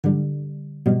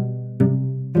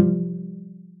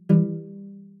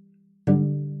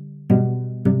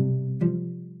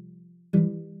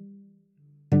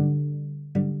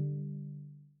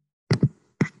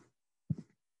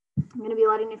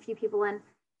pulling a few people in.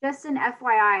 Just an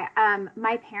FYI,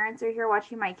 my parents are here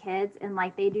watching my kids, and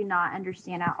like they do not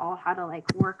understand at all how to like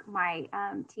work my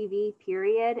TV,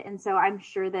 period. And so I'm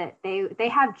sure that they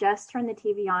have just turned the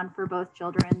TV on for both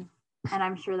children, and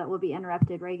I'm sure that we'll be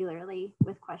interrupted regularly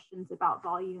with questions about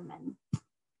volume and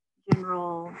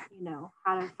general,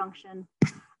 how to function.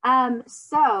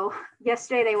 So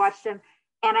yesterday they watched him,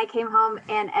 and I came home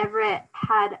and Everett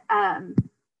had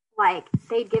like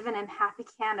they'd given him half a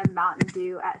can of Mountain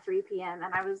Dew at 3 p.m.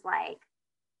 And I was like,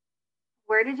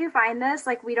 where did you find this?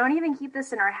 Like, we don't even keep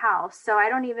this in our house. So I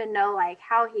don't even know like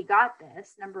how he got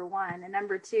this, number one. And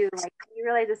number two, like, you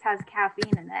realize this has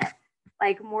caffeine in it,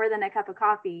 like more than a cup of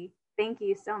coffee. Thank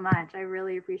you so much. I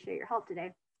really appreciate your help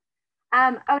today.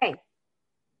 Okay.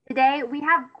 Today we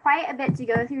have quite a bit to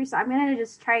go through, so I'm going to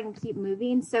just try and keep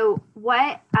moving. So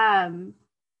what,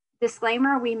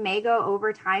 disclaimer, we may go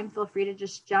over time. Feel free to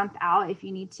just jump out if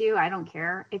you need to. I don't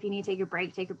care. If you need to take a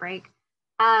break, take a break.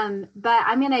 But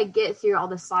I'm going to get through all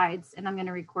the slides and I'm going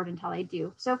to record until I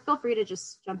do. So feel free to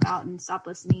just jump out and stop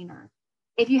listening. Or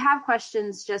if you have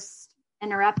questions, just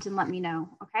interrupt and let me know.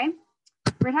 Okay.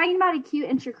 We're talking about acute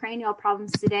intracranial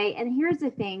problems today. And here's the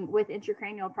thing with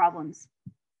intracranial problems.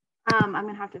 I'm going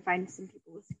to have to find some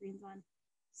people with screens on.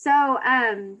 So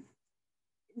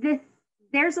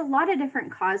there's a lot of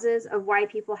different causes of why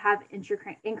people have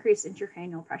increased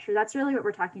intracranial pressure. That's really what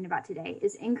we're talking about today,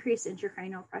 is increased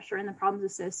intracranial pressure and the problems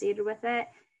associated with it.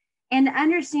 And to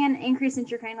understand increased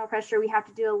intracranial pressure, we have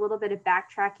to do a little bit of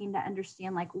backtracking to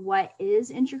understand like what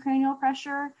is intracranial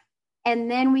pressure. And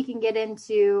then we can get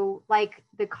into like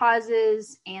the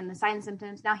causes and the signs and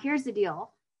symptoms. Now, here's the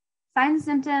deal. Signs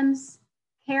and symptoms,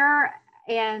 care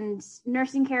and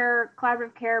nursing care,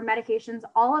 collaborative care, medications,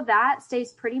 all of that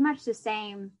stays pretty much the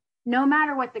same no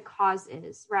matter what the cause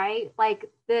is, right? Like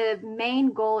the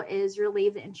main goal is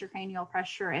relieve the intracranial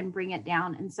pressure and bring it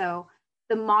down. And so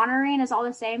the monitoring is all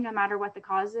the same no matter what the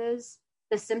cause is.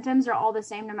 The symptoms are all the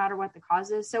same no matter what the cause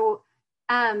is. So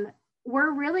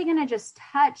we're really going to just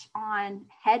touch on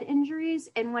head injuries.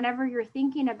 And whenever you're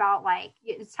thinking about like,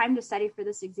 it's time to study for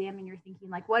this exam and you're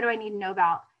thinking like, what do I need to know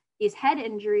about these head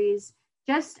injuries?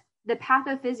 Just the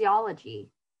pathophysiology,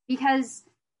 because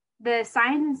the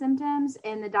signs and symptoms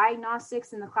and the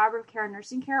diagnostics and the collaborative care and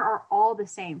nursing care are all the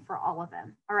same for all of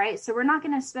them. All right. So we're not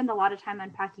going to spend a lot of time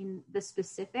unpacking the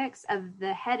specifics of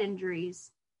the head injuries.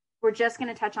 We're just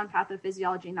going to touch on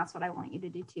pathophysiology. And that's what I want you to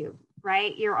do too,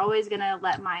 right? You're always going to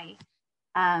let my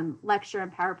lecture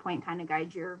and PowerPoint kind of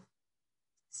guide your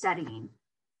studying.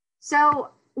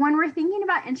 So when we're thinking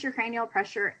about intracranial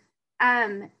pressure,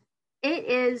 it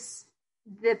is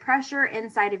the pressure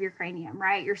inside of your cranium,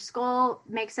 right? Your skull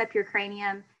makes up your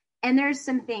cranium, and there's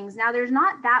some things. Now, there's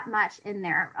not that much in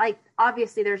there. Like,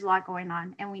 obviously, there's a lot going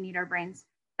on, and we need our brains.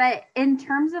 But in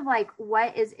terms of, like,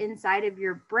 what is inside of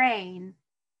your brain,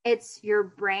 it's your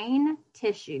brain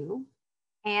tissue,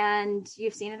 and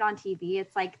you've seen it on TV.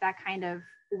 It's like that kind of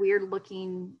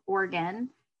weird-looking organ.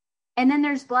 And then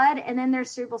there's blood, and then there's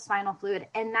cerebral spinal fluid,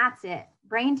 and that's it.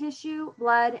 Brain tissue,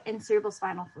 blood, and cerebral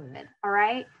spinal fluid, all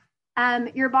right?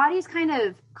 Your body's kind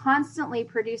of constantly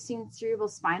producing cerebral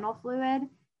spinal fluid,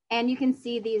 and you can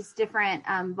see these different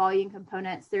volume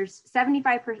components. There's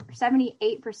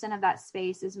 78% of that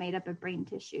space is made up of brain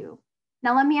tissue.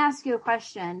 Now, let me ask you a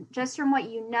question. Just from what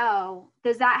you know,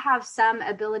 does that have some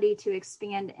ability to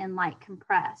expand and like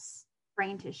compress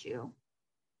brain tissue?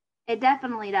 It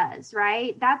definitely does,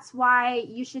 right? That's why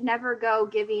you should never go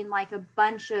giving like a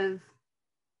bunch of,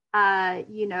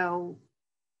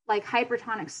 like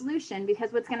hypertonic solution,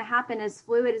 because what's going to happen is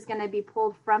fluid is going to be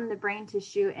pulled from the brain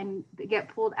tissue and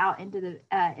get pulled out into the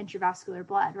intravascular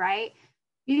blood, right?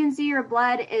 You can see your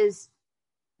blood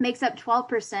makes up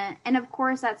 12. And of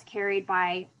course, that's carried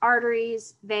by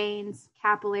arteries, veins,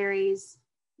 capillaries.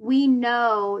 We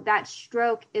know that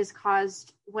stroke is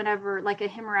caused whenever, like a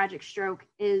hemorrhagic stroke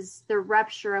is the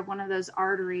rupture of one of those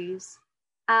arteries.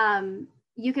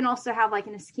 You can also have like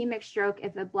an ischemic stroke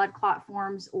if a blood clot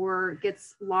forms or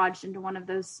gets lodged into one of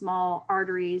those small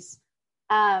arteries.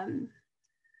 And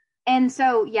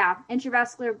so, yeah,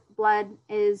 intravascular blood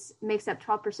makes up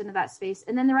 12% of that space.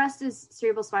 And then the rest is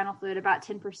cerebral spinal fluid. About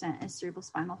 10% is cerebral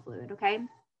spinal fluid, okay?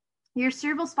 Your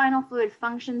cerebral spinal fluid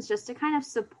functions just to kind of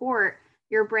support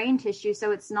your brain tissue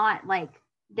so it's not like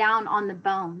down on the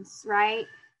bones, right?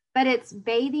 But it's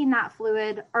bathing that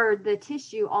fluid or the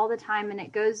tissue all the time, and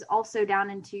it goes also down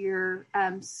into your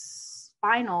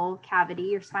spinal cavity,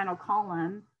 your spinal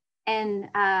column, and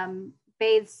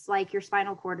bathes like your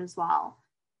spinal cord as well.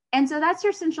 And so that's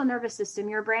your central nervous system,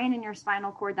 your brain and your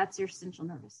spinal cord, that's your central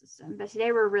nervous system. But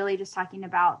today we're really just talking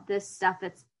about this stuff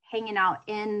that's hanging out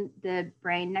in the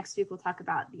brain. Next week, we'll talk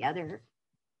about the other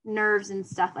nerves and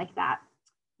stuff like that.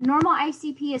 Normal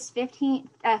ICP is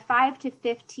 5 to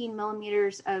 15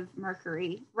 millimeters of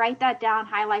mercury. Write that down,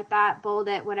 highlight that, bold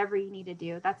it, whatever you need to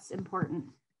do. That's important.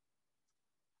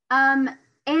 And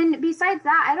besides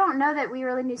that, I don't know that we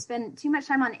really need to spend too much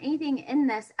time on anything in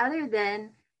this other than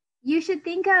you should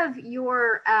think of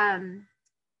your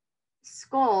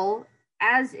skull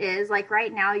as is. Like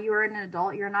right now, you are an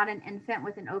adult. You're not an infant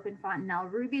with an open fontanelle.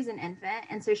 Ruby's an infant,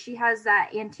 and so she has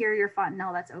that anterior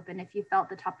fontanelle that's open. If you felt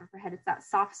the top of her head, it's that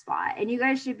soft spot. And you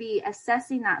guys should be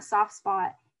assessing that soft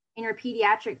spot in your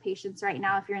pediatric patients right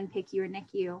now if you're in PICU or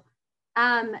NICU.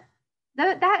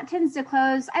 That tends to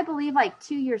close, I believe, like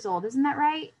 2 years old. Isn't that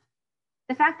right?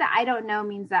 The fact that I don't know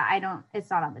means that it's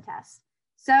not on the test.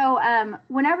 So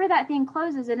whenever that thing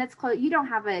closes and it's closed, you don't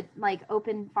have a like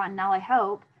open fontanelle, I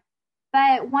hope.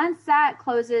 But once that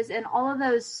closes and all of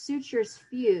those sutures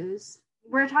fuse,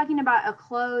 we're talking about a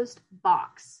closed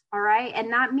box. All right.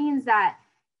 And that means that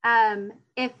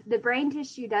if the brain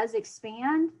tissue does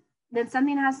expand, then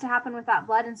something has to happen with that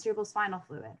blood and cerebrospinal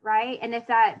fluid. Right. And if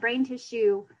that brain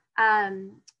tissue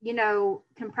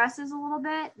compresses a little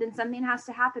bit, then something has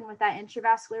to happen with that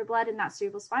intravascular blood and that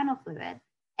cerebrospinal fluid,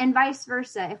 and vice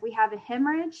versa. If we have a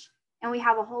hemorrhage and we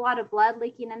have a whole lot of blood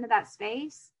leaking into that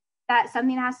space, that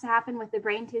something has to happen with the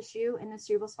brain tissue and the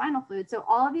cerebrospinal fluid. So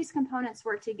all of these components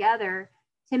work together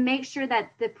to make sure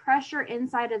that the pressure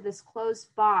inside of this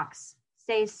closed box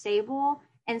stays stable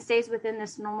and stays within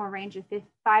this normal range of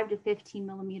 5 to 15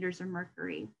 millimeters of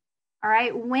mercury. All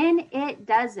right. When it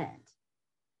doesn't,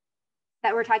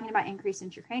 that we're talking about increased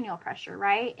intracranial pressure,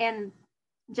 right? And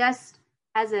just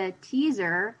as a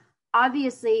teaser,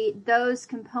 obviously those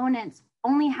components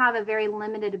only have a very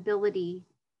limited ability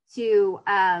to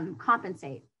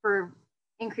compensate for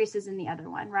increases in the other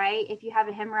one, right? If you have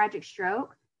a hemorrhagic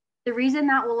stroke, the reason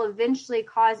that will eventually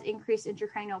cause increased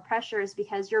intracranial pressure is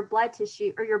because your blood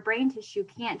tissue or your brain tissue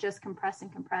can't just compress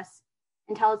and compress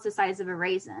until it's the size of a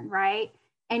raisin, right?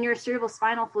 And your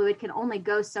cerebrospinal fluid can only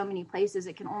go so many places.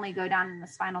 It can only go down in the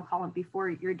spinal column before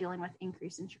you're dealing with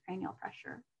increased intracranial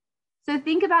pressure. So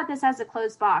think about this as a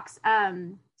closed box.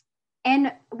 And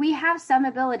we have some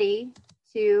ability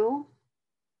to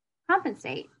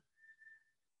compensate.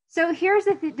 So here's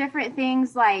the different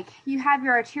things, like you have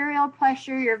your arterial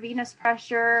pressure, your venous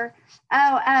pressure.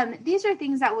 These are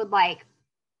things that would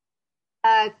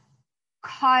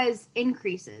cause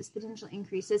potential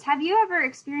increases. Have you ever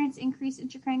experienced increased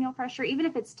intracranial pressure, even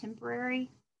if it's temporary?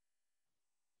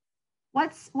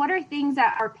 What are things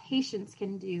that our patients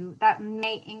can do that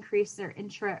may increase their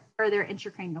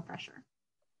intracranial pressure?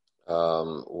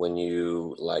 When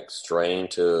you strain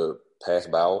to pass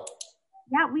bowel.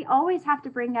 Yeah, we always have to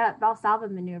bring up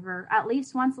Valsalva maneuver. At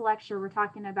least once a lecture, we're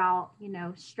talking about,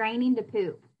 straining to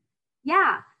poop.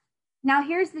 Yeah. Now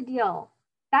here's the deal.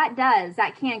 That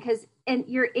can, because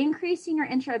you're increasing your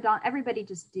intra-abdominal, everybody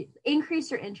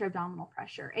increase your intra-abdominal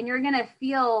pressure. And you're going to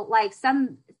feel like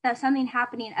something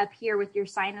happening up here with your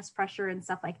sinus pressure and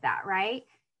stuff like that, right?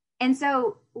 And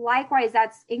so likewise,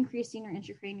 that's increasing your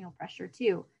intracranial pressure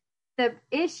too. The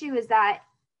issue is that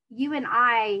you and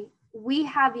we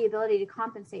have the ability to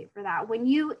compensate for that. When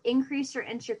you increase your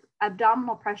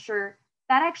intra-abdominal pressure,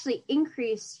 that actually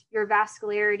increased your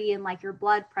vascularity and your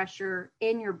blood pressure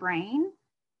in your brain.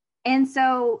 And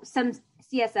so some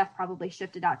CSF probably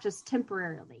shifted out just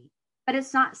temporarily, but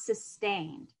it's not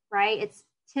sustained, right? It's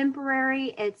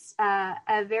temporary. It's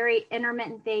a very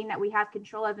intermittent thing that we have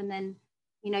control of. And then,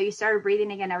 you started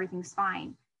breathing again, everything's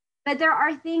fine. But there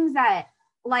are things that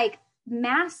like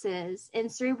masses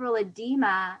and cerebral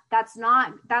edema, that's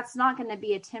not going to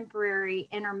be a temporary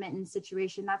intermittent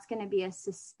situation. That's going to be a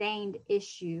sustained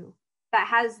issue that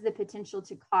has the potential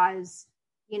to cause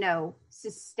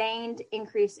sustained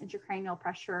increased intracranial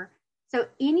pressure. So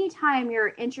anytime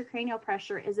your intracranial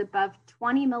pressure is above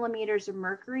 20 millimeters of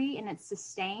mercury and it's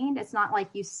sustained, it's not like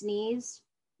you sneezed,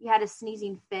 you had a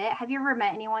sneezing fit. Have you ever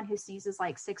met anyone who sneezes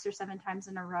 6 or 7 times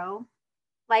in a row?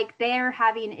 They're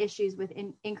having issues with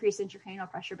increased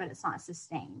intracranial pressure, but it's not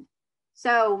sustained.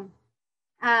 So,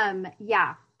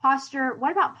 posture.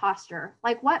 What about posture?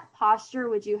 What posture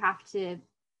would you have to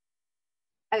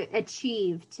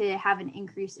achieve to have an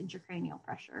increased intracranial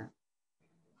pressure?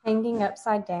 Hanging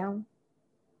upside down.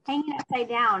 Hanging upside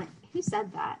down. Who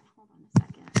said that? Hold on a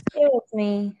second. It was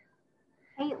me.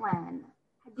 Caitlin,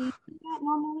 do you do that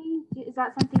normally? Is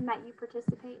that something that you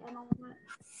participate in all of it?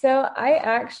 So I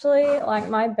actually,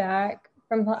 my back,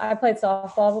 I played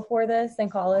softball before this in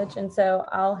college, and so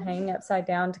I'll hang upside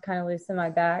down to kind of loosen my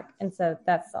back, and so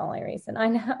that's the only reason I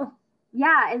know.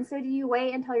 Yeah, and so do you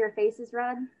wait until your face is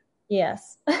red?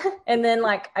 Yes. And then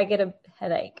like I get a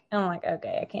headache. I'm like,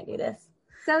 okay, I can't do this.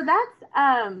 So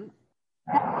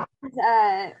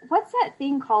what's that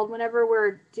thing called whenever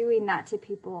we're doing that to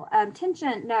people?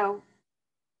 Tension, no.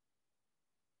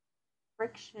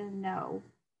 Friction, no.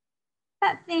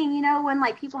 That thing, when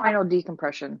like people Spinal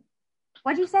decompression.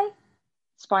 What'd you say?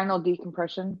 Spinal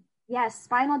decompression. Yes,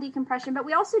 spinal decompression. But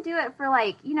we also do it for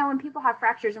like, when people have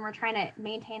fractures and we're trying to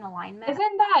maintain alignment.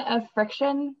 Isn't that a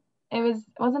friction?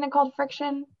 Wasn't it called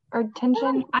friction or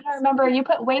tension? I don't remember. You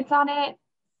put weights on it.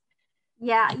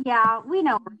 Yeah, we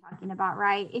know what we're talking about,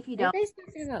 right? If you don't. Are you guys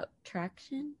talking about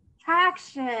traction?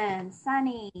 Traction,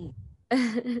 Sunny.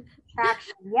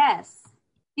 Traction, yes.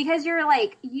 Because you're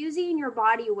like using your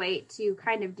body weight to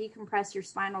kind of decompress your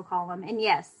spinal column. And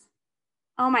yes,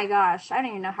 oh my gosh, I don't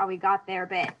even know how we got there,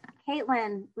 but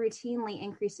Caitlin routinely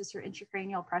increases her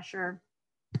intracranial pressure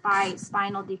by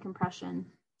spinal decompression.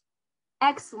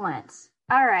 Excellent.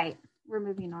 All right, we're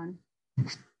moving on.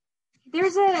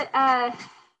 There's a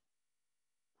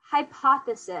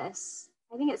hypothesis.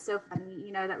 I think it's so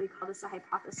funny, that we call this a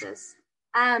hypothesis.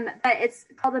 But it's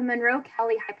called the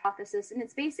Monroe-Kelly hypothesis, and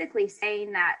it's basically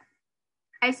saying that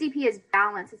ICP is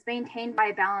balanced. It's maintained by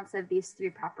a balance of these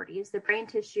three properties: the brain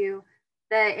tissue,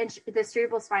 the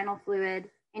cerebral spinal fluid,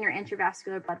 and your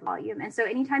intravascular blood volume. And so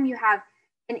anytime you have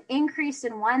an increase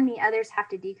in one, the others have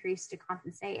to decrease to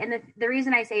compensate. And the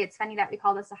reason I say it's funny that we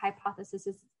call this a hypothesis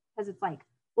is because it's like,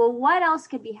 well, what else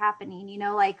could be happening?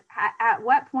 Like at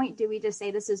what point do we just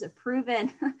say this is a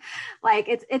proven, like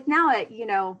it's now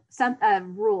a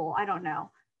rule? I don't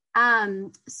know.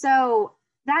 So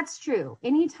that's true.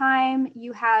 Anytime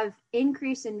you have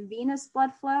increase in venous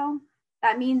blood flow,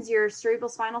 that means your cerebral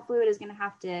spinal fluid is going to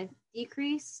have to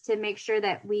decrease to make sure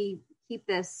that we keep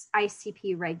this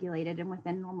ICP regulated and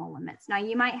within normal limits. Now,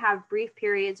 you might have brief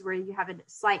periods where you have a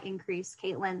slight increase.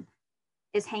 Caitlin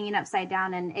is hanging upside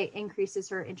down and it increases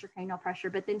her intracranial pressure,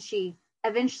 but then she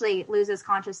eventually loses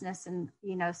consciousness and,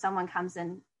 someone comes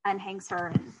and unhangs her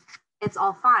and it's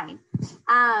all fine.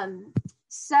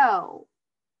 So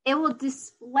it will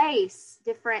displace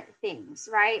different things,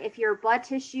 right? If your blood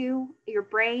tissue, your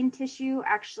brain tissue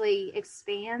actually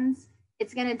expands,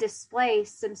 it's going to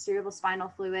displace some cerebral spinal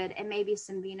fluid and maybe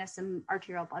some venous and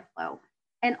arterial blood flow.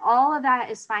 And all of that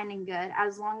is fine and good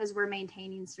as long as we're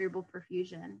maintaining cerebral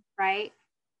perfusion, right?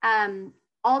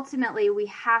 Ultimately, we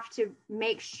have to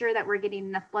make sure that we're getting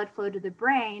enough blood flow to the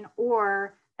brain,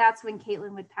 or that's when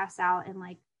Caitlin would pass out and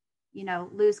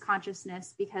lose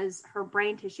consciousness because her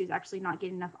brain tissue is actually not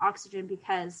getting enough oxygen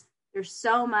because there's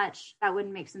so much that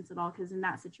wouldn't make sense at all because in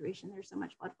that situation, there's so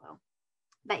much blood flow.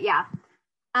 But yeah.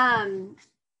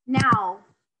 Now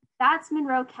that's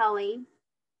Monroe-Kelly.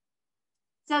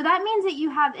 So that means that you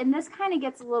have, and this kind of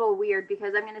gets a little weird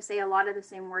because I'm going to say a lot of the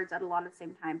same words at a lot of the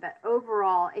same time. But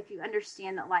overall, if you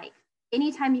understand that, like,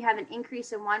 anytime you have an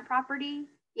increase in one property,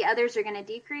 the others are going to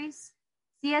decrease.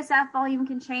 CSF volume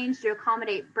can change to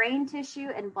accommodate brain tissue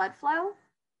and blood flow.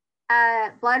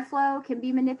 Blood flow can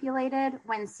be manipulated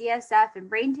when CSF and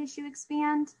brain tissue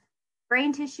expand.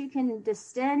 Brain tissue can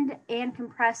distend and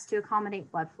compress to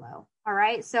accommodate blood flow. All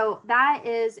right. So that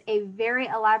is a very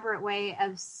elaborate way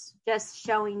of just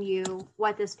showing you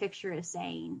what this picture is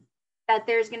saying, that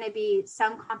there's going to be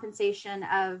some compensation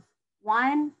of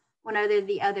one whenever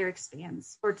the other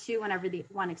expands, or two whenever the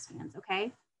one expands.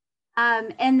 Okay.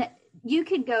 And you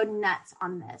could go nuts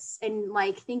on this and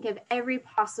think of every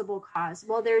possible cause.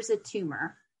 Well, there's a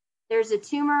tumor.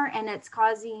 And it's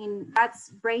that's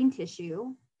brain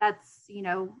tissue. That's,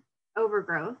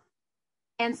 overgrowth.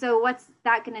 And so what's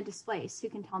that going to displace? Who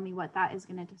can tell me what that is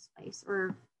going to displace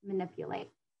or manipulate?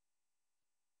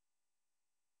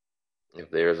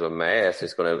 If there's a mass,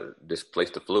 it's going to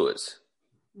displace the fluids.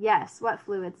 Yes. What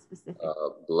fluids specifically?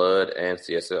 Blood and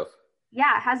CSF.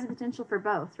 Yeah, it has the potential for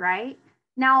both, right?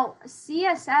 Now,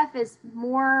 CSF is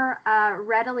more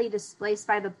readily displaced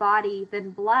by the body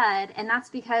than blood, and that's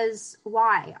because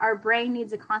why? Our brain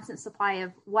needs a constant supply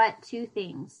of what? Two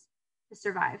things to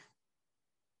survive?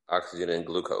 Oxygen and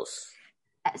glucose.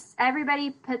 Yes,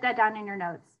 everybody put that down in your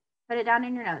notes. Put it down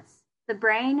in your notes. The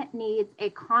brain needs a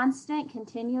constant,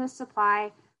 continuous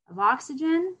supply of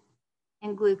oxygen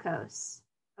and glucose,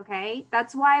 okay?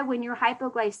 That's why when you're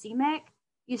hypoglycemic,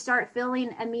 you start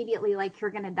feeling immediately like you're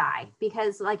going to die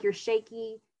because you're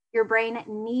shaky. Your brain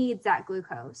needs that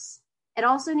glucose. It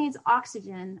also needs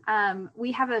oxygen.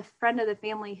 We have a friend of the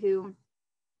family who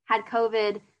had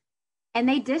COVID and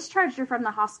they discharged her from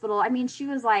the hospital. I mean, she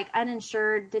was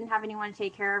uninsured, didn't have anyone to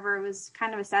take care of her. It was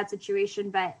kind of a sad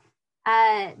situation, but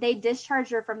they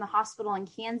discharged her from the hospital in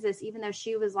Kansas, even though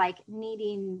she was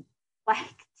needing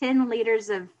 10 liters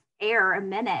of air a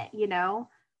minute,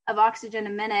 of oxygen a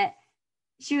minute.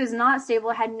 She was not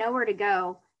stable, had nowhere to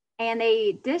go. And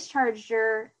they discharged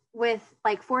her with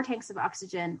like 4 tanks of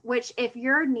oxygen, which if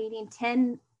you're needing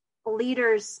 10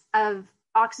 liters of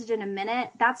oxygen a minute,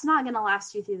 that's not going to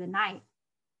last you through the night.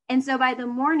 And so by the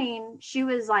morning, she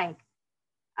was like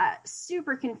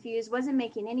super confused, wasn't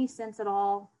making any sense at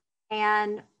all.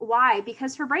 And why?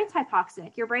 Because her brain's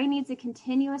hypoxic. Your brain needs a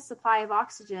continuous supply of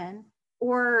oxygen,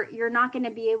 or you're not going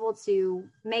to be able to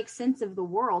make sense of the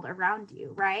world around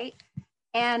you, right?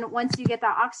 And once you get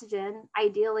that oxygen,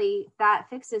 ideally that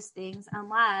fixes things,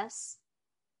 unless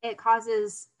it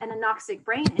causes an anoxic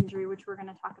brain injury, which we're going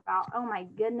to talk about. Oh my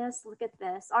goodness, look at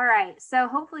this. All right, so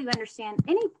hopefully you understand.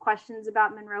 Any questions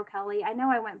about Monroe Kelly? I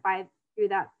know I went through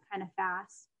that kind of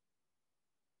fast.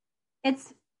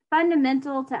 It's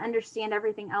fundamental to understand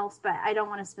everything else, but I don't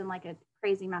want to spend like a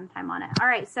crazy amount of time on it. All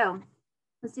right, so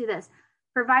let's do this.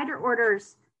 Provider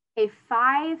orders a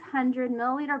 500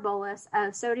 milliliter bolus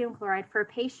of sodium chloride for a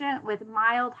patient with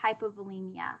mild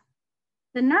hypovolemia.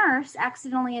 The nurse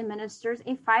accidentally administers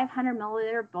a 500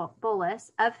 milliliter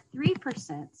bolus of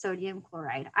 3% sodium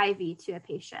chloride IV to a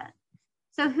patient.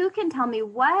 So who can tell me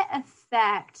what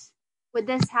effect would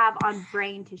this have on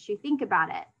brain tissue? Think about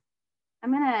it.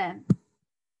 I'm going to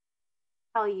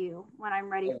tell you when I'm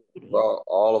ready for you. Well,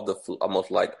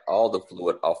 almost like all the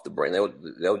fluid off the brain. It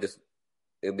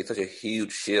would be such a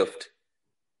huge shift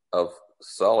of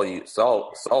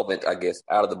solvent, I guess,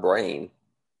 out of the brain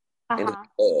into the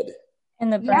blood.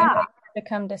 And the brain would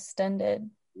become distended.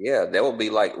 Yeah, that would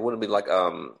be like, wouldn't it be like,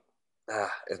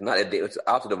 it's not, it's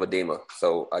opposite of edema.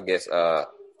 So I guess, I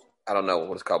don't know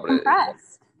what it's called. But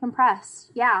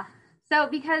Compressed. Yeah. So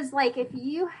because like if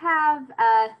you have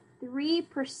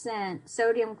 3%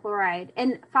 sodium chloride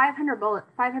and 500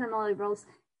 milliliters,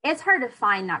 it's hard to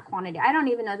find that quantity. I don't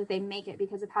even know that they make it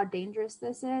because of how dangerous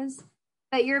this is.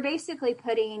 But you're basically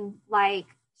putting like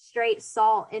straight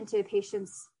salt into a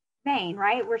patient's vein,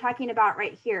 right? We're talking about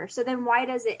right here. So then why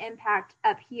does it impact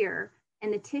up here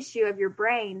in the tissue of your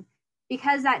brain?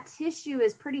 Because that tissue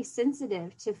is pretty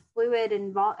sensitive to fluid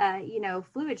and,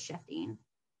 fluid shifting.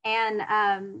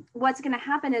 And what's going to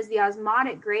happen is the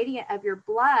osmotic gradient of your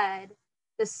blood,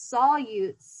 the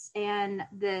solutes and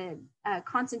the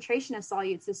concentration of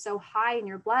solutes is so high in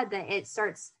your blood that it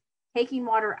starts taking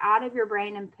water out of your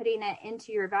brain and putting it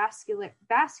into your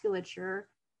vasculature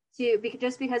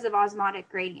just because of osmotic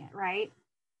gradient, right?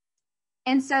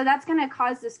 And so that's going to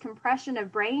cause this compression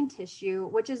of brain tissue,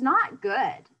 which is not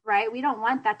good, right? We don't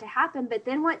want that to happen. But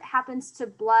then what happens to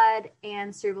blood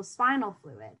and cerebrospinal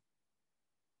fluid?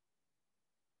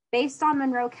 Based on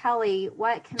Monroe Kelly,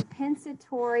 what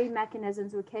compensatory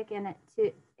mechanisms would kick in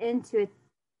into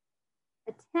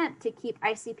attempt to keep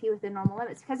ICP within normal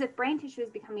limits? Because if brain tissue is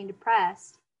becoming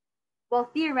depressed, well,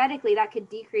 theoretically, that could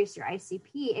decrease your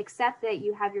ICP, except that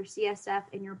you have your CSF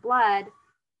in your blood.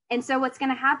 And so what's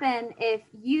going to happen if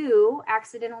you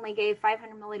accidentally gave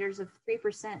 500 milliliters of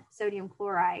 3% sodium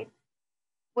chloride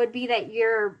would be that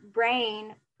your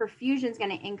brain perfusion is going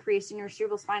to increase and your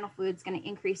cerebrospinal fluid is going to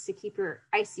increase to keep your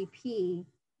ICP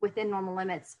within normal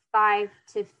limits, 5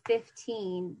 to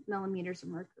 15 millimeters of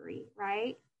mercury,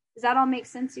 right? Does that all make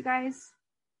sense, you guys?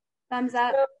 Thumbs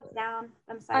up, thumbs down,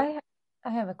 thumbs up. I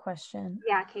have a question.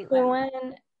 Yeah, Caitlin. So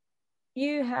when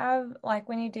you have, like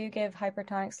when you do give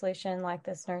hypertonic solution like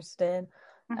this nurse did,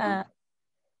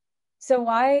 so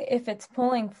why, if it's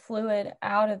pulling fluid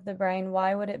out of the brain,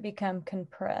 why would it become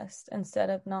compressed instead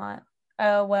of not?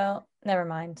 Oh, well, never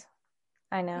mind.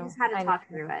 I know. You just had to talk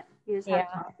through it.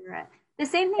 The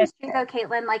same thing's true though,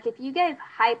 Caitlin. Like if you gave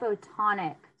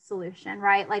hypotonic solution,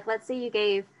 right? Like let's say you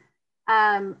gave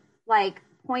like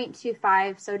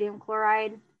 0.25 sodium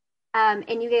chloride,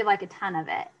 and you gave like a ton of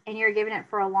it and you're giving it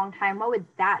for a long time, what would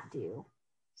that do?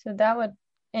 So that would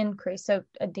increase. So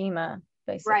edema,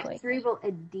 basically. Right, cerebral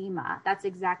edema. That's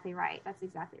exactly right.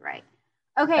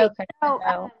 Okay.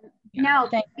 So now,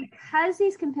 because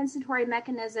these compensatory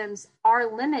mechanisms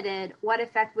are limited, what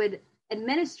effect would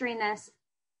administering this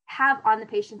have on the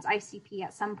patient's ICP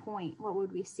at some point? What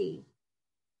would we see?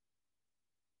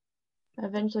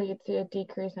 Eventually, you'd see a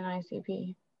decrease in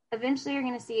ICP. Eventually, you're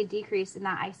going to see a decrease in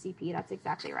that ICP. That's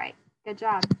exactly right. Good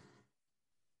job.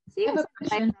 See, I have a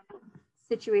question.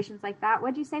 Situations like that.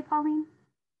 What'd you say, Pauline?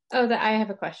 Oh, that I have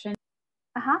a question.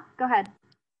 Go ahead.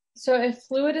 So if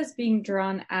fluid is being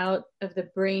drawn out of the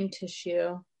brain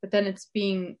tissue, but then it's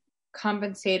being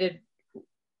compensated,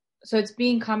 so it's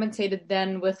being compensated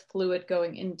then with fluid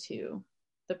going into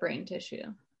the brain tissue.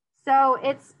 So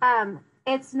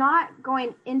it's not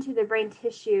going into the brain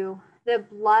tissue. The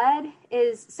blood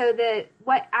is,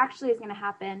 what actually is going to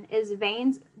happen is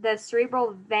the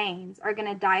cerebral veins are going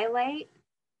to dilate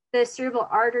the cerebral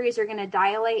arteries are going to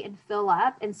dilate and fill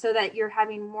up, and so that you're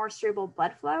having more cerebral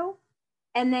blood flow.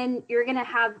 And then you're going to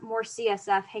have more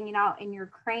CSF hanging out in your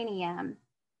cranium.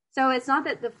 So it's not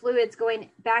that the fluid's going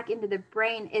back into the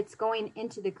brain, it's going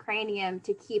into the cranium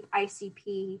to keep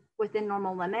ICP within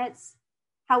normal limits.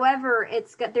 However,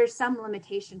 there's some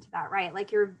limitation to that, right?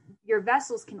 Like your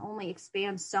vessels can only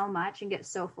expand so much and get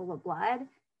so full of blood,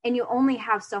 and you only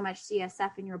have so much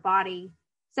CSF in your body.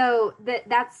 So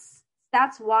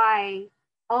that's why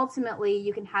ultimately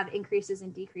you can have increases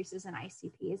and decreases in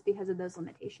ICP, is because of those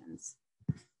limitations.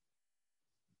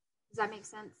 Does that make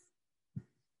sense?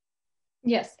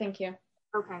 Yes, thank you.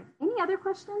 Okay. Any other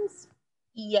questions?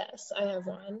 Yes, I have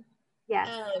one. Yes.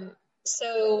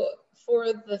 So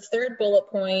for the third bullet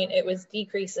point, it was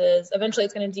decreases. Eventually,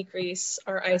 it's going to decrease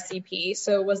our ICP.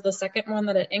 So was the second one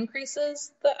that it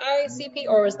increases the ICP,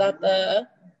 or was that the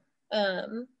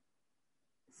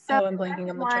I'm blanking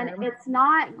on the term. It's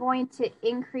not going to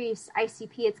increase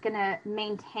ICP. It's going to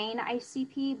maintain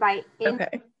ICP by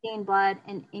increasing blood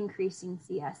and increasing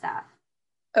CSF.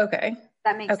 Okay.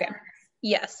 That makes sense.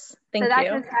 Yes. Thank you. So that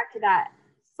goes back to that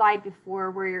slide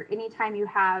before, where anytime you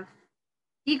have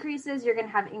decreases, you're going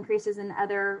to have increases in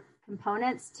other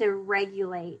components to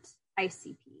regulate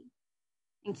ICP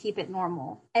and keep it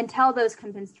normal until those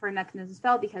compensatory mechanisms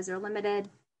fail, because they're limited.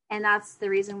 And that's the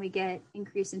reason we get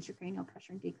increased intracranial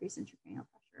pressure and decreased intracranial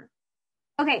pressure.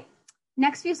 Okay,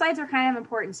 next few slides are kind of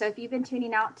important. So if you've been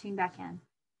tuning out, tune back in.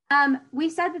 We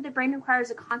said that the brain requires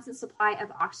a constant supply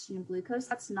of oxygen and glucose.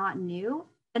 That's not new.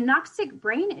 Anoxic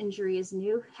brain injury is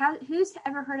new. Who's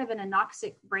ever heard of an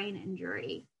anoxic brain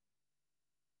injury?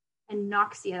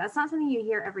 Anoxia. That's not something you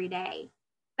hear every day.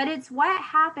 But it's what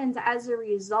happens as a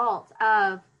result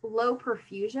of low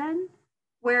perfusion,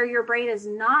 where your brain is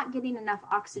not getting enough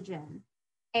oxygen.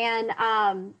 And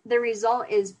the result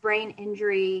is brain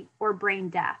injury or brain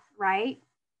death, right?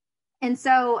 And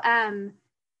so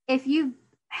if you've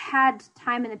had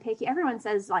time in the PICU, everyone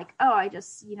says like, oh, I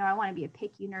want to be a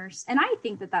PICU nurse. And I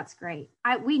think that that's great.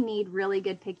 We need really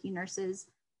good PICU nurses.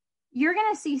 You're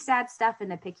going to see sad stuff in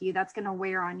the PICU that's going to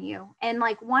wear on you. And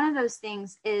like one of those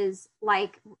things is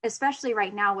like, especially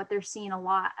right now, what they're seeing a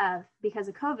lot of because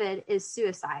of COVID is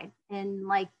suicide in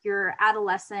like your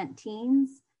adolescent teens.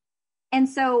 And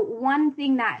so one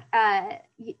thing that I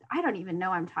don't even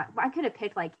know I could have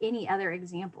picked like any other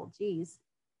example, geez.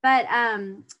 But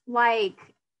like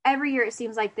every year it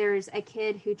seems like there's a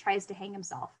kid who tries to hang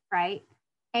himself, right?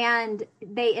 And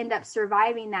they end up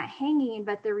surviving that hanging,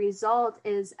 but the result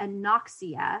is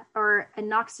anoxia, or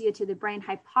anoxia to the brain,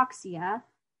 hypoxia,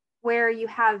 where you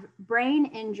have brain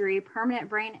injury, permanent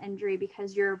brain injury,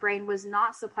 because your brain was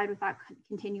not supplied with that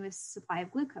continuous supply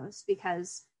of glucose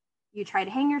because you try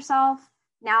to hang yourself.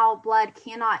 Now blood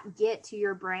cannot get to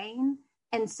your brain.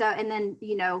 And then,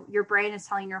 your brain is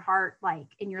telling your heart, like,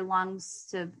 in your lungs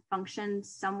to function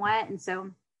somewhat. And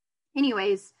so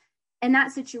anyways, in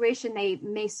that situation, they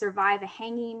may survive a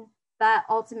hanging, but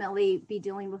ultimately be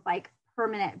dealing with like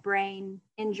permanent brain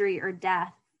injury or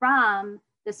death from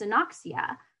this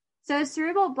anoxia. So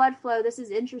cerebral blood flow, this is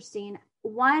interesting.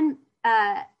 Cerebral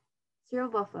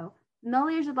blood flow,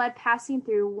 milliliters of blood passing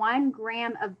through 1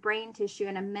 gram of brain tissue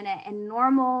in a minute, and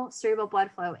normal cerebral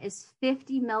blood flow is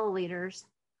 50 milliliters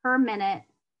per minute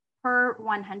per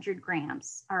 100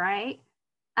 grams. All right.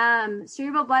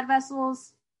 Cerebral blood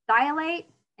vessels dilate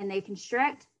and they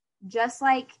constrict just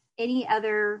like any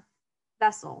other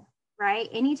vessel, right?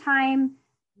 Anytime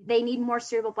they need more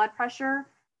cerebral blood pressure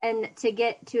and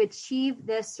to achieve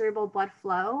this cerebral blood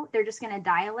flow, they're just going to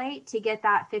dilate to get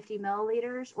that 50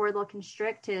 milliliters, or they'll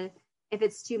constrict if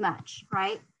it's too much,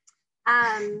 right?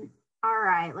 All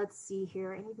right, let's see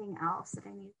here. Anything else that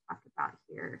I need to talk about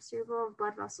here? Cerebral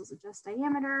blood vessels adjust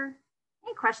diameter.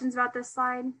 Any questions about this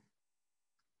slide?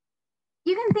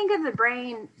 You can think of the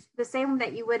brain the same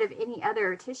that you would of any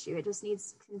other tissue. It just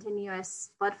needs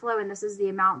continuous blood flow, and this is the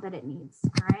amount that it needs,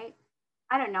 all right?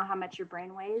 I don't know how much your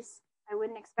brain weighs. I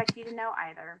wouldn't expect you to know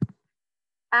either.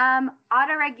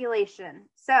 Autoregulation.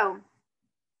 So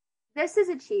this is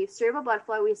achieved. Cerebral blood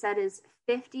flow, we said, is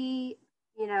 50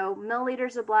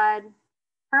 milliliters of blood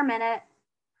per minute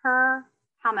per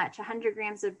how much? 100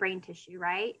 grams of brain tissue,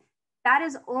 right? That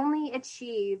is only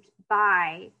achieved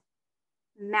by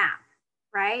MAP,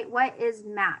 right? What is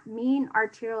MAP? Mean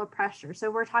arterial pressure.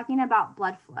 So we're talking about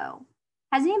blood flow.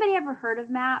 Has anybody ever heard of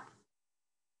MAP?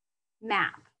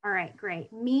 MAP. All right,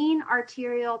 great. Mean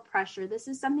arterial pressure. This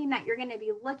is something that you're going to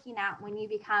be looking at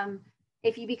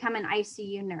if you become an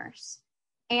ICU nurse.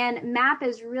 And MAP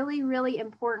is really, really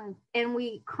important. And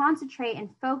we concentrate and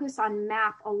focus on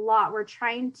MAP a lot. We're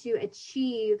trying to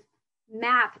achieve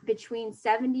MAP between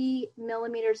 70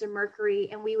 millimeters of mercury,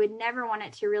 and we would never want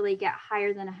it to really get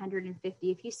higher than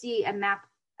 150. If you see a MAP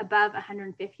above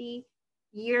 150,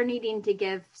 you're needing to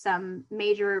give some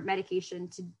major medication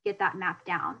to get that MAP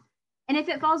down. And if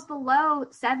it falls below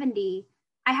 70,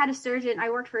 I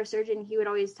worked for a surgeon, he would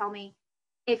always tell me,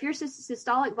 if your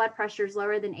systolic blood pressure is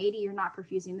lower than 80, you're not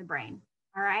perfusing the brain.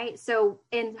 All right. So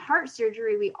in heart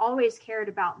surgery, we always cared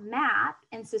about MAP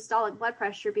and systolic blood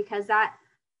pressure because that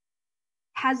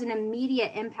has an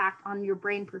immediate impact on your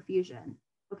brain perfusion.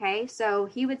 Okay. So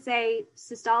he would say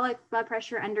systolic blood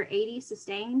pressure under 80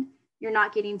 sustained, you're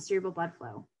not getting cerebral blood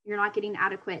flow. You're not getting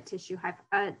adequate tissue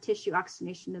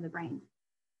oxygenation to the brain.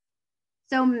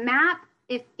 So MAP,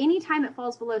 if anytime it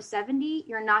falls below 70,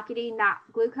 you're not getting that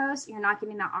glucose, you're not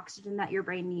getting that oxygen that your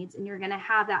brain needs, and you're going to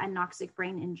have that anoxic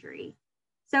brain injury.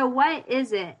 So what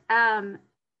is it? That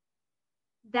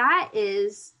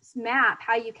is MAP.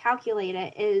 How you calculate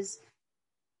it is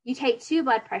you take 2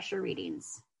 blood pressure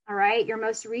readings, all right? Your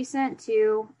most recent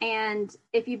 2. And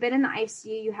if you've been in the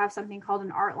ICU, you have something called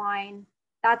an ART line.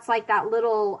 That's like that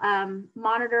little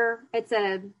monitor. It's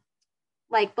a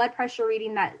like blood pressure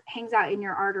reading that hangs out in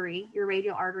your artery, your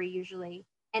radial artery usually.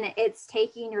 And it's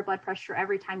taking your blood pressure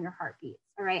every time your heart beats,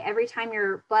 all right? Every time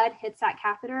your blood hits that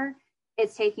catheter,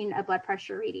 it's taking a blood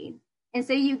pressure reading. And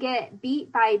so you get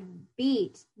beat by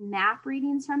beat MAP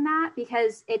readings from that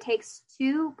because it takes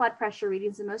 2 blood pressure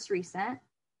readings, the most recent,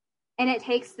 and it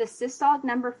takes the systolic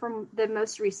number from the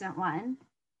most recent one,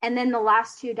 and then the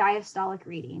last 2 diastolic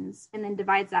readings, and then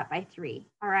divides that by 3,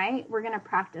 all right? We're going to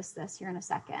practice this here in a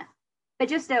second. But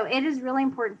just know it is really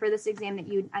important for this exam that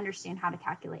you understand how to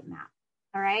calculate MAP,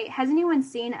 all right? Has anyone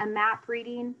seen a MAP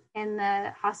reading in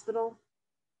the hospital?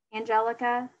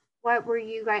 Angelica? Why were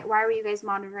you guys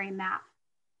monitoring MAP?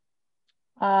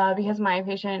 Because my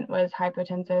patient was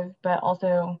hypotensive, but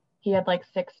also he had like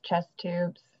 6 chest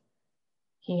tubes.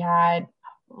 He had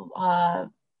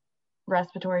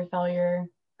respiratory failure.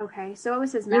 Okay, so what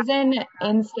was his He MAP? was in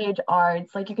end-stage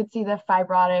ARDS. Like you could see the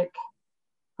fibrotic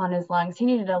on his lungs. He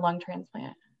needed a lung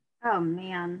transplant. Oh,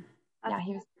 man. Yeah,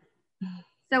 he was.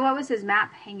 So what was his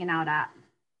MAP hanging out at?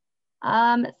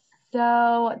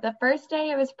 So the first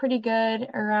day it was pretty good,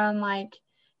 around like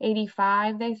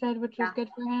 85, they said, which was good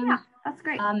for him. Yeah, that's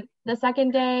great. The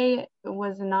second day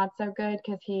was not so good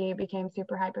because he became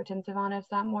super hypertensive on us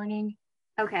that morning.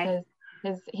 Okay.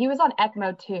 Because he was on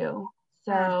ECMO too.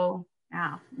 So.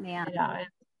 Oh, man.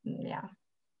 Yeah.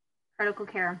 Critical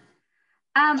care.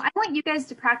 I want you guys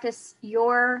to practice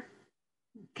your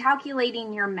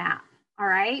calculating your MAP. All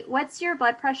right. What's your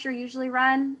blood pressure usually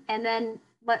run? And then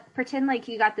pretend like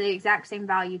you got the exact same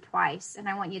value twice. And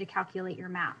I want you to calculate your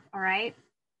MAP. All right.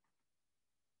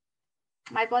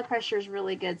 My blood pressure is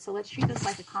really good. So let's treat this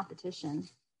like a competition.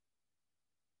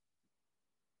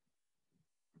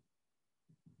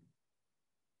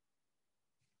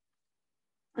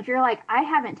 If you're like, I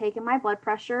haven't taken my blood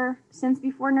pressure since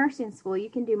before nursing school, you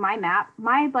can do my MAP.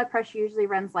 My blood pressure usually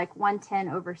runs like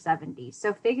 110/70.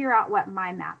 So figure out what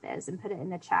my MAP is and put it in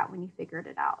the chat when you figured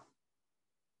it out.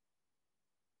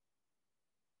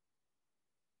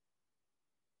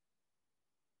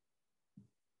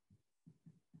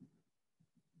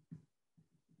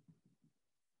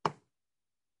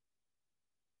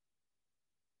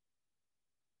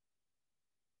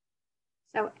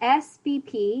 So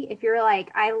SBP, if you're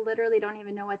like, I literally don't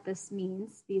even know what this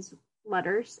means, these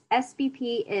letters.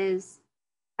 SBP is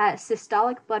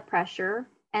systolic blood pressure.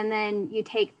 And then you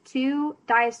take 2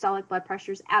 diastolic blood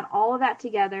pressures, add all of that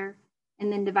together,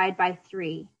 and then divide by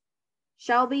 3.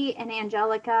 Shelby and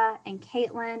Angelica and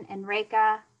Caitlin and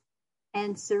Reka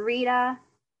and Sarita.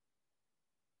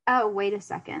 Oh, wait a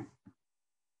second.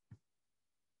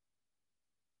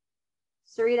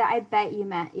 Sarita, I bet you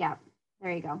meant, yeah,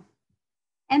 there you go.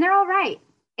 And they're all right.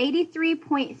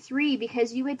 83.3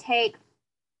 because you would take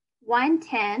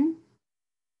 110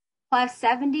 plus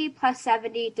 70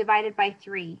 divided by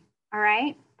 3. All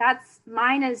right. That's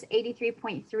mine is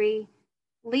 83.3.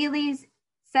 Lily's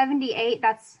 78.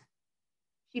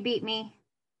 She beat me,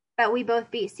 but we both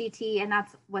beat CT, and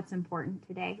that's what's important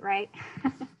today, right?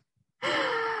 So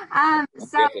I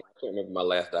can't remember my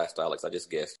last diastolics. I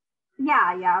just guessed.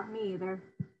 Yeah, me either.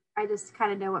 I just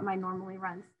kind of know what mine normally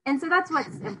runs. And so that's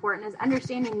what's important is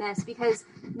understanding this because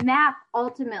MAP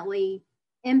ultimately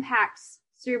impacts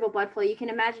cerebral blood flow. You can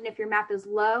imagine if your MAP is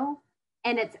low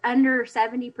and it's under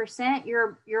 70%,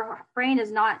 your brain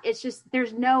is not, it's just,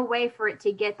 there's no way for it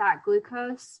to get that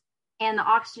glucose and the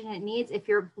oxygen it needs if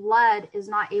your blood is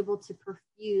not able to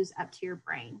perfuse up to your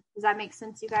brain. Does that make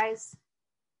sense, you guys?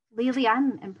 Lily,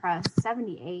 I'm impressed.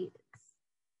 78.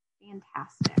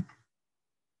 Fantastic.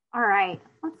 All right,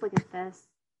 let's look at this.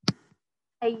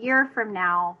 A year from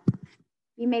now,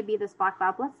 you may be this black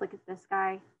lab. Let's look at this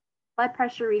guy. Blood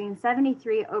pressure reading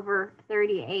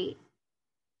 73/38.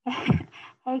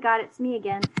 Hey, God, it's me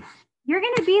again. You're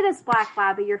going to be this black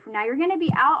lab a year from now. You're going to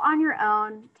be out on your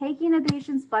own, taking a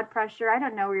patient's blood pressure. I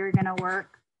don't know where you're going to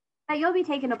work, but you'll be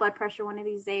taking a blood pressure one of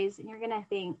these days, and you're going to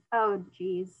think, oh,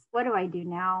 geez, what do I do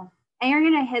now? And you're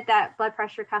going to hit that blood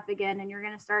pressure cuff again, and you're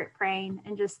going to start praying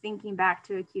and just thinking back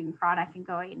to acute and chronic and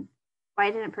going,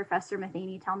 why didn't Professor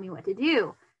Matheny tell me what to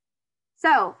do?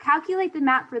 So calculate the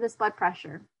map for this blood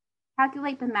pressure.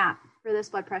 Calculate the map for this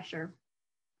blood pressure.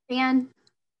 And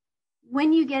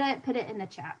when you get it, put it in the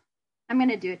chat. I'm going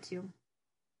to do it too.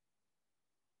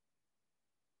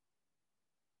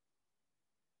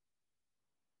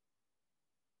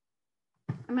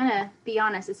 I'm going to be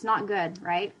honest, it's not good,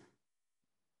 right?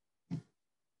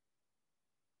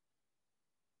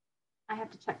 I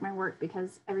have to check my work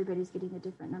because everybody's getting a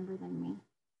different number than me,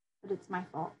 but it's my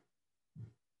fault.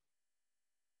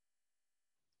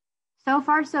 So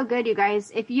far, so good, you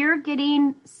guys. If you're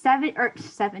getting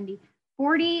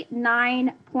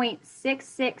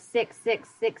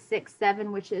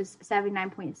 49.6666667, which is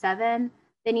 79.7,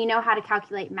 then you know how to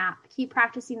calculate MAP. Keep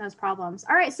practicing those problems.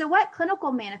 All right, so what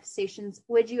clinical manifestations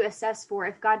would you assess for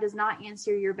if God does not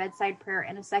answer your bedside prayer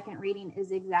and a second reading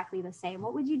is exactly the same?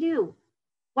 What would you do?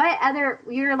 What other,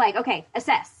 you're like, okay,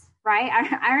 assess, right?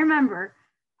 I remember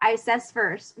I assess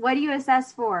first. What do you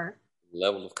assess for?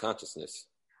 Level of consciousness.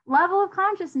 Level of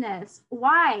consciousness.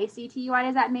 Why, CT? Why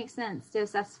does that make sense to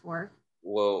assess for?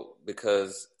 Well,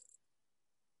 because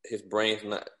their brain's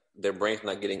not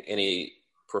getting any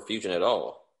perfusion at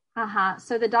all.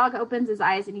 So the dog opens his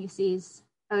eyes and he sees,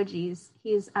 oh geez,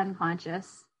 he's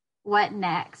unconscious. What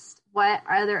next? What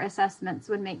other assessments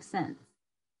would make sense?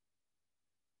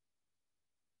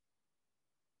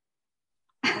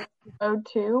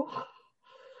 O2.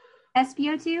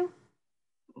 SpO2?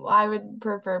 Well, I would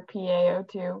prefer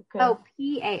PaO2. Oh,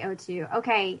 PaO2.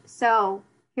 Okay, so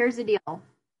here's the deal.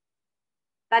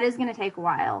 That is going to take a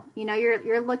while. You know,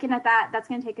 you're looking at that. That's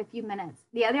going to take a few minutes.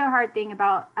 The other hard thing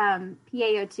about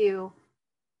PaO2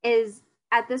 is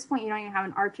at this point, you don't even have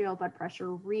an arterial blood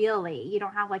pressure, really. You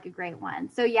don't have like a great one.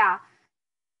 So yeah.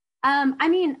 I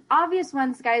mean, obvious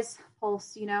ones, guys,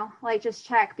 pulse, you know, like just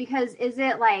check, because is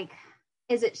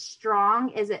it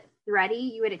strong? Is it thready?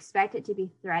 You would expect it to be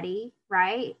thready,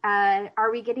 right? Are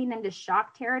we getting into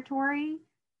shock territory?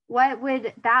 What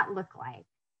would that look like?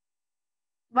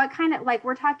 What kind of, like,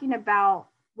 we're talking about,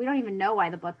 we don't even know why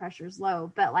the blood pressure is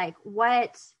low, but like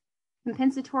what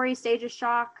compensatory stage of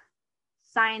shock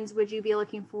signs would you be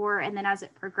looking for? And then as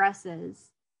it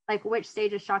progresses, like which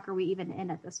stage of shock are we even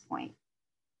in at this point?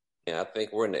 Yeah, I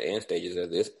think we're in the end stages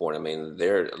at this point. I mean,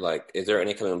 is there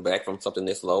any coming back from something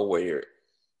this low where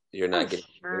you're not getting?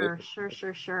 Sure.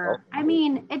 I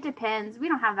mean, it depends. We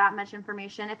don't have that much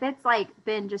information. If it's like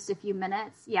been just a few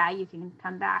minutes, yeah, you can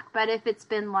come back. But if it's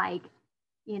been like,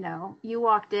 you know, you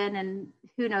walked in and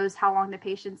who knows how long the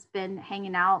patient's been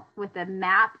hanging out with a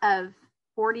map of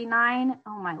 49,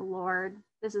 oh my Lord,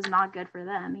 this is not good for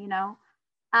them, you know?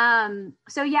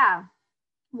 So yeah,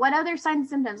 what other signs and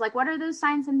symptoms? Like what are those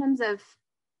signs and symptoms of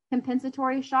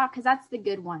compensatory shock? Because that's the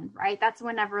good one, right? That's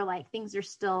whenever like things are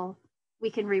still,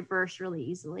 we can reverse really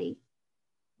easily.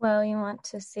 Well, you want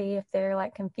to see if they're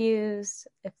like confused,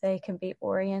 if they can be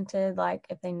oriented, like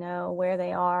if they know where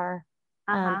they are.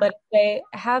 But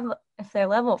if their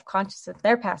level of consciousness,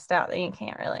 they're passed out, then you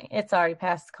can't really, it's already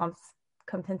past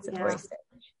compensatory stage.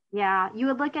 Yeah, you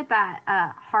would look at that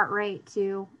heart rate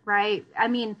too, right? I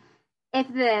mean,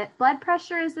 if the blood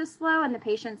pressure is this low and the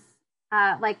patient's,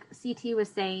 like CT was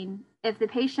saying, if the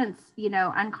patient's, you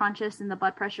know, unconscious and the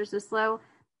blood pressure is this low,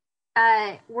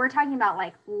 we're talking about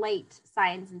like late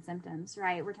signs and symptoms,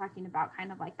 right? We're talking about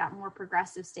kind of like that more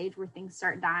progressive stage where things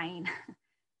start dying.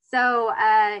 So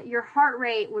your heart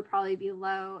rate would probably be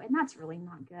low, and that's really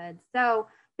not good. So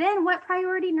then what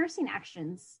priority nursing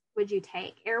actions would you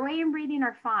take? Airway and breathing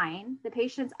are fine. The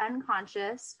patient's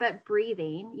unconscious, but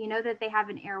breathing. You know that they have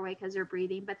an airway because they're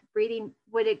breathing, but breathing,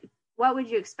 what would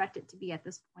you expect it to be at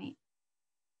this point?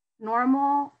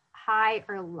 Normal, high,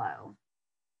 or low?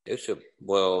 It should,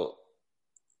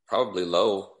 probably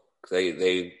low, because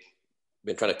they've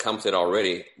been trying to compensate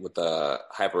already with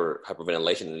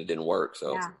hyperventilation and it didn't work.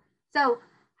 So yeah. So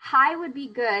high would be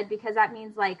good because that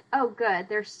means like, oh, good,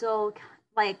 they're still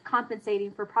like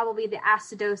compensating for probably the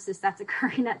acidosis that's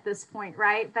occurring at this point,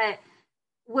 right? But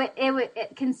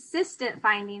consistent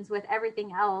findings with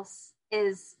everything else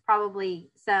is probably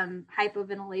some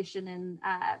hypoventilation and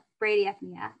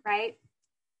bradyapnea, right?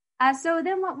 So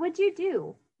then what would you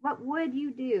do? What would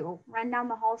you do? Run down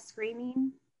the hall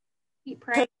screaming? Keep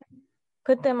praying?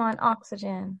 Put them on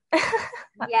oxygen.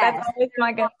 Yes, That's always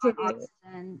my go-to.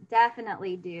 oxygen.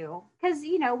 Definitely do. Because,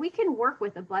 we can work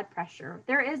with the blood pressure.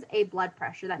 There is a blood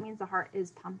pressure. That means the heart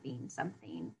is pumping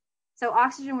something. So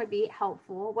oxygen would be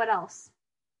helpful. What else?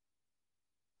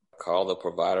 Call the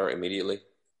provider immediately.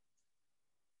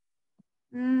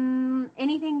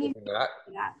 Anything you Not.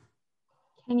 that?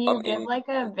 Can you give like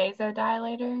a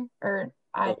vasodilator or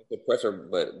pressor,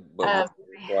 but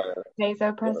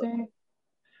vasopressor?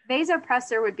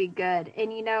 Vasopressor would be good.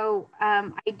 And,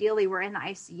 ideally we're in the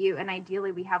ICU, and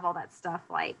ideally we have all that stuff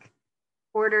like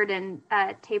ordered and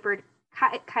tapered.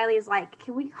 Kylie's like,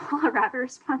 can we call a rapid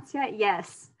response yet?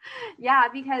 Yes. Yeah,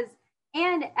 because,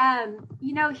 and,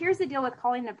 here's the deal with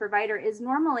calling the provider is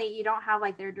normally you don't have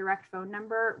like their direct phone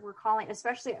number. We're calling,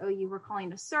 especially OU, we're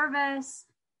calling a service.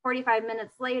 45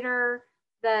 minutes later,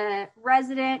 the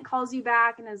resident calls you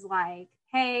back and is like,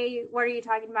 hey, what are you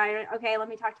talking about? Okay, let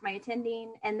me talk to my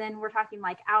attending. And then we're talking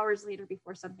like hours later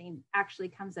before something actually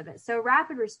comes of it. So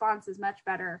rapid response is much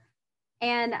better.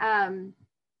 And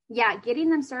getting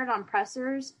them started on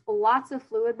pressors, lots of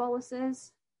fluid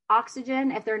boluses,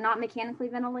 oxygen. If they're not mechanically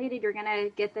ventilated, you're going to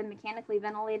get them mechanically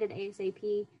ventilated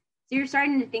ASAP. So you're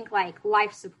starting to think like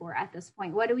life support at this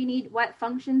point. What do we need? What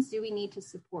functions do we need to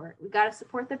support? We got to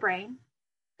support the brain,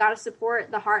 got to support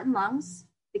the heart and lungs,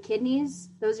 the kidneys.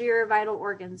 Those are your vital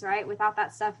organs, right? Without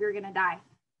that stuff, you're going to die.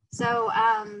 So,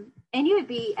 and you would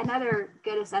be another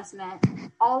good assessment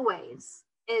always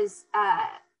is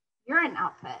urine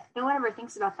output. No one ever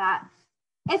thinks about that.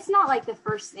 It's not like the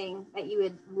first thing that you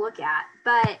would look at,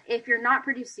 but if you're not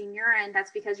producing urine,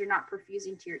 that's because you're not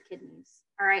perfusing to your kidneys.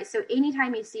 All right. So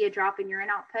anytime you see a drop in urine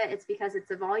output, it's because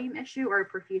it's a volume issue or a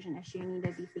perfusion issue. You need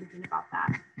to be thinking about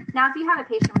that. Now, if you have a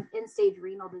patient with end-stage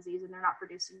renal disease and they're not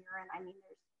producing urine,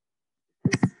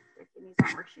 because their kidneys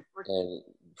aren't working. And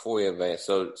before we advance,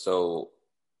 so,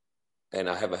 and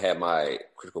I haven't had my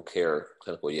critical care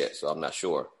clinical yet, so I'm not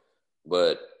sure.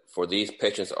 But for these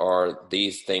patients, are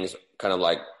these things kind of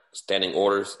like standing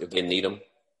orders if they need them?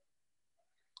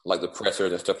 Like the pressors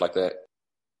and stuff like that?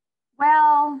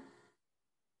 Well,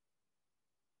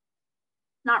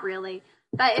 not really.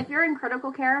 But if you're in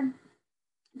critical care,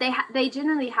 they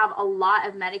generally have a lot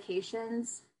of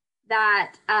medications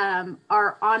that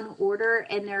are on order,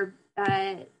 and they're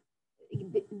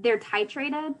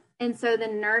titrated. And so the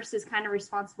nurse is kind of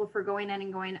responsible for going in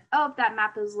and going, oh, if that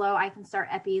map is low, I can start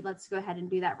epi. Let's go ahead and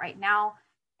do that right now.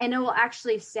 And it will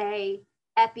actually say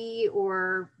epi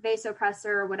or vasopressor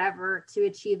or whatever to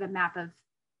achieve a map of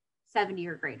 70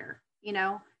 or greater,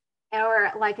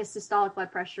 or like a systolic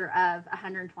blood pressure of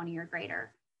 120 or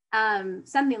greater,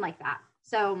 something like that.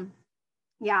 So,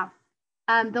 yeah,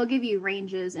 they'll give you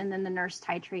ranges, and then the nurse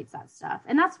titrates that stuff.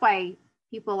 And that's why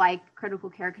people like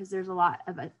critical care, because there's a lot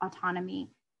of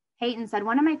autonomy. Peyton said,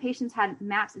 one of my patients had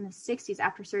MAPS in the 60s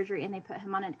after surgery, and they put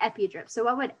him on an epi drip. So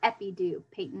what would epi do,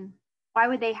 Peyton? Why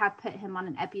would they have put him on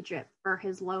an epi drip for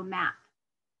his low MAP?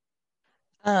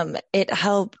 It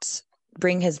helped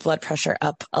bring his blood pressure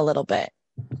up a little bit.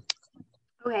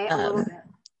 Okay, a little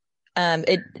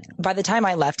bit. By the time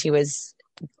I left, he was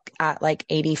at like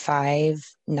 85,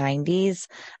 90s.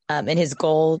 And his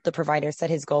goal, the provider said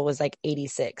his goal was like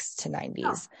 86 to 90s.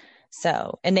 Oh.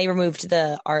 So, and they removed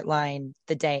the art line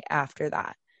the day after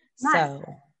that. Nice. So,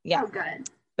 yeah. Oh, good.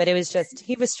 But it was just,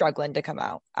 he was struggling to come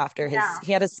out after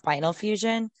he had a spinal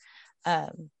fusion.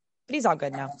 But he's all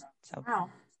good now. So, wow.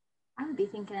 I would be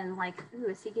thinking like, ooh,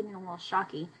 is he getting a little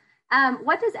shocky?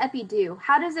 What does epi do?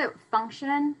 How does it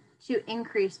function to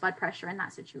increase blood pressure in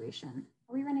that situation?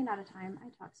 Are we running out of time? I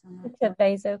talked so much. It's a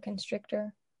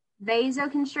vasoconstrictor.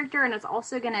 Vasoconstrictor, and it's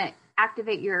also going to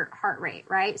activate your heart rate,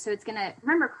 right? So it's going to,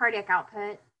 remember cardiac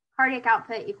output. Cardiac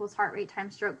output equals heart rate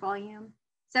times stroke volume.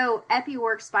 So epi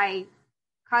works by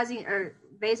causing or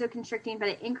vasoconstricting, but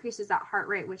it increases that heart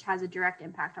rate, which has a direct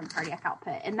impact on cardiac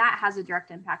output. And that has a direct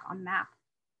impact on MAP.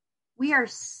 We are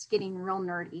getting real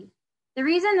nerdy. The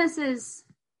reason this is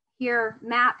here,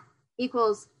 MAP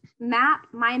equals MAP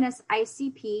minus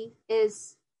ICP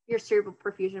is your cerebral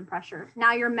perfusion pressure.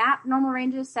 Now your MAP normal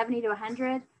range is 70 to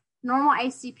 100. Normal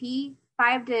ICP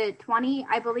 5 to 20.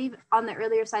 I believe on the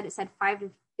earlier side it said 5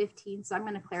 to 15. So I'm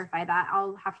going to clarify that.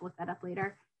 I'll have to look that up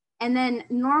later. And then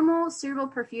normal cerebral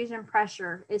perfusion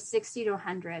pressure is 60 to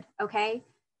 100. Okay.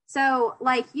 So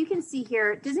like you can see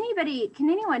here, can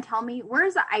anyone tell me where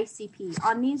is the ICP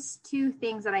on these two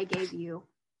things that I gave you?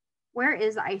 Where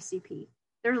is the ICP?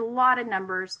 There's a lot of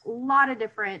numbers, a lot of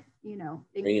different,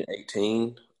 things.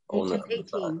 18 on the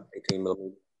 18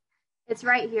 millimeters. It's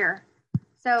right here.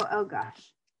 So, oh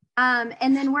gosh.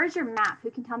 And then where's your map?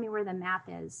 Who can tell me where the map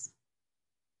is?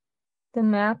 The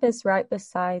map is right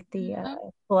beside the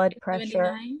blood pressure.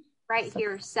 79. Right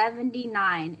here,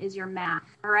 79 is your map.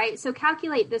 All right, so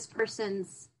calculate this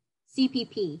person's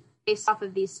CPP based off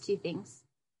of these two things.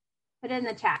 Put it in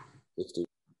the chat.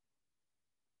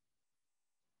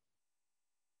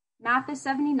 Map is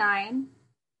 79.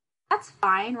 That's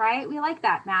fine, right? We like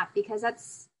that map because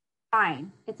that's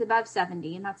fine. It's above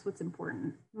 70, and that's what's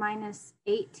important. Minus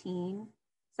 18.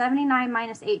 79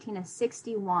 minus 18 is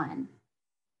 61.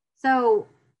 So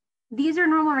these are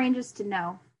normal ranges to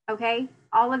know, okay?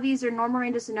 All of these are normal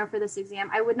ranges to know for this exam.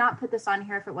 I would not put this on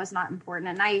here if it was not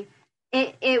important. And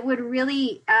it would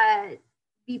really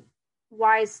be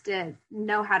wise to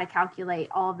know how to calculate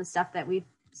all of the stuff that we've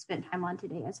spent time on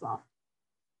today as well.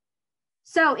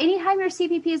 So anytime your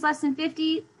CPP is less than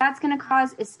 50, that's going to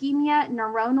cause ischemia,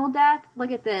 neuronal death.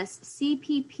 Look at this.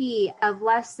 CPP of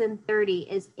less than 30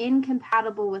 is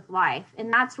incompatible with life.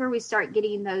 And that's where we start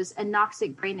getting those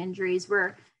anoxic brain injuries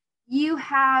where you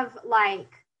have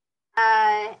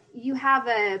you have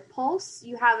a pulse,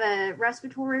 you have a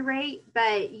respiratory rate,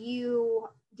 but you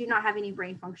do not have any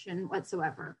brain function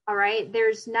whatsoever. All right.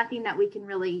 There's nothing that we can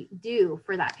really do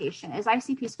for that patient. Is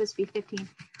ICP supposed to be 15?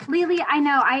 Lily, I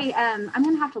know I'm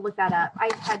going to have to look that up. I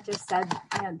had just said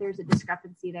there's a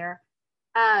discrepancy there.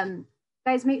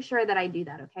 Guys, make sure that I do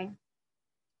that. Okay.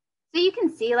 So you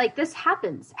can see like this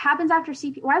happens after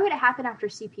CPR. Why would it happen after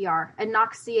CPR?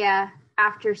 Anoxia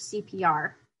after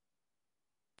CPR.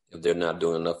 If they're not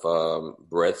doing enough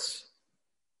breaths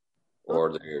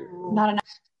or they're Not enough.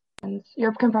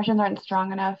 Your compressions aren't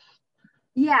strong enough.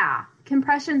 Yeah,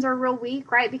 compressions are real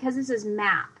weak, right? Because this is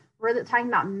MAP. We're talking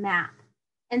about MAP.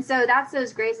 And so that's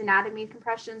those Gray's Anatomy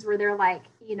compressions where they're like,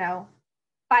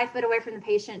 5 foot away from the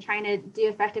patient trying to do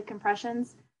effective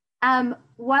compressions.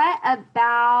 What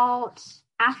about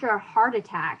after a heart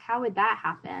attack? How would that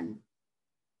happen?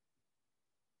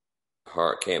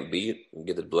 heart can't beat and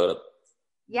get the blood up.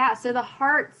 Yeah, so the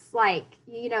heart's like,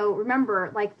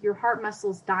 remember, like your heart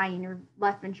muscle's dying, your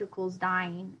left ventricle's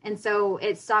dying. And so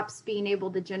it stops being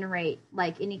able to generate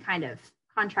like any kind of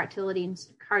contractility and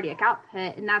cardiac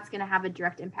output. And that's going to have a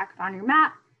direct impact on your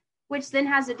MAP, which then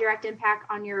has a direct impact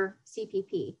on your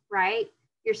CPP, right?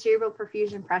 Your cerebral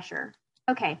perfusion pressure.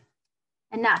 Okay,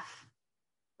 enough.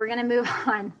 We're going to move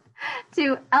on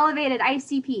to elevated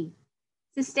ICP.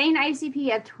 Sustained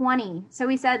ICP of 20. So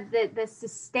we said that the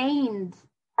sustained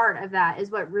part of that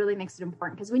is what really makes it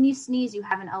important, because when you sneeze, you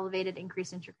have an elevated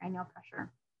increased intracranial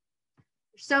pressure.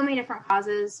 There's so many different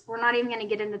causes. We're not even going to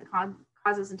get into the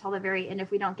causes until the very end if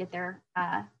we don't get there.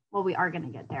 We are going to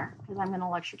get there because I'm going to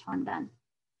lecture till I'm done.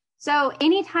 So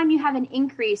anytime you have an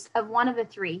increase of one of the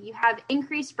three, you have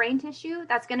increased brain tissue,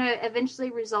 that's going to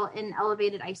eventually result in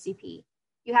elevated ICP.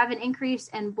 You have an increase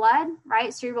in blood,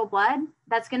 right? Cerebral blood,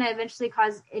 that's going to eventually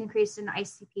cause increase in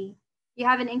ICP. You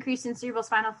have an increase in cerebral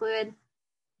spinal fluid,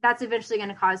 that's eventually going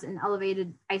to cause an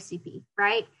elevated ICP,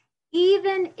 right?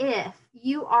 Even if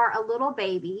you are a little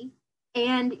baby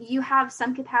and you have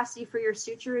some capacity for your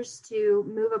sutures to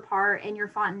move apart and your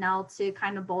fontanelle to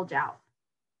kind of bulge out,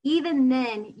 even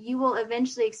then you will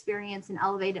eventually experience an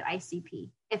elevated ICP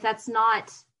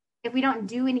if we don't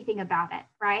do anything about it,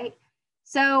 right?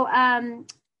 So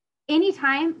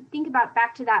anytime, think about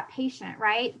back to that patient,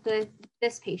 right?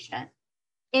 This patient.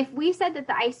 If we said that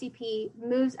the ICP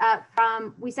moves up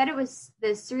from, we said it was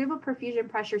the cerebral perfusion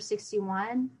pressure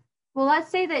 61. Well,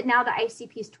 let's say that now the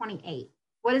ICP is 28.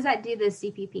 What does that do to the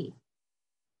CPP?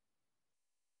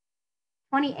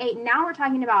 28. Now we're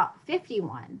talking about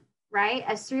 51, right?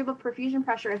 A cerebral perfusion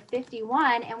pressure of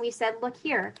 51. And we said, look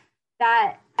here,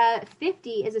 that 50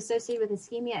 is associated with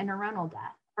ischemia and neuronal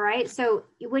death. All right. So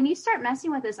when you start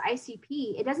messing with this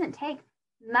ICP, it doesn't take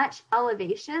much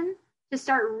elevation to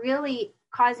start really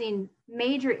causing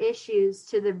major issues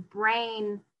to the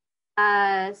brain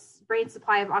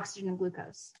supply of oxygen and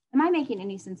glucose. Am I making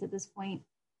any sense at this point?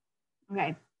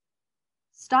 Okay.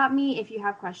 Stop me if you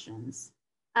have questions.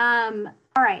 All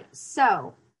right.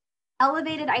 So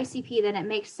elevated ICP, then it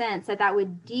makes sense that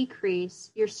would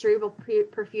decrease your cerebral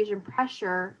perfusion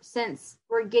pressure, since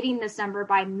we're getting this number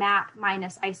by MAP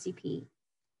minus ICP.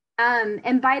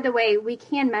 And by the way, we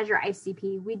can measure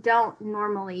ICP. We don't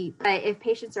normally, but if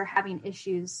patients are having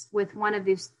issues with one of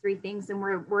these three things, then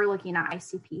we're looking at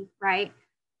ICP, right?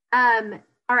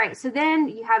 All right, so then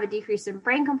you have a decrease in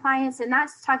brain compliance, and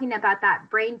that's talking about that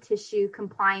brain tissue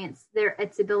compliance,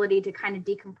 its ability to kind of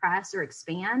decompress or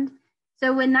expand.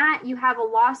 So when you have a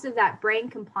loss of that brain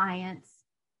compliance,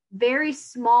 very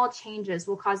small changes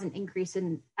will cause an increase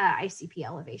in ICP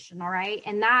elevation, all right?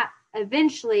 And that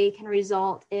eventually can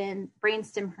result in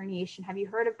brainstem herniation. Have you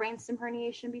heard of brainstem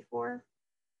herniation before?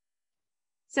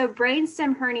 So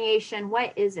brainstem herniation,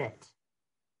 what is it?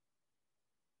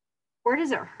 Where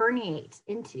does it herniate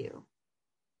into?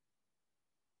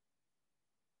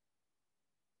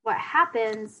 What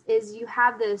happens is you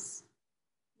have this,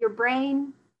 your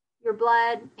brain, your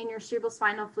blood, and your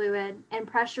cerebrospinal fluid, and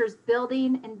pressure's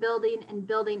building and building and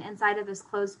building inside of this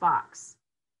closed box.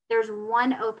 There's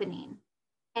one opening,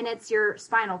 and it's your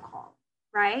spinal column,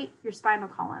 right? Your spinal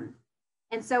column.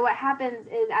 And so what happens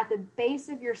is at the base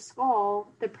of your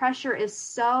skull, the pressure is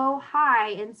so high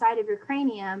inside of your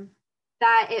cranium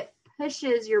that it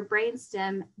pushes your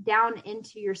brainstem down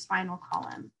into your spinal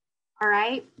column. All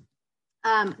right.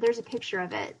 There's a picture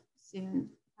of it soon.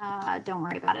 Don't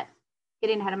worry about it.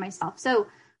 Getting ahead of myself. So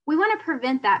we want to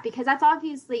prevent that because that's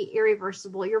obviously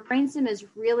irreversible. Your brainstem is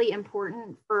really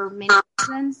important for many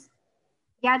reasons.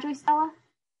 Yeah, Joycella?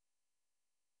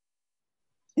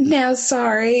 No,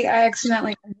 sorry. I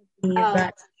accidentally. Oh,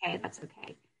 that's okay. That's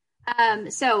okay.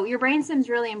 So your brainstem is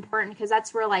really important because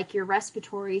that's where like your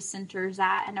respiratory center's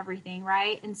at and everything,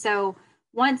 right? And so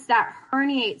once that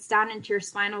herniates down into your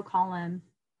spinal column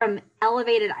from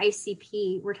elevated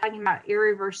ICP, we're talking about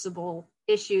irreversible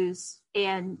issues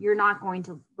and you're not going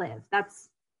to live. That's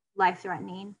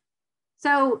life-threatening.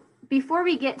 So before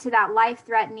we get to that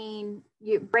life-threatening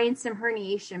brainstem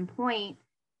herniation point,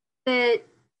 the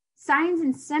signs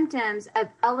and symptoms of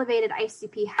elevated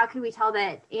ICP, how could we tell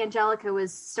that Angelica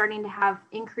was starting to have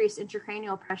increased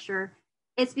intracranial pressure?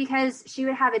 It's because she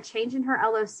would have a change in her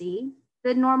LOC,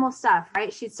 the normal stuff,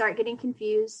 right? She'd start getting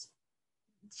confused.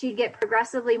 She'd get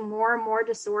progressively more and more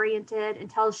disoriented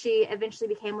until she eventually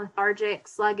became lethargic,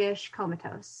 sluggish,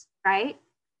 comatose, right?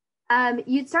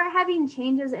 You'd start having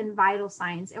changes in vital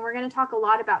signs. And we're going to talk a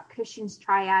lot about Cushing's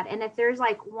triad. And if there's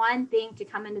like one thing to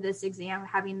come into this exam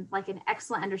having like an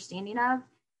excellent understanding of,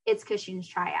 it's Cushing's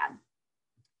triad.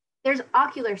 There's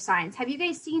ocular signs. Have you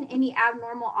guys seen any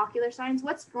abnormal ocular signs?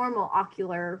 What's normal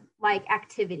ocular like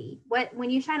activity? When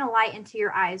you shine a light into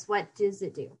your eyes, what does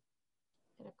it do?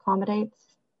 It accommodates.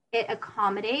 It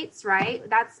accommodates, right?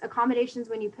 That's accommodations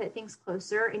when you put things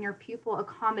closer and your pupil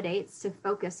accommodates to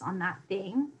focus on that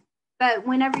thing. But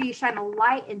whenever you shine a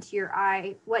light into your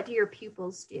eye, what do your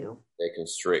pupils do? They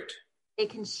constrict. They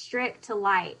constrict to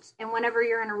light. And whenever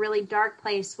you're in a really dark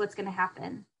place, what's going to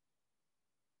happen?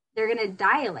 They're going to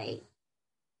dilate.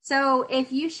 So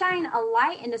if you shine a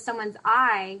light into someone's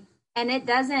eye and it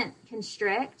doesn't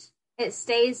constrict, it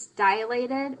stays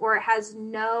dilated or it has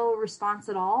no response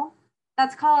at all,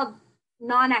 that's called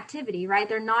non-activity, right?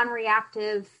 They're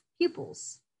non-reactive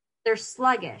pupils. They're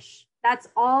sluggish. That's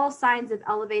all signs of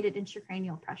elevated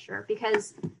intracranial pressure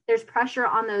because there's pressure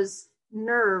on those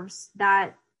nerves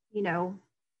that, you know,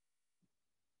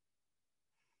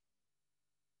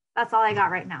 that's all I got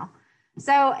right now.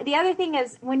 So the other thing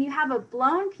is when you have a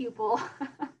blown pupil,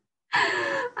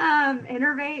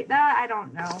 innervate that, I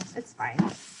don't know. It's fine.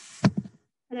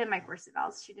 I did my course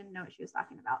evals. She didn't know what she was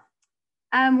talking about.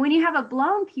 When you have a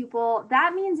blown pupil,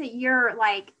 that means that your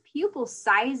like pupil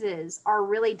sizes are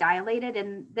really dilated.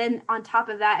 And then on top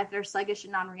of that, if they're sluggish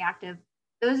and non-reactive,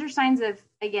 those are signs of,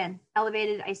 again,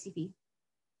 elevated ICP.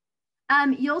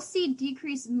 You'll see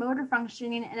decreased motor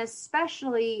functioning and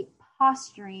especially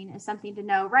posturing is something to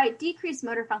know, right? Decreased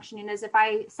motor functioning is if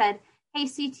I said, hey,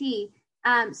 CT,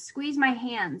 squeeze my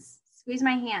hands.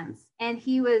 And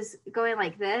he was going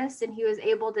like this and he was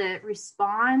able to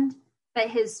respond, but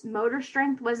his motor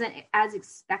strength wasn't as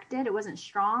expected. It wasn't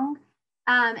strong.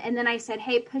 And then I said,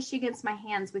 hey, push against my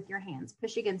hands with your hands,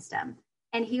 push against them.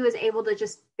 And he was able to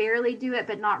just barely do it,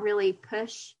 but not really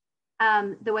push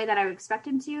the way that I would expect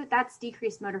him to. That's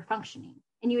decreased motor functioning.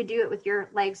 And you would do it with your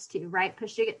legs too, right?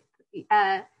 Push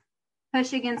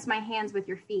against my hands with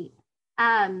your feet.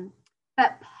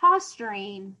 But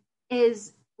posturing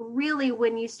is really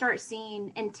when you start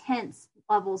seeing intense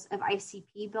levels of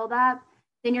ICP build up,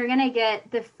 then you're going to get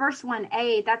the first one,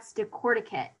 that's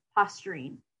decorticate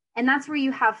posturing. And that's where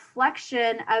you have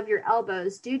flexion of your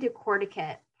elbows due to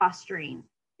corticate posturing.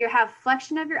 You have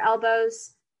flexion of your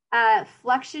elbows,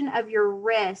 flexion of your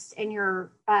wrist, and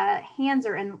your hands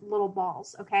are in little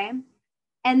balls, okay?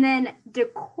 And then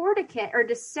decorticate or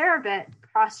decerebate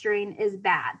posturing is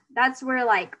bad. That's where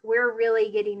like we're really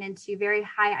getting into very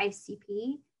high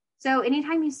ICP. So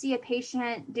anytime you see a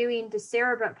patient doing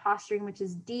decerebate posturing, which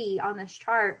is D on this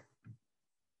chart,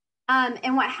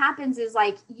 and what happens is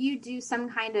like you do some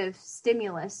kind of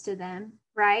stimulus to them,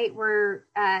 right? Where,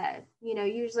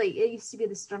 usually it used to be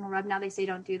the sternal rub. Now they say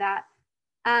don't do that.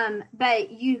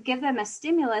 But you give them a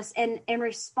stimulus and in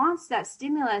response to that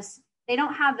stimulus, they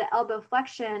don't have the elbow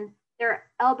flexion. their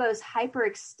elbows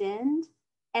hyperextend,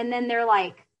 and then they're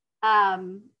like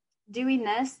doing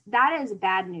this, that is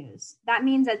bad news. That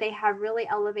means that they have really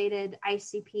elevated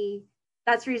ICP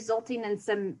that's resulting in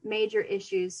some major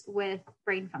issues with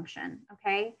brain function.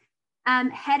 Okay.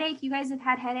 Headache, you guys have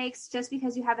had headaches. Just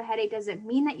because you have a headache doesn't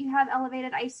mean that you have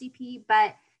elevated ICP,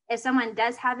 but if someone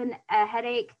does have a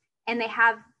headache and they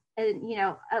have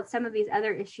some of these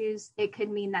other issues, it could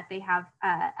mean that they have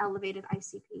elevated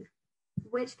ICP.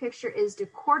 Which picture is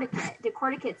decorticate?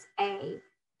 Decorticate's A,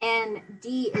 and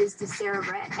D is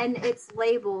decerebrate, and it's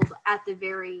labeled at the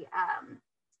very,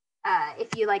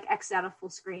 if you like X out a full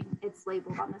screen, it's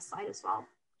labeled on this slide as well.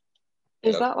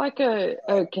 Is that like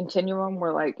a continuum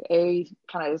where like A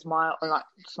kind of is mild, or not?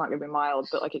 It's not going to be mild,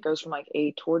 but like it goes from like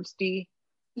A towards D?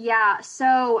 Yeah.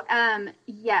 So,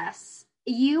 yes,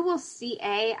 you will see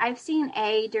A. I've seen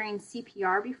A during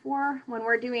CPR before when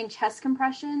we're doing chest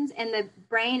compressions and the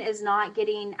brain is not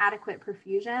getting adequate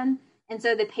perfusion. And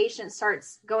so the patient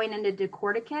starts going into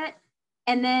decorticate.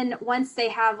 And then once they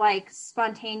have like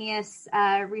spontaneous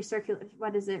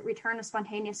return of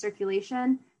spontaneous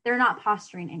circulation, they're not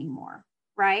posturing anymore,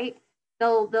 right?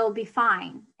 They'll be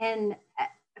fine. And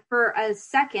for a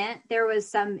second, there was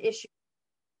some issue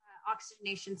with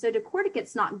oxygenation. So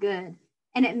decorticate's not good.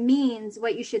 And it means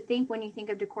what you should think when you think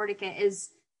of decorticate is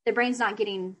the brain's not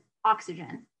getting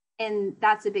oxygen. And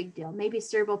that's a big deal. Maybe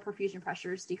cerebral perfusion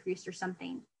pressure is decreased or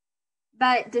something.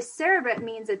 But decerebrate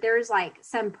means that there's like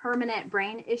some permanent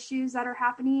brain issues that are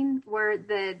happening where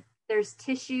there's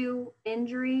tissue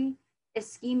injury,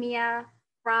 ischemia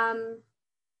from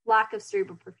lack of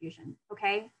cerebral perfusion,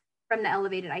 okay, from the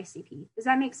elevated ICP. Does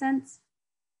that make sense?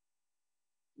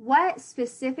 What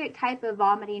specific type of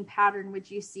vomiting pattern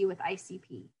would you see with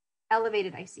ICP,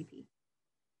 elevated ICP?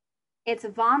 It's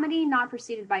vomiting not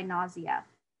preceded by nausea.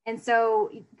 And so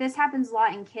this happens a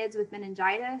lot in kids with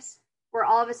meningitis, where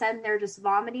all of a sudden they're just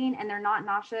vomiting and they're not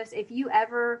nauseous. If you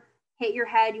ever hit your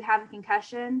head, you have a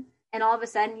concussion, and all of a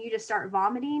sudden you just start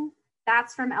vomiting,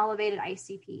 that's from elevated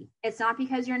ICP. It's not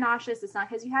because you're nauseous. It's not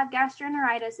because you have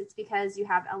gastroenteritis. It's because you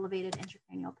have elevated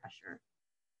intracranial pressure.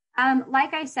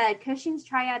 Like I said, Cushing's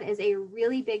triad is a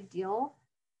really big deal.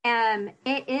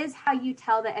 It is how you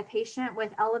tell that a patient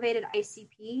with elevated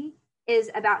ICP is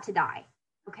about to die.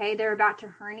 Okay, they're about to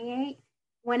herniate.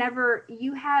 Whenever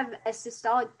you have a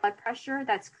systolic blood pressure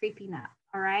that's creeping up,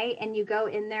 all right, and you go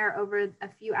in there over a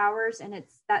few hours and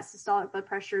it's that systolic blood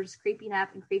pressure is creeping up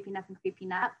and creeping up and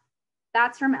creeping up,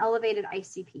 that's from elevated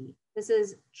ICP. This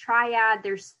is triad.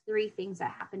 There's 3 things that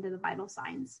happen to the vital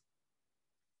signs.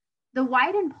 The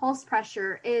widened pulse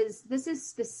pressure is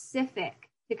specific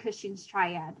to Cushing's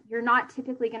triad. You're not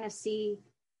typically going to see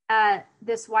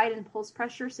this widened pulse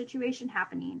pressure situation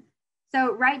happening.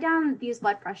 So write down these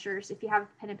blood pressures if you have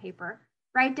pen and paper.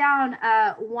 Write down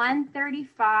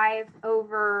 135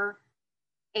 over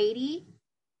 80,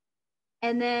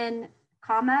 and then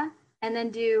comma, and then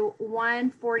do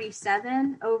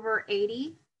 147 over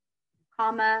 80,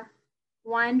 comma,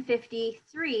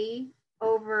 153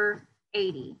 over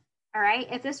 80. All right.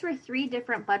 If this were 3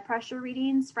 different blood pressure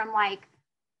readings from like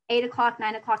 8 o'clock,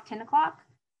 9 o'clock, 10 o'clock,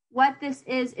 what this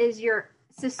is your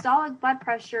systolic blood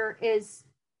pressure is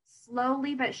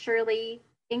slowly but surely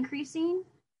increasing,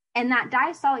 and that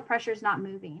diastolic pressure is not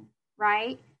moving,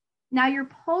 right? Now your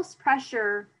pulse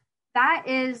pressure, that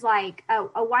is like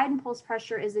a widened pulse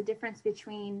pressure is the difference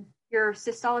between your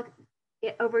systolic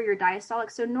over your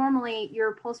diastolic. So normally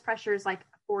your pulse pressure is like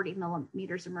 40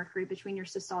 millimeters of mercury between your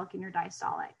systolic and your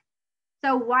diastolic.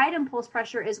 So widened pulse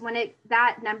pressure is when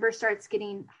that number starts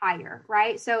getting higher,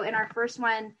 right? So in our first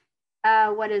one,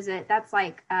 what is it? That's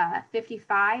like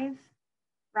 55,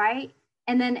 right?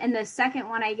 And then in the second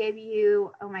one I gave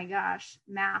you, oh my gosh,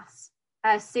 maths,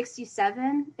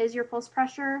 67 is your pulse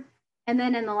pressure. And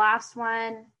then in the last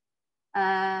one,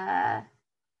 my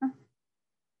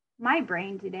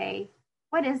brain today,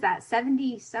 what is that?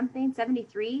 70 something,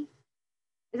 73?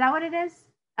 Is that what it is?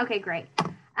 Okay, great.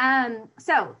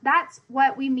 So that's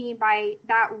what we mean by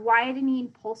that widening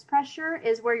pulse pressure,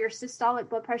 is where your systolic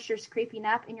blood pressure is creeping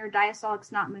up and your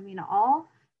diastolic's not moving at all.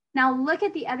 Now look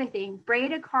at the other thing,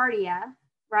 bradycardia,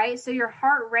 right? So your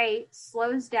heart rate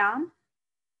slows down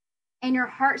and your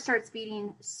heart starts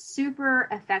beating super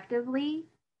effectively.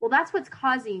 Well, that's what's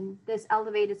causing this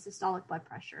elevated systolic blood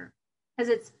pressure, because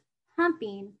it's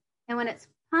pumping. And when it's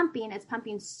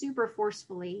pumping super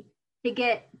forcefully to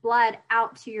get blood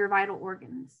out to your vital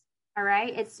organs. All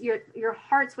right. It's your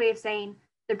heart's way of saying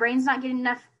the brain's not getting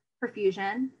enough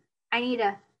perfusion. I need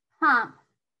to pump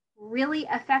really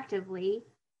effectively,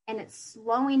 and it's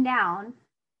slowing down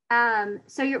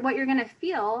So what you're going to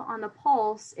feel on the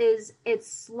pulse is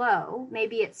it's slow.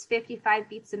 Maybe it's 55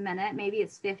 beats a minute. Maybe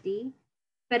it's 50.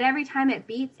 But every time it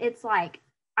beats, it's like,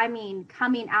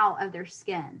 coming out of their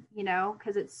skin,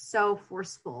 because it's so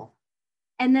forceful.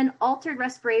 And then altered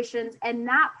respirations, and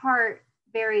that part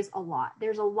varies a lot.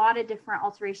 There's a lot of different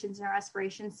alterations in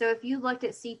respiration. So if you looked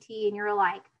at CT and you're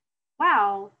like,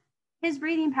 wow, his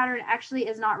breathing pattern actually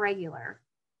is not regular.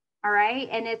 All right.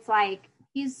 And it's like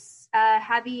he's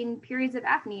having periods of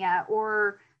apnea,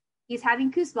 or he's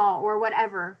having Kussmaul or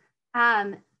whatever.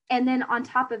 And then on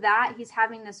top of that, he's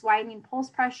having this widening pulse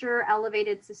pressure,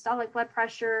 elevated systolic blood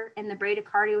pressure, and the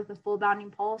bradycardia with a full bounding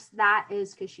pulse. That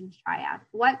is Cushing's triad.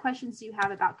 What questions do you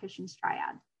have about Cushing's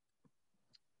triad?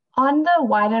 On the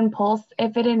widened pulse,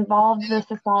 if it involved the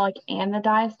systolic and the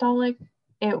diastolic,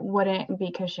 it wouldn't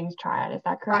be Cushing's triad. Is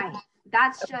that correct? Right.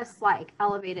 That's just like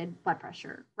elevated blood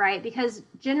pressure, right? Because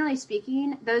generally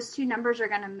speaking, those two numbers are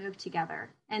going to move together,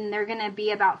 and they're going to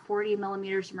be about 40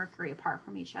 millimeters of mercury apart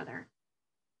from each other.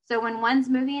 So when one's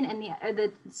moving and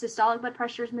the systolic blood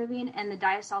pressure is moving and the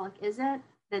diastolic isn't,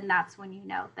 then that's when you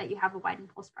know that you have a widened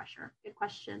pulse pressure. Good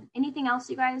question. Anything else,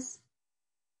 you guys?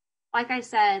 Like I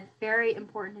said, very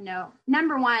important to know.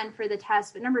 Number one, for the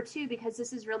test, but number two, because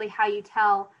this is really how you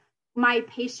tell my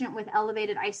patient with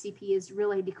elevated ICP is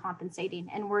really decompensating,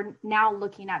 and we're now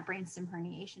looking at brainstem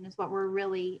herniation is what we're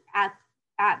really at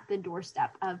the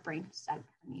doorstep of brainstem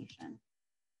herniation.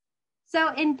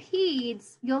 So in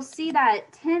peds, you'll see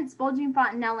that tense bulging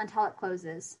fontanelle until it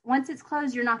closes. Once it's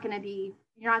closed, you're not going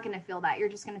to feel that. You're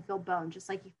just going to feel bone, just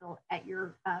like you feel at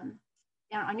your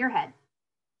on your head.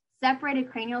 Separated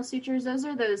cranial sutures, those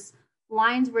are those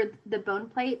lines where the bone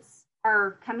plates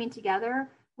are coming together.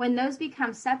 When those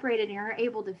become separated and you're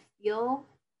able to feel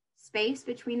space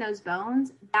between those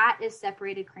bones, that is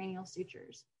separated cranial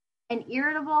sutures. An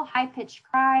irritable, high-pitched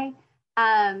cry,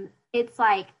 it's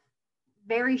like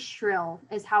very shrill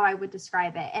is how I would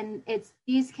describe it. And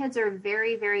these kids are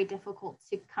very, very difficult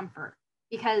to comfort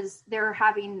because they're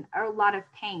having a lot of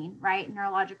pain, right?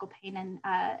 Neurological pain and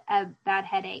a bad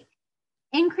headache.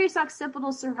 Increased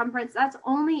occipital circumference, that's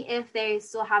only if they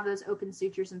still have those open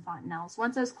sutures and fontanelles.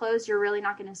 Once those close, you're really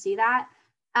not going to see that.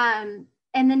 And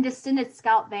then distended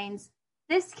scalp veins.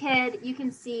 This kid, you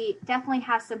can see, definitely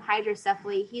has some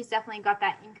hydrocephaly. He's definitely got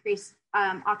that increased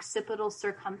occipital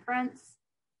circumference.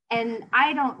 And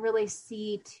I don't really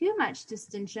see too much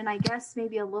distension. I guess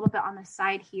maybe a little bit on the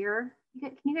side here.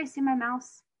 Can you guys see my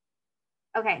mouse?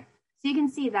 Okay, so you can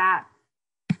see that.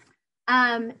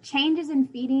 Changes in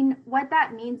feeding, what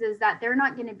that means is that they're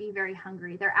not going to be very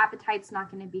hungry. Their appetite's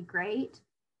not going to be great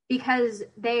because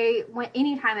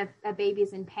anytime a baby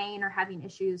is in pain or having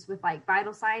issues with like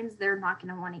vital signs, they're not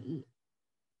going to want to eat.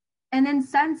 And then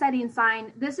sun setting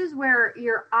sign, this is where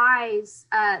your eyes,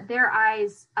 their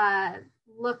eyes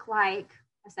look like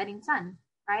a setting sun,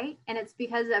 right? And it's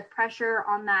because of pressure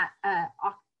on that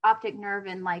optic nerve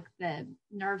and like the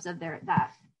nerves of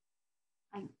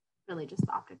really just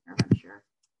the optic nerve, I'm sure.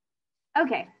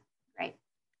 Okay, great.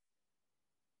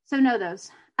 So know those.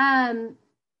 All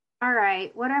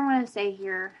right, what I want to say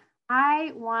here.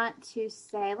 I want to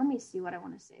say, let me see what I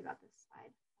want to say about this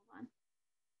slide. Hold on.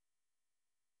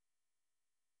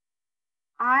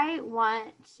 I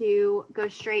want to go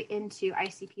straight into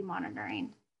ICP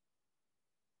monitoring.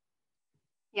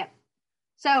 Yep.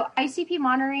 So ICP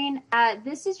monitoring,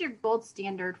 this is your gold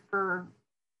standard for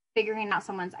figuring out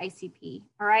someone's ICP,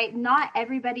 all right? Not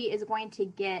everybody is going to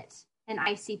get an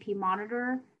ICP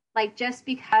monitor. Like just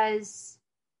because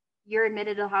you're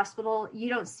admitted to the hospital, you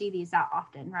don't see these that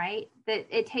often, right? That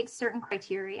it takes certain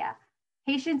criteria.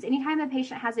 Patients, anytime a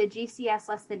patient has a GCS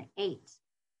less than 8,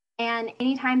 and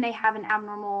anytime they have an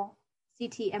abnormal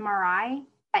CT MRI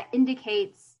that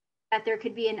indicates that there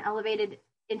could be an elevated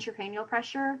intracranial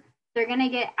pressure, they're going to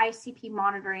get ICP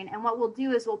monitoring. And what we'll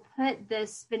do is we'll put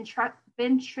this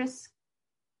ventriculostomy.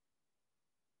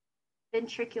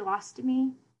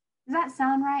 Does that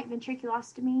sound right?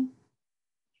 Ventriculostomy?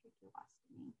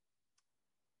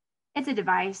 It's a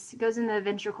device. It goes in the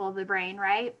ventricle of the brain,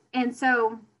 right? And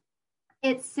so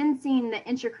it's sensing the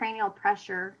intracranial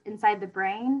pressure inside the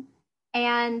brain.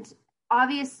 And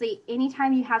obviously,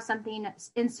 anytime you have something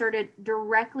inserted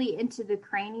directly into the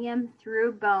cranium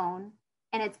through bone,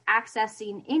 and it's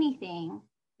accessing anything,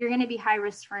 you're going to be high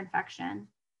risk for infection.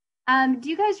 Do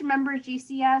you guys remember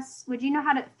GCS? Would you know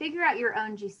how to figure out your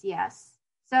own GCS?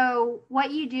 So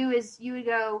what you do is you would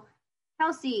go,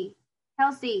 Kelsey,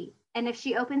 and if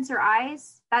she opens her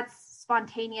eyes, that's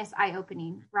spontaneous eye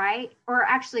opening, right? Or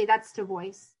actually, that's to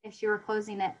voice if she were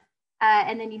closing it.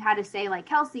 And then you had to say like,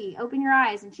 Kelsey, open your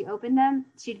eyes, and she opened them,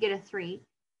 she'd get a 3.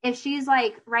 If she's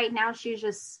like, right now, she's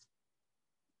just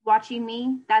watching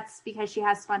me, that's because she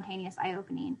has spontaneous eye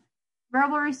opening.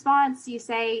 Verbal response, you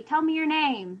say, tell me your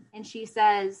name. And she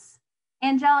says,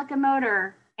 Angelica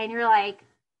Motor. And you're like,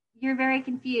 you're very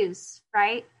confused,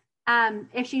 right?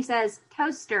 If she says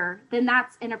toaster, then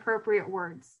that's inappropriate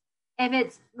words. If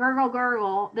it's gurgle,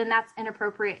 gurgle, then that's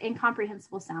inappropriate,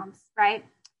 incomprehensible sounds, right?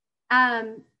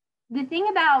 The thing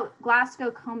about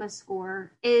Glasgow Coma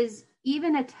Score is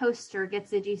even a toaster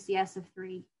gets a GCS of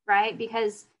 3, right?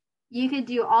 Because you could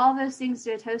do all those things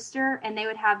to a toaster and they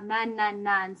would have none, none,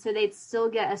 none. So they'd still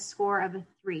get a score of a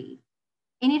 3.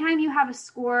 Anytime you have a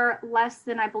score less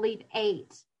than, I believe,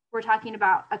 8, we're talking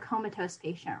about a comatose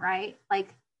patient, right?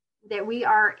 Like that we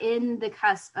are in the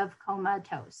cusp of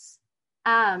comatose.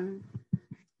 And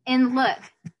look,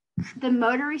 the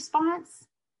motor response,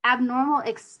 abnormal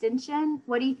extension,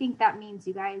 what do you think that means,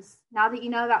 you guys? Now that you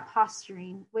know about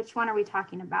posturing, which one are we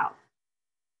talking about?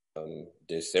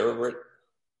 Decerebrate.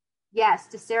 Yes,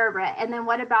 decerebrate. And then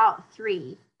what about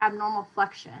 3, abnormal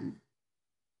flexion?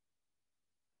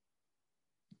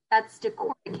 That's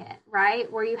decorticate,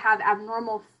 right? Where you have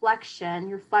abnormal flexion,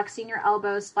 you're flexing your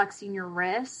elbows, flexing your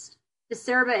wrist.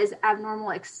 Decerebrate is abnormal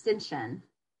extension.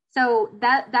 So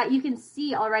that you can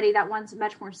see already that one's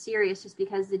much more serious just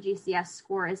because the GCS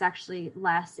score is actually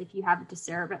less if you have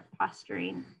decerebrate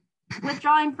posturing.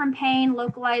 Withdrawing from pain,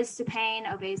 localized to pain,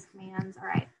 obeys commands. All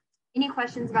right. Any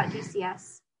questions about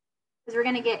GCS? Because we're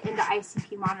going to get into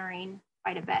ICP monitoring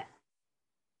quite a bit.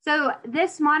 So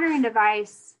this monitoring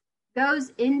device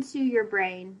goes into your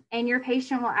brain, and your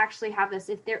patient will actually have this.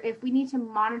 If we need to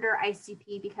monitor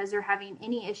ICP because they're having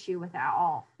any issue with it at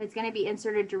all, it's going to be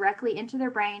inserted directly into their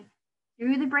brain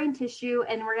through the brain tissue,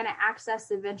 and we're going to access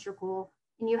the ventricle,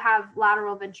 and you have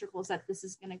lateral ventricles that this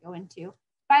is going to go into.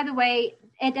 By the way,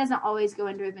 it doesn't always go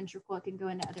into a ventricle. It can go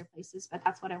into other places, but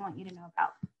that's what I want you to know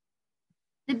about.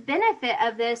 The benefit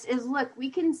of this is, look, we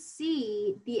can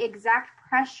see the exact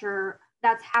pressure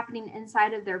that's happening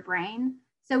inside of their brain.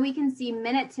 So we can see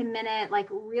minute to minute, like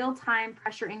real-time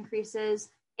pressure increases.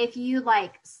 If you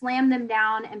like slam them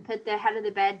down and put the head of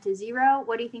the bed to 0,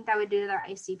 what do you think that would do to their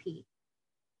ICP?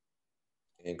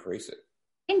 Increase it.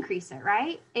 Increase it,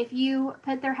 right? If you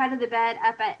put their head of the bed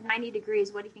up at 90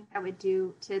 degrees, what do you think that would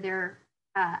do to their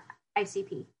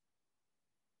ICP?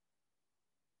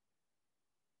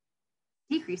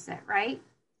 Decrease it, right?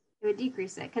 It would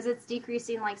decrease it because it's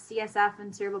decreasing like CSF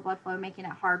and cerebral blood flow, making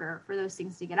it harder for those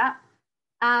things to get up.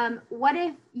 What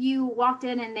if you walked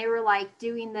in and they were like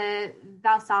doing the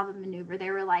Valsalva maneuver? They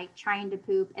were like trying to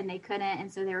poop and they couldn't,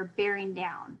 and so they were bearing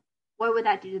down. What would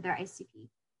that do to their ICP?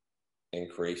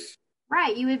 Increase.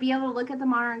 Right. You would be able to look at the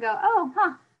monitor and go,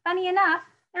 oh, funny enough,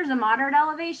 there's a moderate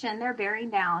elevation. They're bearing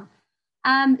down.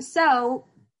 So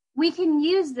we can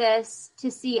use this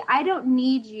to see, I don't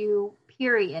need you,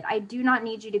 period. I do not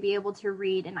need you to be able to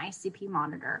read an ICP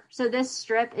monitor. So this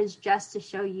strip is just to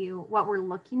show you what we're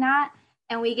looking at.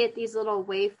 And we get these little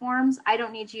waveforms. I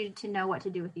don't need you to know what to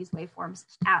do with these waveforms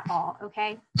at all,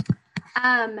 okay?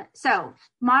 So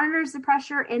monitors the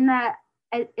pressure in the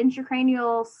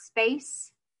intracranial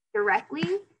space directly.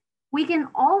 We can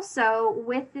also,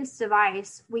 with this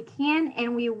device, we can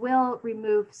and we will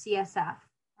remove CSF,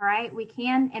 all right? We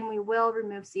can and we will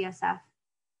remove CSF.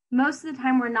 Most of the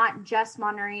time, we're not just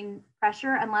monitoring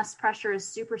pressure unless pressure is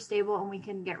super stable and we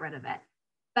can get rid of it.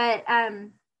 But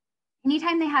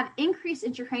anytime they have increased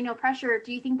intracranial pressure,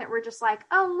 do you think that we're just like,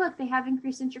 oh, look, they have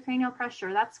increased intracranial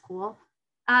pressure. That's cool.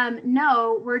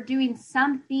 No, we're doing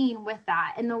something with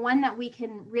that. And the one that we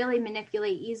can really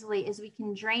manipulate easily is we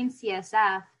can drain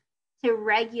CSF to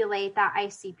regulate that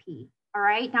ICP. All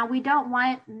right. Now, we don't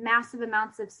want massive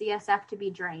amounts of CSF to be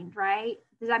drained, right?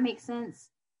 Does that make sense?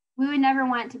 We would never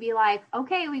want to be like,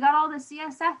 okay, we got all the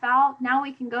CSF out. Now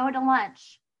we can go to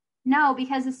lunch. No,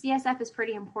 because the CSF is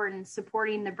pretty important,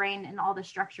 supporting the brain and all the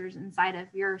structures inside of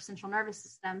your central nervous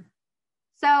system.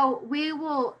 So we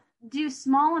will do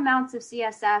small amounts of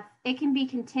CSF. It can be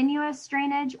continuous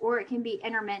drainage or it can be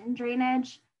intermittent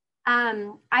drainage.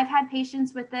 I've had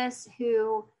patients with this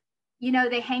who, you know,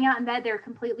 they hang out in bed, they're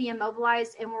completely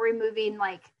immobilized, and we're removing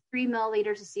like 3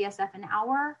 milliliters of CSF an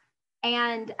hour.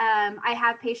 And I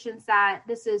have patients that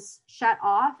this is shut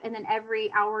off, and then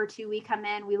every hour or two we come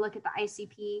in, we look at the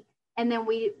ICP, and then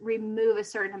we remove a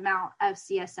certain amount of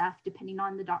CSF depending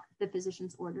on the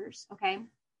physician's orders, okay?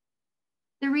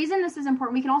 The reason this is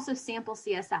important, we can also sample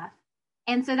CSF.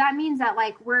 And so that means that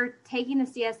like we're taking the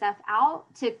CSF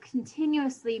out to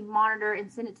continuously monitor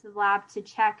and send it to the lab to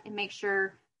check and make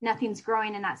sure nothing's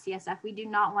growing in that CSF. We do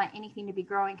not want anything to be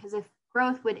growing, because if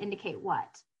growth would indicate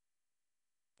what?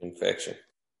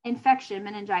 Infection,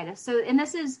 meningitis. So, and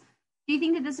this is Do you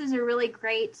think that this is a really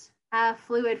great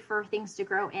fluid for things to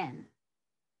grow in?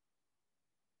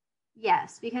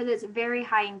 Yes, because it's very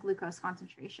high in glucose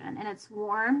concentration and it's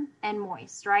warm and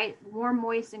moist, right? Warm,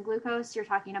 moist, and glucose, you're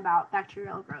talking about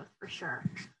bacterial growth for sure.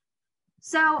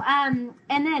 So, and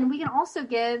then we can also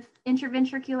give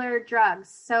intraventricular drugs.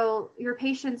 So your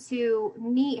patients who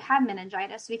have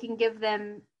meningitis, we can give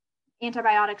them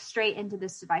antibiotics straight into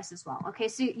this device as well. Okay,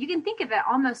 so you can think of it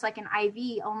almost like an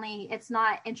IV, only it's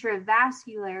not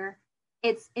intravascular,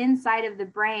 it's inside of the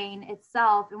brain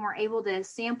itself, and we're able to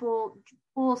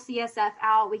pull CSF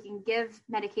out. We can give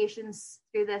medications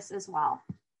through this as well.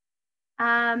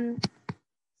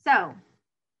 So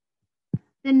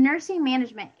the nursing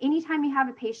management, anytime you have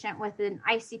a patient with an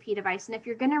ICP device, and if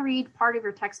you're going to read part of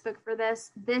your textbook for this,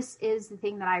 this is the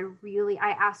thing that I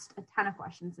asked a ton of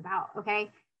questions about, okay?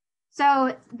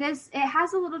 So it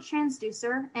has a little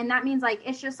transducer, and that means like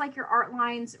it's just like your art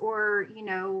lines or,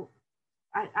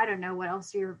 I don't know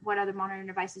what other monitoring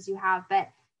devices you have, but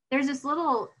there's this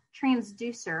little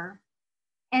transducer,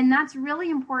 and that's really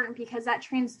important because that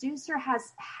transducer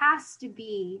has to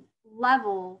be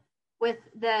level with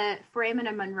the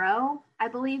foramina Monroe, I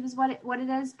believe is what it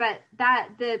is, but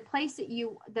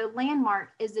the landmark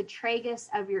is the tragus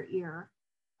of your ear,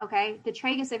 okay? The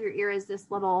tragus of your ear is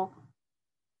this little,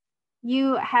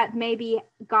 you had maybe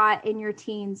got in your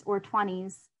teens or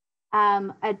 20s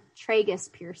a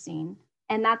tragus piercing,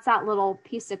 and that's that little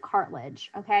piece of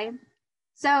cartilage, okay?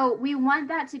 So we want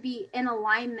that to be in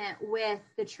alignment with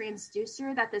the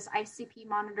transducer that this ICP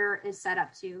monitor is set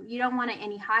up to. You don't want it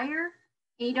any higher,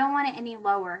 and you don't want it any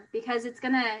lower, because it's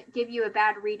going to give you a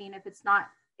bad reading if it's not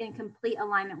in complete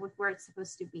alignment with where it's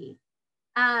supposed to be.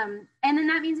 And then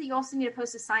that means that you also need to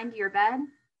post a sign to your bed.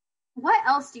 What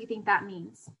else do you think that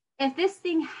means? If this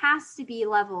thing has to be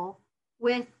level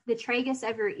with the tragus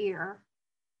of your ear,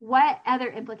 what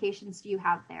other implications do you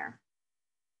have there?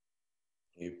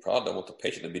 You probably don't want the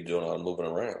patient to be doing all the moving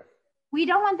around. We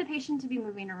don't want the patient to be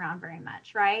moving around very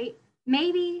much, right?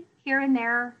 Maybe here and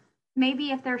there,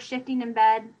 maybe if they're shifting in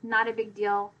bed, not a big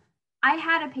deal. I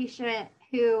had a patient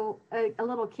a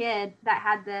little kid that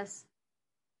had this,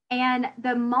 and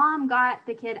the mom got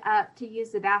the kid up to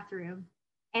use the bathroom.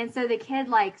 And so the kid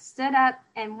stood up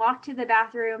and walked to the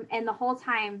bathroom, and the whole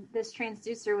time this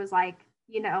transducer was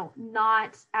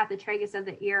not at the tragus of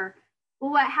the ear.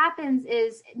 Well, what happens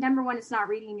is, number one, it's not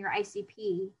reading your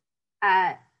ICP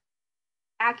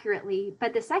accurately.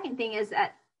 But the second thing is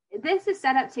that this is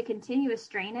set up to continuous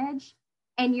drainage,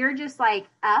 and you're just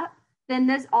up,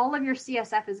 then all of your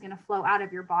CSF is going to flow out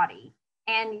of your body.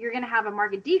 And you're going to have a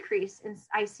marked decrease in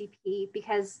ICP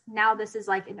because now this is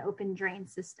like an open drain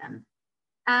system.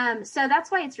 So that's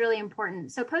why it's really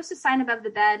important. So post a sign above the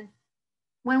bed.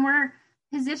 When we're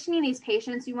positioning these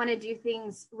patients, we want to do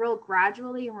things real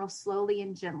gradually and real slowly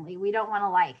and gently. We don't want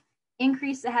to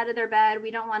increase the head of their bed.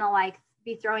 We don't want to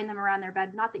be throwing them around their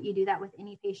bed. Not that you do that with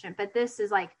any patient, but this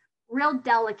is real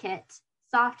delicate,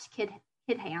 soft kid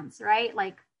hands, right?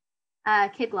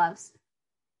 Kid gloves.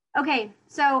 Okay,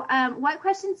 so what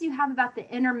questions do you have about the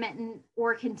intermittent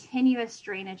or continuous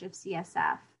drainage of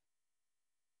CSF?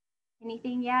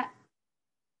 Anything yet?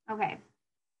 Okay.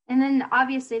 And then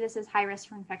obviously this is high risk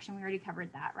for infection. We already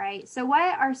covered that, right? So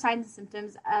what are signs and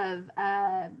symptoms of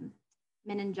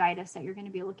meningitis that you're going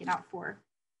to be looking out for?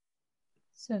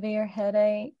 Severe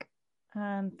headache,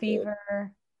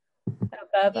 fever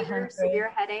above 100.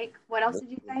 Severe headache. What else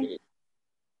did you say?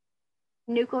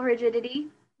 Nuchal rigidity,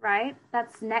 right?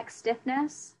 That's neck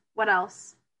stiffness. What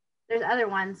else? There's other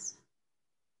ones.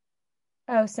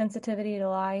 Oh, sensitivity to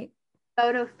light.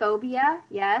 Photophobia,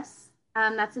 yes.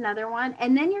 That's another one.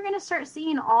 And then you're going to start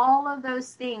seeing all of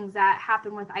those things that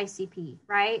happen with ICP,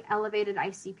 right? Elevated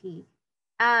ICP.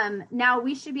 Now,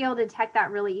 we should be able to detect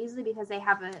that really easily because they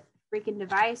have a freaking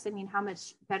device. I mean, how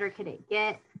much better could it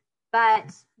get?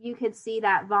 But you could see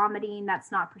that vomiting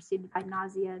that's not preceded by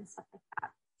nausea and stuff like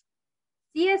that.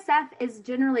 CSF is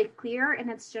generally clear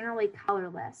and it's generally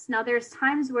colorless. Now, there's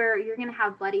times where you're going to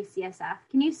have bloody CSF.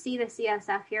 Can you see the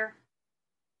CSF here?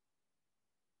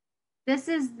 This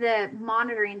is the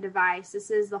monitoring device.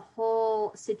 This is the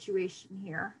whole situation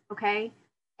here, okay?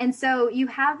 And so you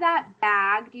have that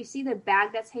bag. Do you see the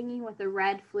bag that's hanging with the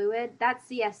red fluid? That's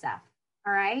CSF,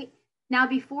 all right? Now,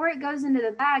 before it goes into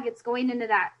the bag, it's going into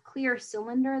that clear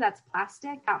cylinder that's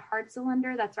plastic, that hard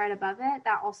cylinder that's right above it.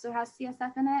 That also has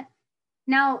CSF in it.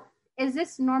 Now, is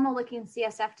this normal looking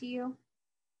CSF to you?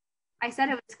 I said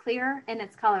it was clear and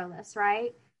it's colorless,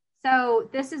 right? So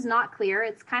this is not clear.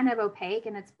 It's kind of opaque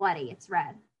and it's bloody. It's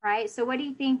red, right? So what do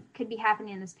you think could be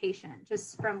happening in this patient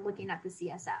just from looking at the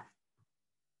CSF?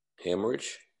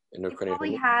 Hemorrhage. They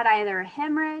probably had either a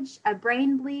hemorrhage, a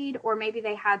brain bleed, or maybe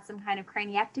they had some kind of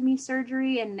craniectomy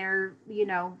surgery and they're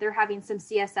having some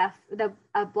CSF,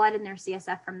 blood in their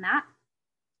CSF from that.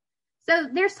 So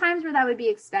there's times where that would be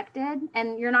expected,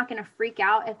 and you're not going to freak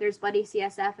out if there's bloody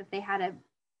CSF if they had a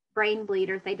brain bleed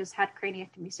or if they just had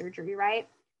craniectomy surgery, right?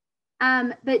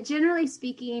 But generally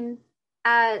speaking,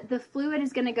 the fluid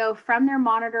is going to go from their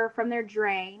monitor, from their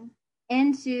drain,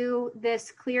 into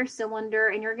this clear cylinder,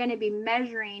 and you're going to be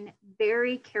measuring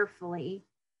very carefully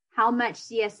how much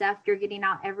CSF you're getting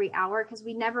out every hour, because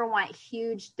we never want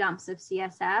huge dumps of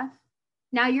CSF.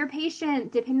 Now, your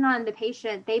patient, depending on the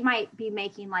patient, they might be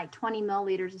making like 20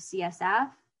 milliliters of CSF.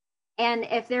 And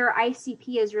if their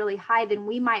ICP is really high, then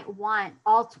we might want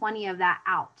all 20 of that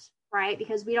out, right?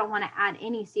 Because we don't want to add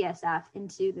any CSF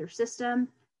into their system.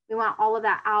 We want all of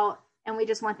that out, and we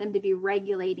just want them to be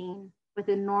regulating with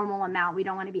a normal amount. We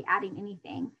don't want to be adding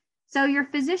anything. So your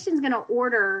physician's going to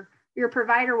order, your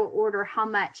provider will order how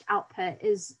much output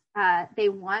is they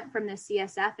want from the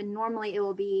CSF. And normally it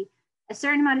will be a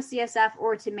certain amount of CSF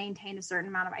or to maintain a certain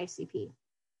amount of ICP.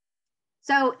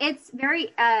 So it's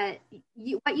very,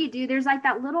 what you do, there's like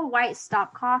that little white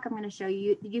stopcock I'm going to show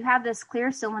you. You have this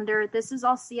clear cylinder. This is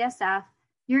all CSF.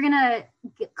 You're going to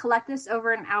collect this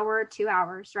over an hour or 2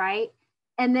 hours, right?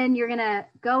 And then you're going to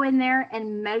go in there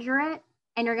and measure it,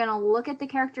 and you're going to look at the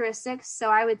characteristics. So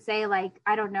I would say, like,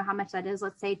 I don't know how much that is.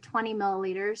 Let's say 20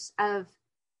 milliliters of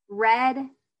red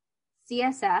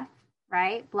CSF,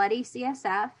 right? Bloody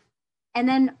CSF. And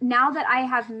then now that I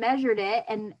have measured it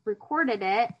and recorded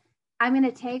it, I'm going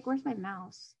to take, where's my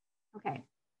mouse? Okay.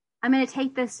 I'm going to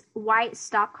take this white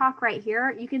stopcock right here.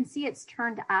 You can see it's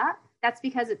turned up. That's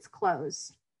because it's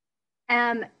closed.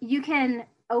 You can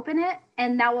open it,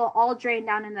 and that will all drain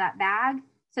down into that bag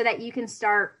so that you can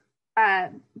start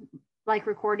like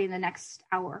recording the next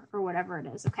hour or whatever it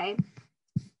is. Okay.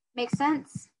 Makes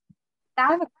sense? I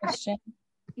have a question.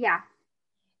 Yeah.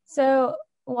 So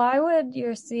why would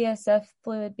your CSF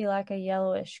fluid be like a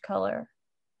yellowish color?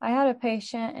 I had a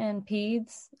patient in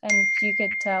peds, and you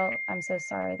could tell, I'm so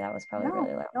sorry, that was probably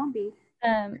really loud. Don't be.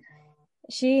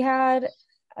 She had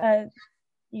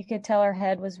you could tell her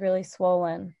head was really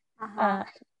swollen.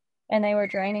 And they were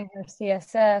draining her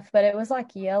CSF, but it was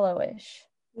like yellowish.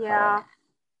 Yeah. Color.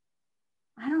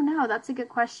 I don't know. That's a good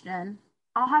question.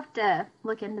 I'll have to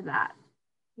look into that.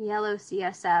 Yellow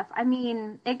CSF. I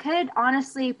mean, it could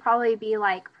honestly probably be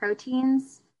like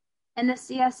proteins in the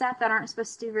CSF that aren't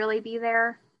supposed to really be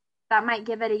there. That might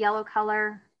give it a yellow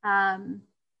color. That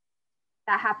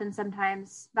happens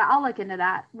sometimes, but I'll look into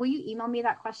that. Will you email me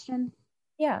that question?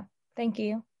 Yeah. Thank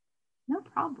you. No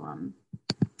problem.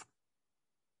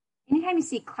 Anytime you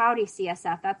see cloudy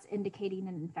CSF, that's indicating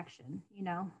an infection.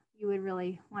 You would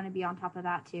really want to be on top of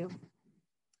that too.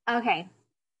 Okay.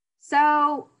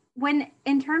 So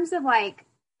in terms of like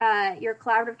your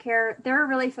collaborative care, they're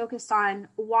really focused on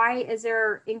why is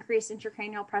there increased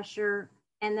intracranial pressure,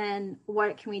 and then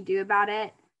what can we do about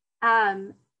it?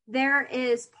 There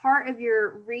is part of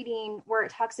your reading where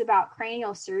it talks about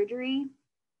cranial surgery.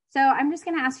 So I'm just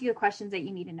going to ask you the questions that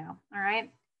you need to know. All right.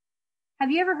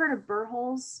 Have you ever heard of burr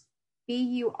holes?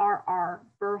 B-U-R-R,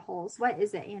 burr holes. What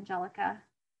is it, Angelica?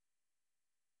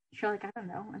 You're like, I don't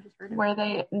know. I just heard it. Where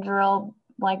they drill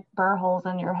like burr holes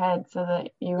in your head so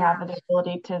that you have the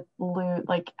ability to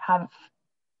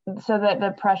so that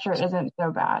the pressure isn't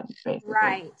so bad,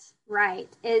 basically. Right.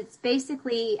 It's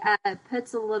basically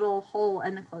puts a little hole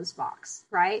in the closed box,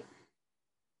 right?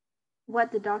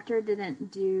 What the doctor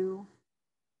didn't do.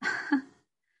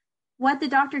 What the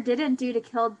doctor didn't do to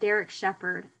kill Derek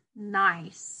Shepard.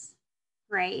 Nice.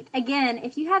 Great. Again,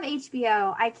 if you have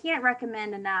HBO, I can't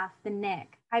recommend enough the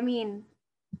Nick. I mean,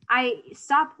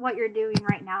 stop what you're doing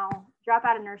right now, drop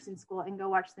out of nursing school and go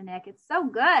watch the Nick. It's so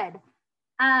good.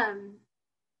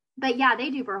 But yeah, they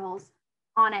do burr holes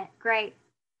on it. Great.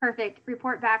 Perfect.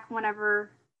 Report back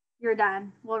whenever you're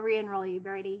done. We'll re-enroll you,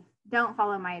 Brady. Don't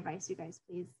follow my advice, you guys,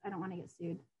 please. I don't want to get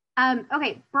sued.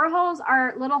 Okay. Burr holes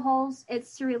are little holes.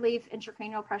 It's to relieve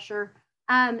intracranial pressure.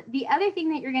 The other thing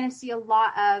that you're going to see a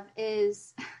lot of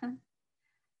is,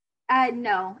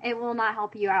 no, it will not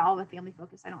help you at all with family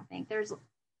focus. I don't think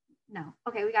no.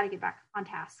 Okay. We got to get back on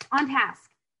task.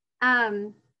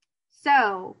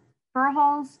 So burr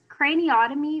holes,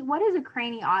 craniotomy. What is a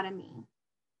craniotomy?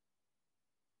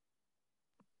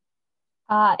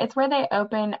 It's where they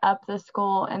open up the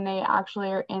skull and they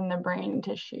actually are in the brain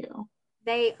tissue.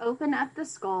 They open up the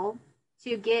skull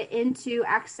to get into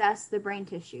access the brain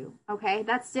tissue. Okay,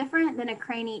 that's different than a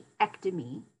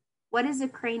craniectomy. What is a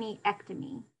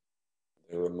craniectomy?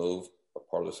 They remove a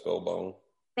part of the skull bone.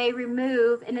 they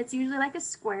remove, and it's usually like a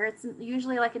square. It's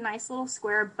usually like a nice little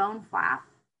square bone flap.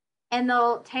 And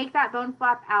they'll take that bone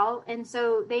flap out. And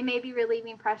so they may be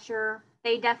relieving pressure.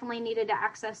 They definitely needed to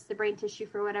access the brain tissue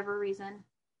for whatever reason.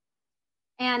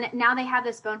 And now they have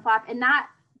this bone flap, and that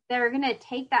they're going to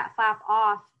take that flap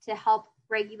off to help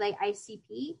regulate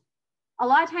ICP. A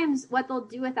lot of times what they'll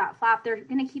do with that flap, they're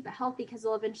going to keep it healthy because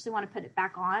they'll eventually want to put it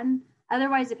back on.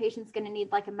 Otherwise, the patient's going to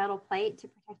need like a metal plate to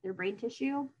protect their brain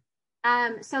tissue.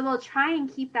 So they'll try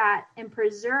and keep that and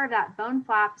preserve that bone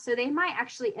flap. So they might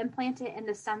actually implant it in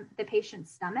the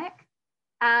patient's stomach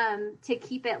to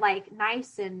keep it like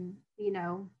nice and,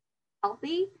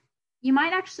 healthy. You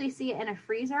might actually see it in a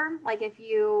freezer. Like if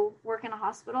you work in a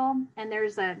hospital and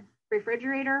there's a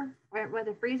refrigerator with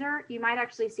a freezer, you might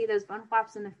actually see those bone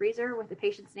flaps in the freezer with the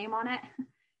patient's name on it.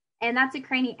 And that's a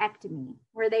craniectomy,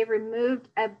 where they've removed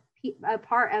a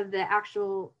part of the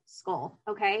actual skull.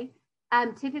 Okay.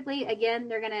 Typically, again,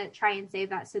 they're going to try and save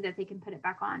that so that they can put it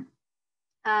back on.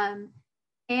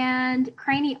 And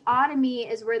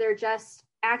craniotomy is where they're just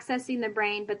accessing the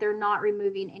brain, but they're not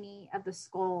removing any of the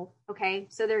skull. Okay.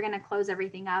 So they're going to close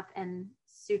everything up and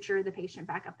suture the patient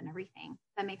back up and everything.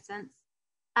 That makes sense.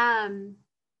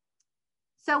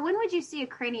 So when would you see a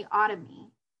craniotomy?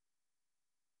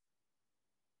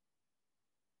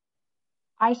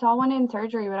 I saw one in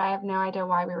surgery, but I have no idea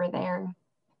why we were there.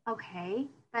 Okay.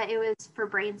 But it was for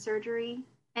brain surgery.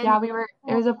 And yeah,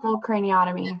 it was a full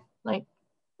craniotomy, like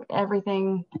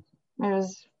everything. It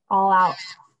was all out.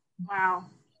 Wow.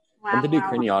 Don't they do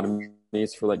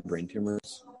craniotomies for like brain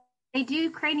tumors? They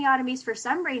do craniotomies for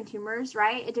some brain tumors,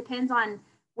 right? It depends on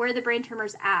where the brain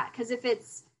tumor's at. Because if it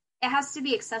has to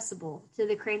be accessible to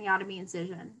the craniotomy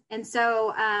incision. And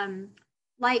so,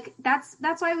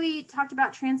 that's why we talked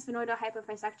about transsphenoidal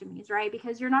hypophysectomies, right?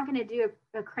 Because you're not going to do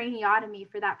a craniotomy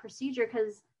for that procedure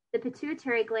because the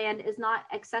pituitary gland is not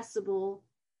accessible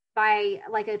by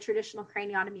like a traditional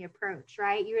craniotomy approach,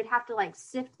 right? You would have to like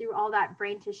sift through all that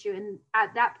brain tissue. And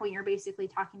at that point, you're basically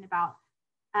talking about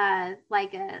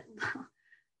like a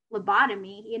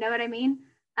lobotomy, you know what I mean?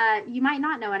 You might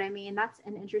not know what I mean. That's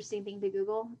an interesting thing to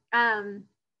Google.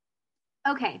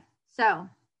 Okay, so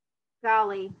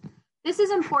golly, this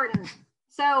is important.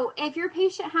 So if your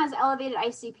patient has elevated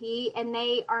ICP and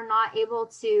they are not able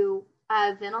to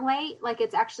ventilate, like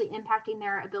it's actually impacting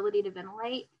their ability to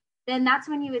ventilate, then that's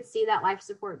when you would see that life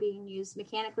support being used.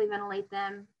 Mechanically ventilate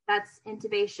them. That's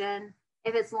intubation.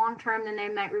 If it's long-term, then they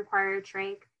might require a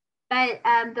trach. But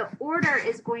the order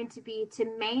is going to be to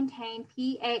maintain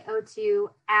PaO2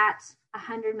 at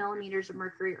 100 millimeters of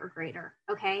mercury or greater,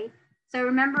 okay? So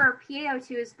remember,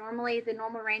 PaO2 is normally, the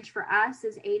normal range for us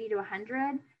is 80 to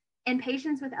 100. In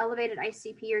patients with elevated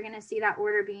ICP, you're going to see that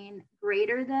order being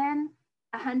greater than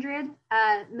 100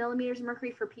 millimeters of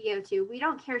mercury for PaO2. We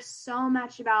don't care so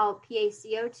much about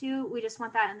PaCO2. We just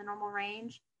want that in the normal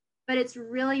range. But it's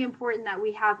really important that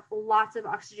we have lots of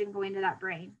oxygen going to that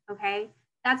brain, okay?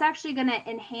 That's actually going to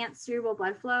enhance cerebral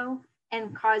blood flow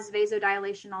and cause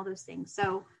vasodilation, all those things.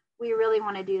 So we really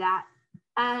want to do that.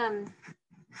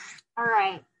 All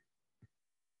right.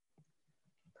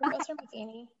 Professor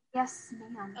Matheny? Yes,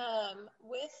 ma'am.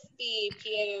 With the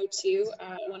PaO2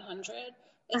 at 100,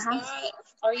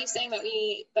 are you saying that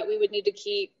we would need to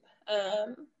keep,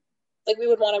 like we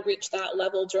would want to reach that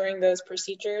level during those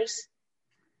procedures,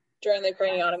 during the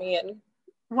craniotomy?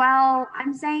 Well,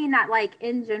 I'm saying that like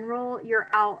in general, you're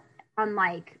out on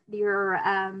like your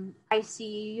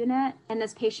ICU unit and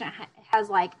this patient has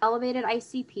like elevated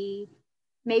ICP.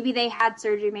 Maybe they had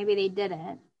surgery, maybe they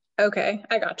didn't. Okay,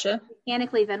 I gotcha.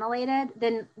 Mechanically ventilated,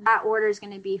 then that order is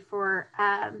going to be for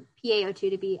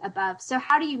PaO2 to be above. So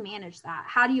how do you manage that?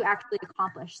 How do you actually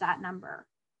accomplish that number?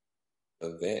 A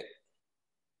vent.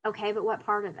 Okay, but what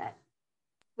part of it?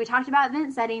 We talked about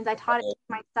vent settings. I taught it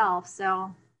myself,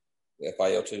 so.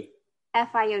 FiO2.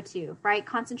 FiO2, right?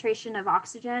 Concentration of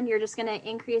oxygen. You're just going to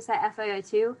increase that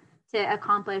FiO2 to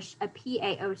accomplish a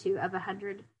PaO2 of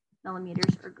 100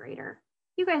 millimeters or greater.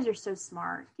 You guys are so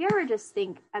smart. Do you ever just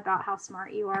think about how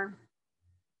smart you are?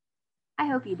 I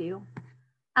hope you do.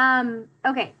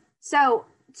 Okay, so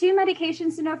 2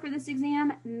 medications to know for this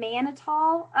exam.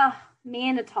 Mannitol.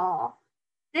 Mannitol.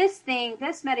 This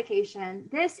medication,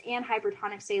 this and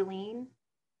hypertonic saline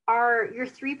are your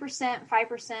 3%,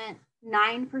 5%,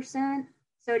 9%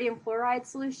 sodium chloride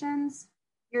solutions.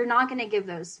 You're not going to give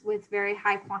those with very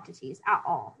high quantities at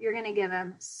all. You're going to give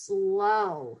them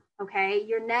slow, okay?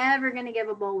 You're never going to give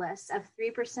a bolus of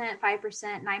 3%,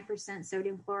 5%, 9%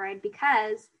 sodium chloride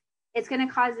because it's going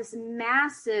to cause this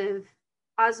massive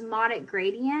osmotic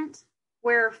gradient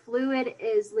where fluid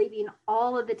is leaving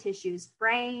all of the tissues,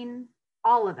 brain,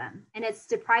 all of them, and it's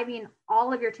depriving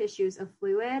all of your tissues of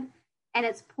fluid, and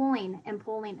it's pulling and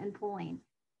pulling and pulling.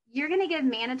 You're going to give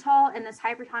mannitol in this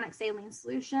hypertonic saline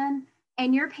solution,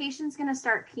 and your patient's going to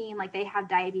start peeing like they have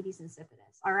diabetes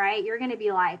insipidus. All right. You're going to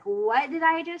be like, what did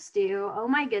I just do? Oh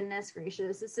my goodness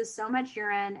gracious. This is so much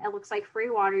urine. It looks like free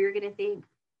water. You're going to think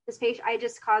this patient, I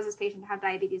just caused this patient to have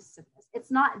diabetes insipidus.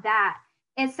 It's not that.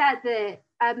 It's that the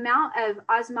amount of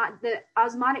the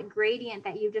osmotic gradient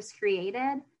that you've just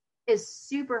created is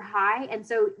super high. And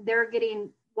so they're getting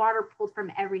water pulled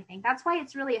from everything. That's why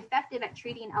it's really effective at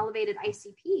treating elevated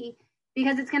ICP,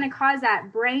 because it's going to cause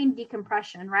that brain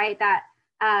decompression, right? That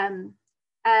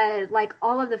like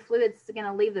all of the fluids are going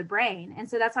to leave the brain. And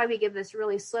so that's why we give this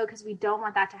really slow, because we don't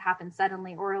want that to happen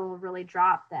suddenly, or it will really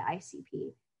drop the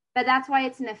ICP. But that's why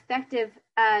it's an effective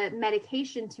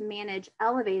medication to manage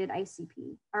elevated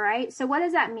ICP. All right. So what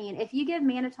does that mean? If you give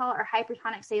mannitol or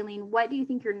hypertonic saline, what do you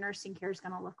think your nursing care is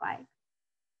going to look like?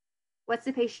 What's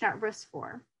the patient at risk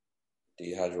for?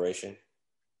 Dehydration.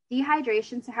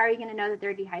 Dehydration. So how are you going to know that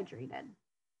they're dehydrated?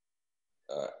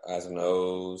 Eyes and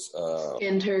nose.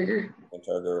 Skin turgor. Skin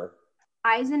turgor.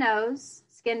 Eyes and nose.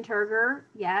 Skin turgor.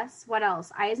 Yes. What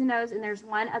else? Eyes and nose. And there's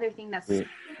one other thing that's...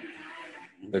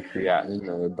 The creatinine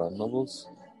or bun levels?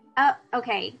 Oh,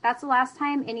 okay. That's the last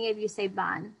time any of you say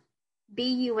bun.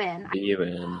 B-U-N.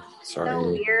 B-U-N. Sorry.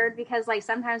 So weird, because like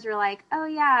sometimes we're like, oh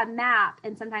yeah, MAP.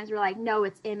 And sometimes we're like, no,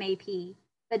 it's M-A-P.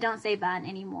 But don't say bun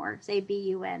anymore. Say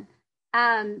B-U-N.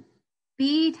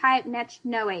 B-type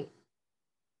no, wait.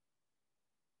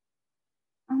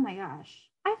 Oh my gosh.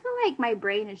 I feel like my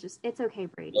brain is just, it's okay,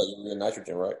 Brady. Blood urea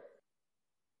nitrogen, right?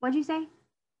 What'd you say?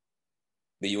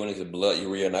 B-U-N is blood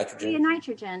urea nitrogen. Urea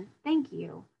nitrogen. Thank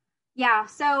you. Yeah.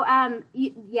 So,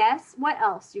 yes. What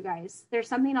else, you guys? There's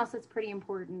something else that's pretty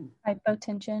important.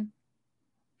 Hypotension.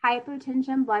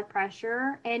 Hypotension, blood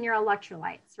pressure, and your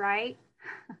electrolytes, right?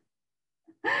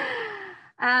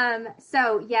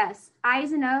 So yes,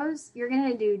 eyes and nose, you're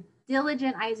going to do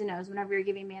diligent eyes and nose whenever you're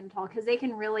giving mannitol, because they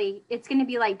can really, it's going to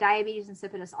be like diabetes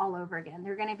insipidus all over again.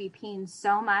 They're going to be peeing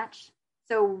so much.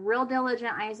 So real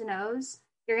diligent eyes and nose.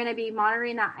 You're going to be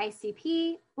monitoring that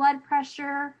ICP, blood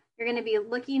pressure. You're going to be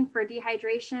looking for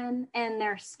dehydration in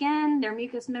their skin, their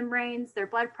mucous membranes, their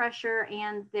blood pressure,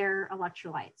 and their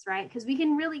electrolytes, right? Because we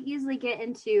can really easily get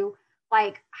into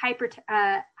like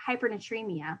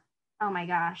hypernatremia. Oh my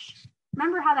gosh.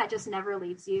 Remember how that just never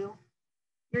leaves you?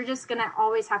 You're just going to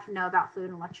always have to know about fluid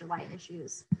and electrolyte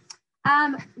issues.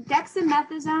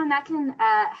 Dexamethasone, that can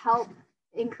help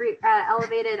increase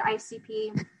elevated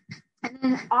ICP. And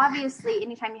then obviously,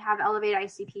 anytime you have elevated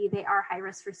ICP, they are high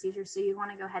risk for seizures. So you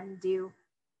want to go ahead and do,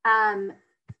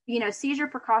 seizure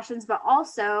precautions, but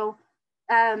also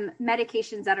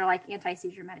medications that are like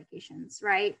anti-seizure medications,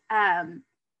 right? And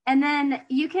then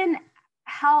you can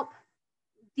help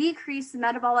decrease the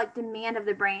metabolic demand of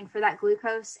the brain for that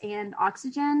glucose and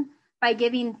oxygen by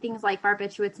giving things like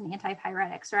barbiturates and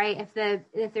antipyretics, right?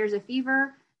 If there's a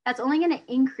fever, that's only going to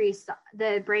increase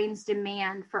the brain's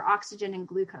demand for oxygen and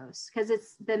glucose, because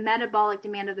it's the metabolic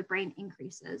demand of the brain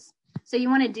increases. So you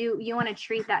want to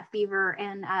treat that fever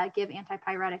and give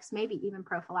antipyretics, maybe even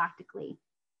prophylactically,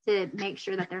 to make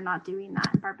sure that they're not doing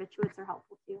that. Barbiturates are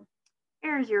helpful too.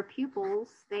 There's your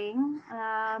pupils thing.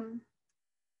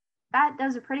 That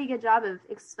does a pretty good job of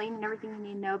explaining everything you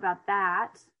need to know about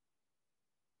that.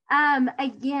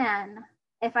 Again,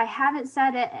 if I haven't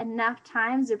said it enough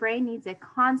times, the brain needs a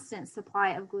constant supply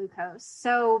of glucose.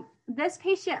 So this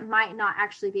patient might not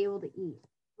actually be able to eat,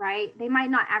 right? They might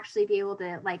not actually be able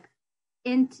to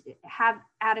have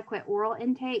adequate oral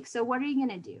intake. So what are you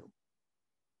going to do?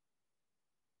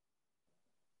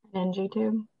 An NG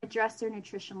tube. Address their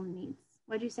nutritional needs.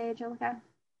 What'd you say, Angelica?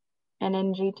 An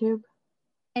NG tube.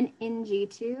 An NG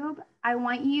tube. I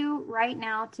want you right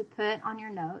now to put on your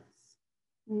notes,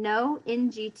 no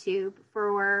NG tube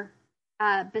for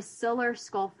basilar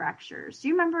skull fractures. Do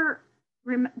you remember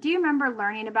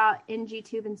learning about NG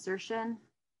tube insertion?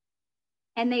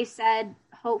 And they said,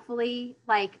 hopefully,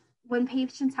 like when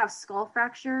patients have skull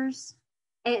fractures,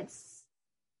 I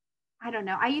don't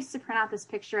know. I used to print out this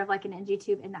picture of like an NG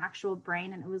tube in the actual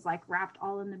brain, and it was like wrapped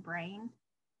all in the brain,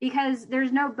 because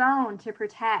there's no bone to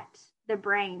protect the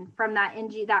brain from that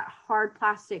hard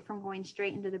plastic from going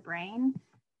straight into the brain.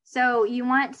 So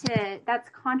that's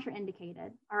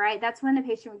contraindicated. All right. That's when the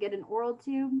patient would get an oral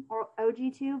tube, or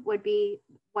OG tube would be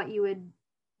what you would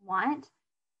want.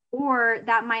 Or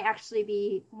that might actually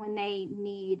be when they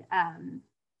need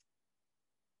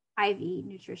IV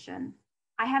nutrition.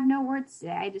 I have no words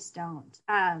today. I just don't.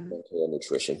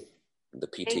 Nutrition. The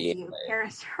PT. Thank you.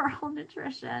 Parenteral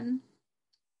nutrition.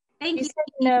 Thank you.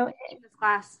 No. This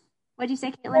class. What'd you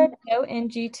say, Caitlin? No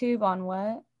NG tube on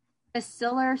what?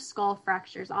 Basilar skull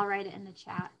fractures. I'll write it in the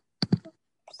chat.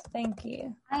 Thank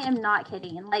you. I am not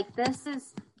kidding. Like, this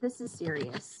is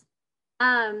serious.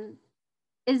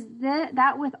 Is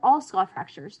that with all skull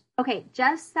fractures? Okay,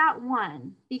 just that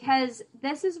one, because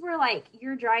this is where, like,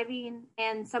 you're driving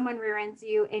and someone rear ends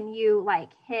you and you, like,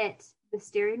 hit the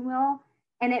steering wheel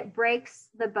and it breaks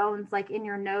the bones, like, in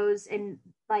your nose and,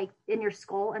 like, in your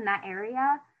skull in that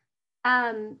area.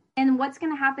 And what's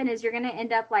going to happen is you're going to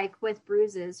end up, like, with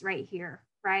bruises right here,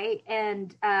 right?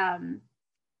 And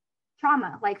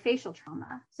trauma, like facial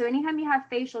trauma. So anytime you have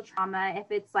facial trauma, if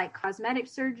it's like cosmetic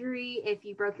surgery, if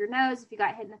you broke your nose, if you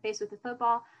got hit in the face with a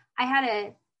football. I had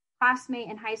a classmate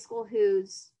in high school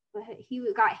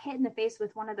he got hit in the face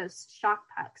with one of those shock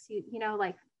pucks, you know,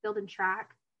 like building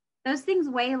track. Those things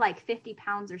weigh like 50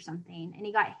 pounds or something, and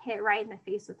he got hit right in the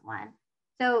face with one.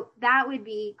 So that would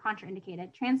be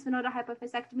contraindicated. Transfenoidal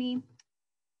hypophysectomy,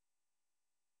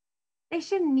 they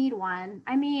shouldn't need one.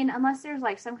 I mean, unless there's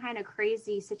like some kind of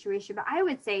crazy situation, but I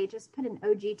would say just put an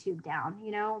OG tube down,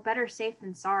 you know, better safe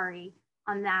than sorry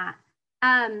on that.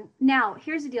 Now,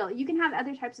 here's the deal. You can have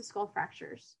other types of skull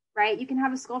fractures, right? You can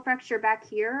have a skull fracture back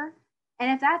here.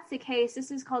 And if that's the case, this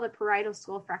is called a parietal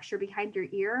skull fracture behind your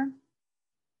ear.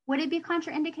 Would it be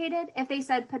contraindicated if they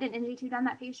said put an NG tube on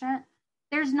that patient?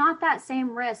 There's not that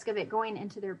same risk of it going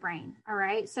into their brain, all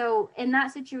right? So in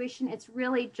that situation, it's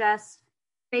really just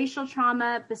facial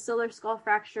trauma, basilar skull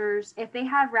fractures. If they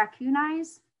have raccoon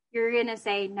eyes, you're going to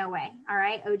say, no way. All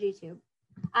right. OG tube.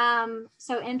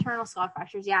 So internal skull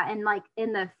fractures. Yeah. And like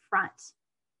in the front.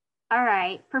 All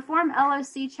right. Perform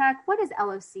LOC check. What is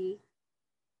LOC?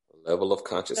 Level of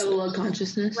consciousness. Level of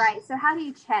consciousness. Right. So how do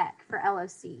you check for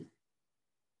LOC?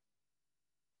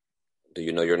 Do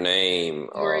you know your name?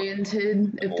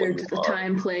 Oriented, if they're the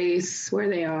time, place, where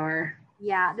they are.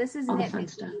 Yeah, this is all the fun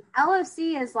stuff.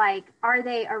 LOC is like, are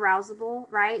they arousable,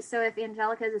 right? So if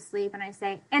Angelica is asleep and I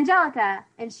say, Angelica,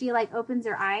 and she like opens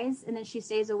her eyes and then she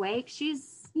stays awake,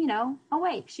 she's, you know,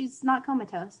 awake. She's not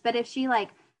comatose. But if she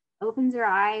like opens her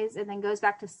eyes and then goes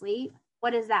back to sleep,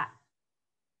 what is that?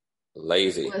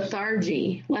 Lazy.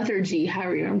 Lethargy,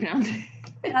 however you pronounce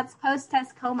it. That's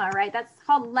post-test coma, right? That's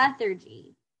called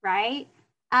lethargy, right?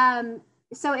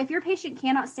 So if your patient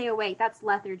cannot stay awake, that's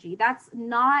lethargy. That's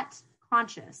not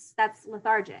conscious. That's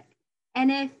lethargic. And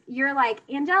if you're like,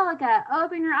 Angelica,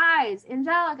 open your eyes,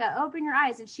 Angelica, open your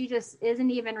eyes, and she just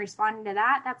isn't even responding to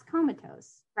that, that's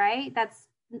comatose, right? That's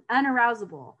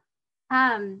unarousable.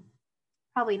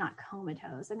 Probably not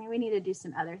comatose. I mean, we need to do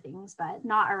some other things, but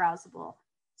not arousable.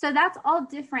 So that's all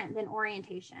different than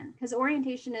orientation, because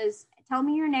orientation is, tell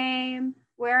me your name,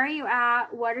 where are you at,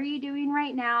 what are you doing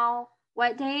right now,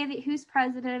 what day, who's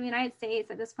president of the United States.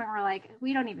 At this point, we're like,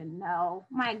 we don't even know.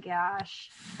 My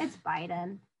gosh, it's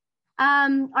Biden.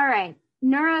 All right,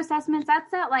 neuro assessments.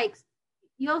 That's that, like,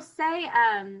 you'll say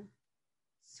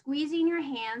squeezing your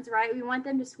hands, right? We want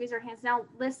them to squeeze our hands. Now,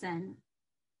 listen,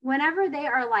 whenever they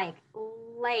are like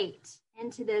late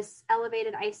into this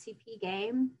elevated ICP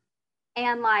game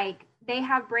and like they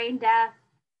have brain death,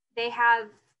 they have,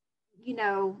 you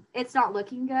know, it's not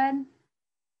looking good.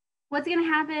 What's going to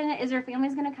happen is their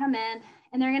family's going to come in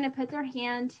and they're going to put their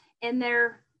hand in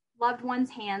their loved one's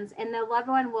hands, and the loved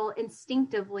one will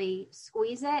instinctively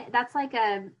squeeze it. That's like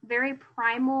a very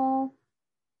primal,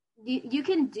 you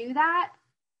can do that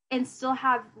and still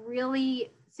have really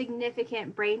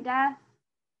significant brain death.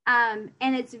 And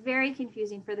it's very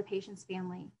confusing for the patient's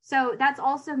family. So that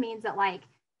also means that, like,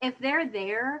 if they're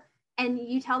there and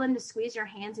you tell them to squeeze your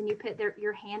hands and you put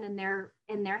your hand in their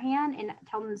hand and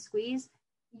tell them to squeeze,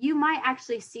 you might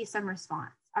actually see some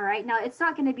response. All right. Now, it's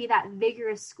not going to be that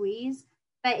vigorous squeeze,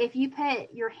 but if you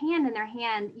put your hand in their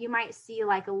hand, you might see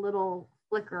like a little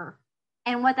flicker.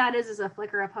 And what that is a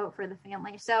flicker of hope for the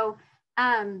family. So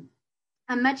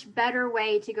a much better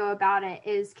way to go about it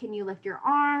is, can you lift your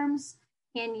arms?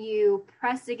 Can you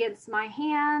press against my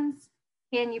hands?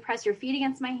 Can you press your feet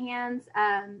against my hands?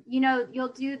 You know,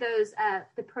 you'll do those,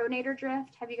 the pronator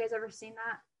drift. Have you guys ever seen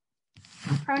that?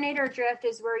 Pronator drift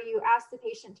is where you ask the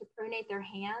patient to pronate their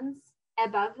hands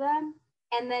above them,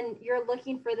 and then you're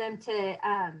looking for them to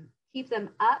keep them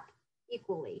up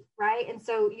equally, right? And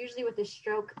so usually with a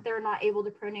stroke, they're not able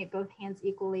to pronate both hands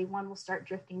equally. One will start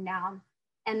drifting down,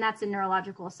 and that's a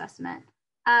neurological assessment.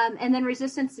 And then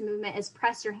resistance to movement is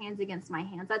press your hands against my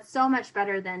hands. That's so much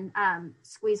better than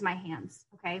squeeze my hands,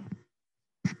 okay?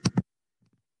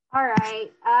 All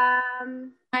right.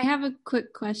 I have a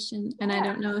quick question, and I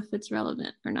don't know if it's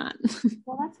relevant or not.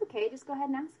 Well, that's okay. Just go ahead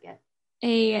and ask it.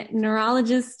 A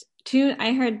neurologist,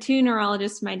 I heard two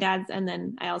neurologists, my dad's, and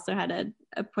then I also had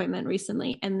appointment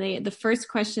recently, and the first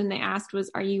question they asked was,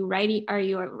 are you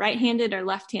right-handed or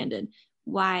left-handed?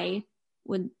 Why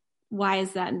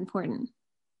is that important?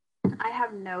 I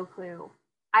have no clue.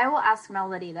 I will ask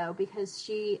Melody though, because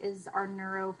she is our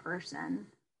neuro person.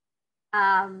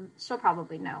 She'll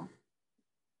probably know.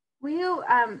 Will you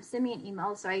send me an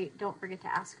email so I don't forget to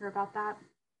ask her about that?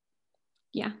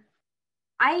 Yeah.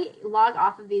 I log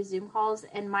off of these Zoom calls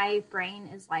and my brain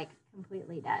is like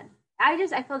completely dead.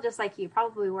 I feel just like you,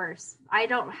 probably worse. I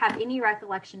don't have any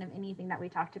recollection of anything that we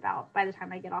talked about by the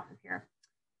time I get off of here.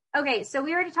 Okay, so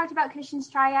we already talked about Cushing's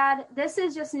triad. This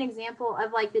is just an example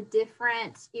of like the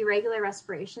different irregular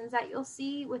respirations that you'll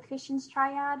see with Cushing's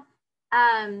triad.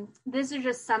 These are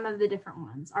just some of the different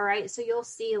ones. All right, so you'll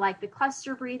see like the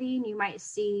cluster breathing. You might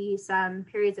see some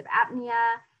periods of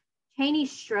apnea. Cheney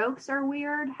strokes are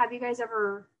weird. Have you guys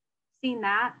ever seen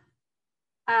that?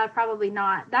 Probably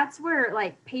not. That's where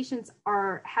like patients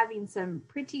are having some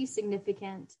pretty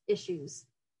significant issues.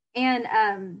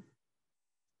 And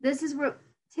this is where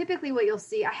typically what you'll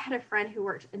see. I had a friend who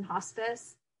worked in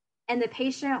hospice and the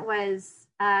patient was,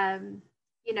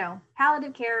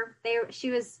 palliative care.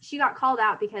 She got called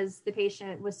out because the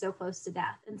patient was so close to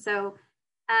death. And so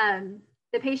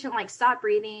the patient like stopped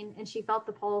breathing and she felt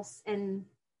the pulse and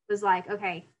was like,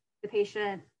 okay, the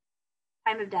patient,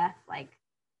 time of death, like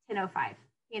 10:05,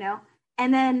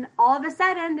 and then all of a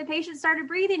sudden the patient started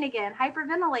breathing again,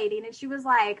 hyperventilating. And she was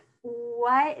like,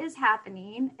 what is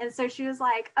happening? And so she was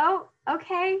like, oh,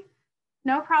 okay,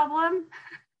 no problem.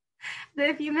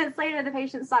 Then a few minutes later, the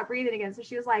patient stopped breathing again. So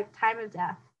she was like, time of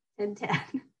death,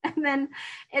 10:10. And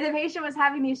the patient was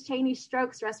having these Cheney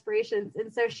strokes respirations.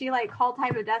 And so she like called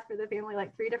time of death for the family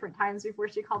like 3 different times before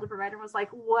she called the provider and was like,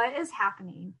 what is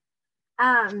happening?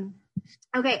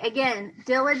 Okay, again,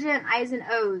 diligent I's and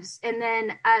O's. And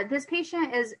then this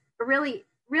patient is really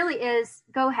is,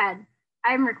 go ahead.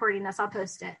 I'm recording this. I'll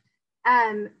post it.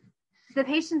 The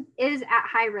patient is at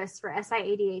high risk for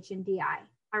SIADH and DI.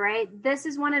 All right. This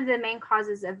is one of the main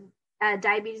causes of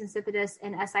diabetes insipidus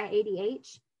and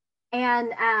SIADH.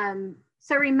 And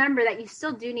so remember that you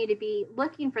still do need to be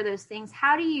looking for those things.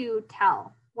 How do you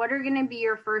tell? What are going to be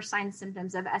your first signs and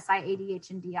symptoms of SIADH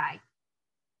and DI?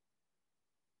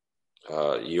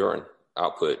 Urine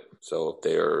output. So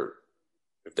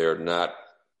if they're not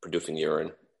producing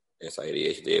urine,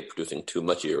 SIADH, they're producing too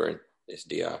much urine, it's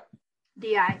DI.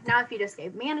 DI. Now, if you just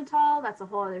gave mannitol, that's a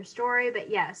whole other story. But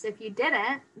yes, if you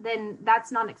didn't, then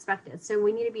that's not expected. So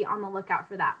we need to be on the lookout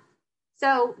for that.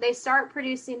 So they start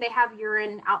producing, they have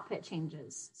urine output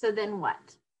changes. So then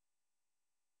what?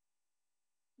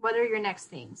 What are your next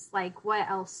things? Like, what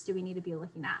else do we need to be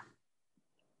looking at?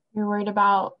 You're worried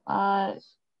about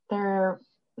their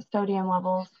sodium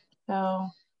levels. So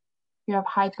you have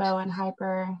hypo and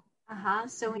hyper.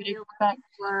 So we need to look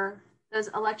for those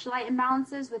electrolyte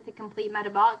imbalances with the complete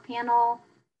metabolic panel.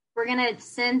 We're going to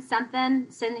send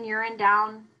the urine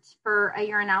down for a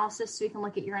urinalysis so we can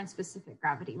look at urine specific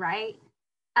gravity, right?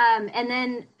 And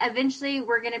then eventually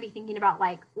we're going to be thinking about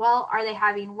like, well, are they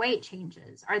having weight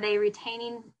changes? Are they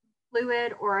retaining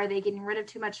fluid or are they getting rid of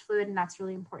too much fluid? And that's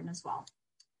really important as well.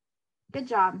 Good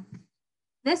job.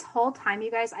 This whole time,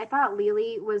 you guys, I thought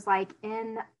Lily was like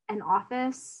in an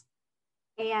office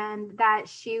and that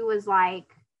she was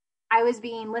like, I was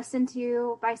being listened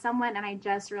to by someone, and I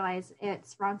just realized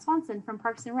it's Ron Swanson from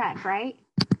Parks and Rec, right?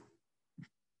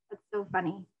 That's so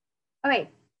funny. Okay,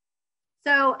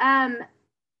 so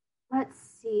let's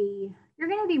see. You're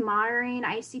going to be monitoring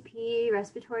ICP,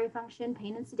 respiratory function,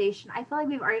 pain and sedation. I feel like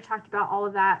we've already talked about all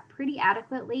of that pretty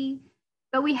adequately,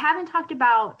 but we haven't talked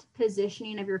about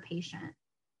positioning of your patient.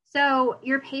 So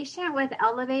your patient with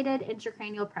elevated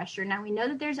intracranial pressure. Now we know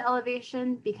that there's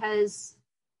elevation because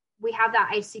we have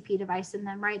that ICP device in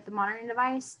them, right? The monitoring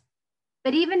device.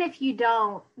 But even if you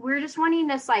don't, we're just wanting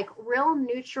this like real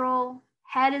neutral,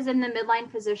 head is in the midline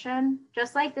position,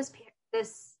 just like this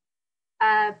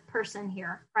person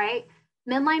here, right?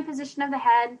 Midline position of the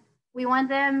head. We want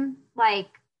them like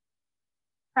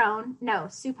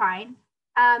supine,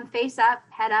 face up,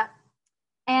 head up.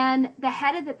 And the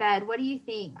head of the bed, what do you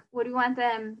think? Would we want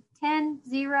them 10,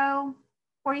 0,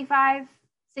 45,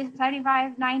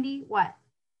 75, 90, what?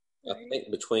 I think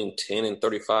between 10 and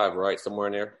 35, right? Somewhere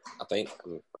in there, I think.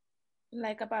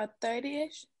 Like about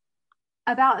 30-ish?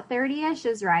 About 30-ish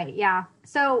is right, yeah.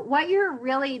 So what you're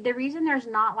really, the reason there's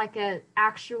not like a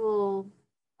actual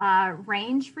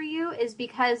range for you is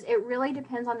because it really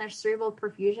depends on their cerebral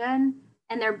perfusion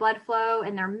and their blood flow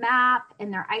and their MAP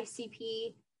and their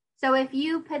ICP. So if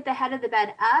you put the head of the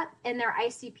bed up and their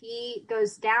ICP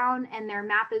goes down and their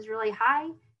MAP is really high,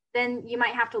 then you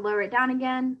might have to lower it down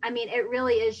again. I mean, it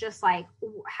really is just like,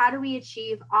 how do we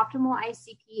achieve optimal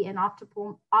ICP and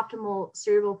optimal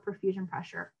cerebral perfusion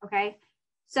pressure? Okay.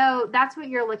 So that's what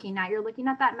you're looking at. You're looking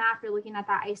at that map, you're looking at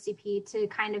that ICP to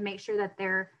kind of make sure that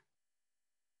their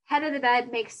head of the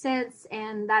bed makes sense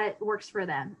and that it works for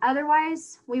them.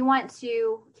 Otherwise, we want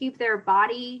to keep their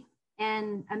body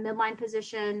in a midline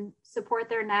position, support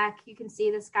their neck. You can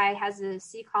see this guy has a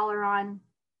C collar on.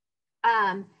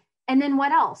 And then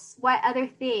what else? What other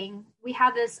thing? We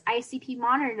have this ICP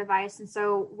monitor device. And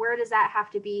so where does that have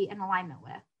to be in alignment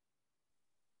with?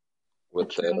 With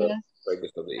the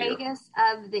tragus of the ear.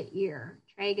 Tragus of the ear.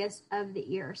 Tragus of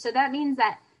the ear. So that means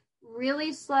that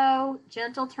really slow,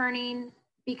 gentle turning,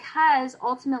 because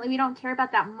ultimately we don't care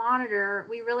about that monitor.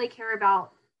 We really care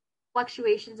about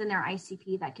fluctuations in their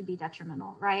ICP that could be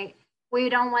detrimental, right? We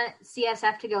don't want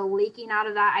CSF to go leaking out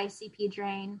of that ICP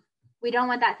drain. We don't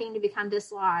want that thing to become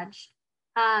dislodged.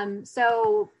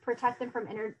 So protect them from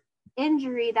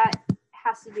injury that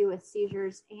has to do with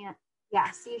seizures and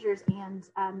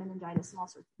meningitis and all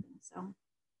sorts of things. So,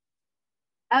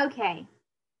 okay.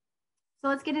 So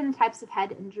let's get into types of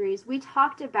head injuries. We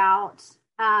talked about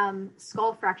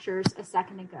skull fractures a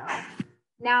second ago.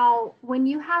 Now, when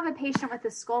you have a patient with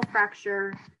a skull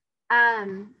fracture,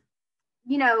 the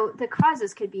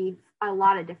causes could be a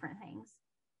lot of different things.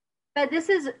 But this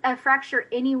is a fracture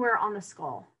anywhere on the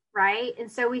skull, right? And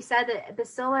so we said that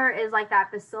basilar is like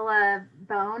that basilar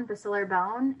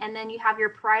bone, and then you have your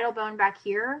parietal bone back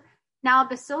here. Now,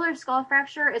 basilar skull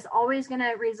fracture is always going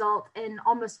to result in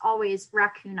almost always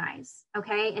raccoon eyes,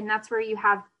 okay? And that's where you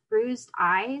have bruised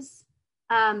eyes,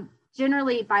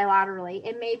 generally bilaterally.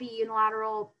 It may be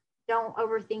unilateral. Don't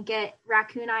overthink it.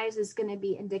 Raccoon eyes is going to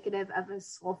be indicative of a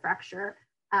skull fracture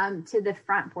to the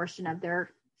front portion of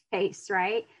their face,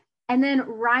 right? And then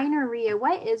rhinorrhea.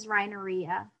 What is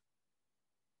rhinorrhea?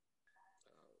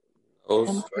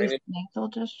 Nasal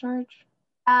discharge?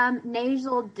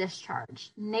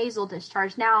 Nasal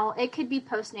discharge. Now, it could be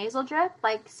post-nasal drip,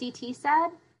 like CT said.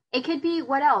 It could be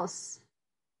what else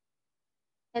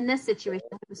in this situation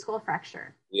with the skull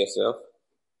fracture?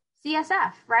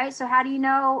 CSF, right? So how do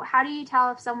you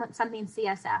tell if something's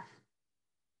CSF?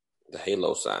 The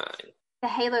halo sign. The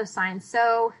halo sign.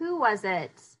 So who was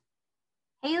it?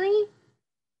 Haley?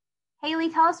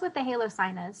 Haley, tell us what the halo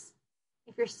sign is,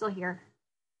 if you're still here.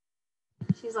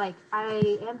 She's like,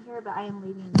 I am here, but I am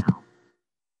leaving now.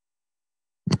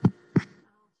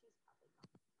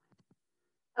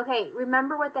 Okay,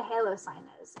 remember what the halo sign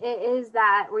is. It is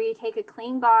that where you take a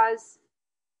clean gauze,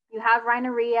 you have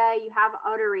rhinorrhea, you have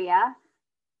otorrhea,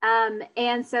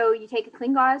 and so you take a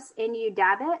clean gauze and you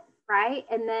dab it, right?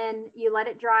 And then you let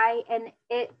it dry, and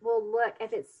it will look,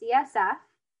 if it's CSF,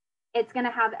 it's going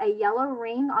to have a yellow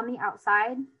ring on the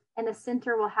outside, and the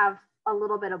center will have a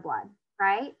little bit of blood,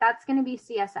 right? That's going to be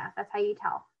CSF. That's how you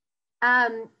tell.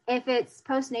 If it's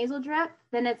post-nasal drip,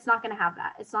 then it's not going to have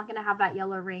that. It's not going to have that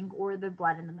yellow ring or the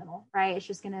blood in the middle, right? It's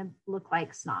just going to look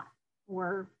like snot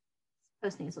or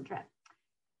post-nasal drip.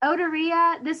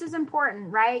 Otorrhea, this is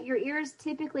important, right? Your ears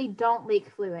typically don't leak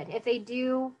fluid. If they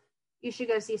do, you should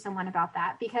go see someone about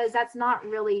that, because that's not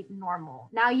really normal.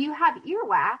 Now, you have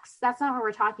earwax. That's not what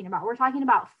we're talking about. We're talking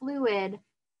about fluid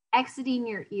exiting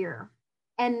your ear.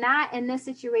 And that, in this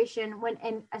situation,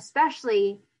 and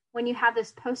especially when you have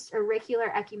this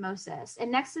post-auricular ecchymosis,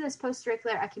 and next to this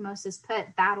post-auricular ecchymosis,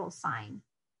 put battle sign.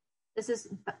 This is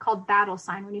called battle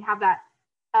sign. When you have that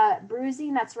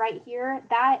bruising that's right here,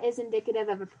 that is indicative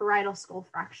of a parietal skull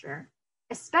fracture,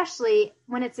 especially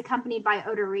when it's accompanied by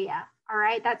otorrhea. All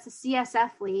right, that's a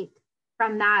CSF leak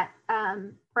from that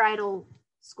parietal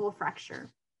skull fracture.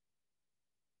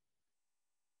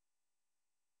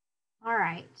 All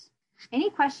right. Any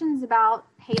questions about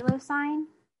halo sign?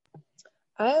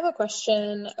 I have a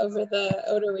question over the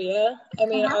otorrhea. I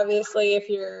mean, obviously, if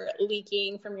you're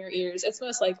leaking from your ears, it's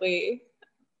most likely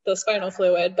the spinal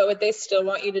fluid, but would they still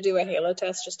want you to do a halo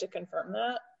test just to confirm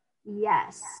that?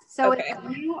 Yes. So okay.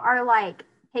 If you are like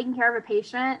taking care of a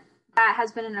patient that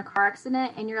has been in a car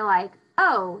accident and you're like,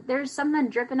 oh, there's something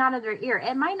dripping out of their ear,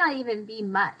 it might not even be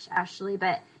much, actually,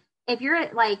 but if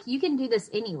you're like, you can do this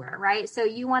anywhere, right? So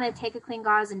you want to take a clean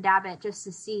gauze and dab it just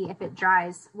to see if it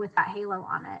dries with that halo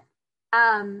on it.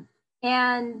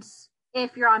 And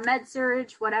if you're on med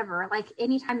surg, whatever, like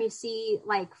anytime you see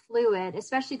like fluid,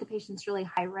 especially if the patient's really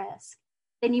high risk,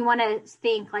 then you want to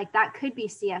think like that could be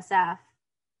CSF.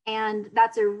 And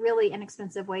that's a really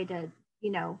inexpensive way to,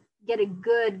 get a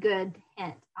good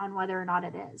hint on whether or not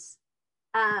it is.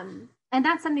 And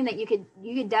that's something that you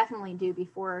could definitely do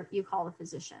before you call the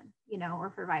physician, or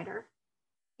provider.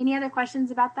 Any other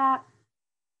questions about that?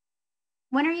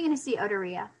 When are you going to see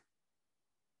otorrhea?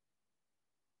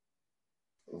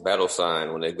 battle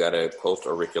sign when they've got a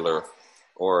post-auricular,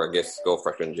 or I guess skull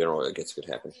fracture in general, I guess could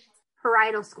happen.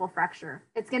 Parietal skull fracture.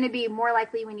 It's going to be more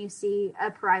likely when you see a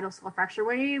parietal skull fracture.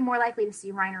 When are you more likely to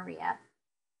see rhinorrhea?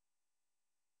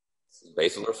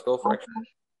 Basilar skull fracture?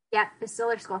 Yeah,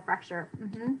 basilar skull fracture.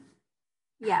 Mm-hmm.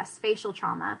 Yes, facial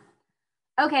trauma.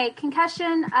 Okay,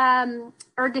 concussion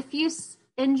or diffuse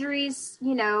injuries,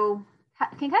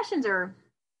 concussions are,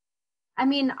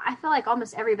 I feel like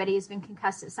almost everybody has been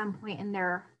concussed at some point in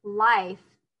their life.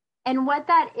 And what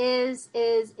that is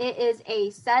it is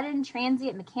a sudden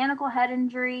transient mechanical head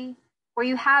injury where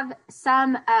you have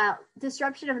some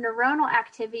disruption of neuronal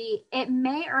activity. It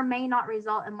may or may not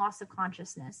result in loss of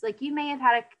consciousness. Like you may have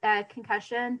had a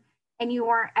concussion and you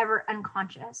weren't ever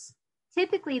unconscious.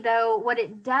 Typically, though, what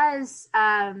it does,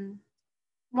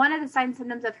 one of the signs and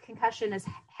symptoms of concussion is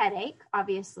headache,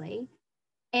 obviously.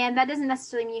 And that doesn't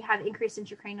necessarily mean you have increased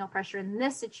intracranial pressure in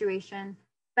this situation,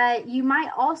 but you might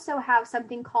also have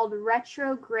something called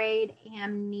retrograde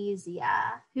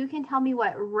amnesia. Who can tell me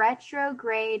what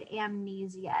retrograde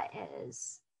amnesia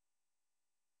is?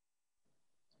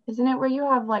 Isn't it where you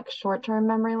have like short-term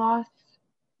memory loss?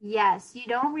 Yes, you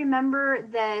don't remember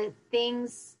the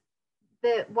things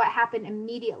what happened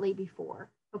immediately before.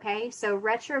 Okay, so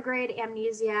retrograde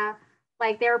amnesia,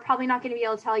 like they're probably not going to be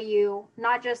able to tell you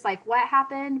not just like what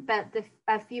happened, but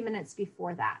a few minutes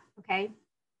before that. Okay,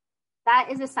 that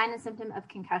is a sign and symptom of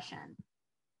concussion.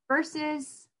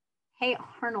 Versus, hey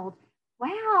Arnold, wow,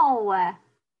 oh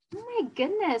my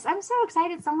goodness, I'm so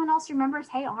excited someone else remembers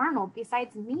Hey Arnold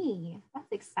besides me.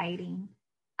 That's exciting.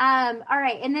 All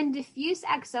right, and then diffuse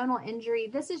axonal injury.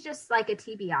 This is just like a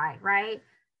TBI, right?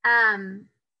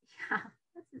 Yeah,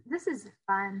 this is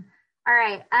fun. All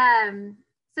right.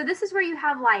 So this is where you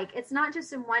have like, it's not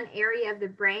just in one area of the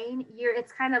brain.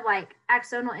 It's kind of like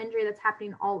axonal injury that's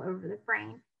happening all over the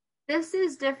brain. This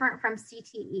is different from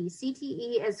CTE.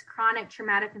 CTE is chronic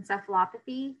traumatic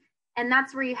encephalopathy, and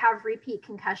that's where you have repeat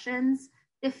concussions.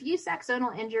 Diffuse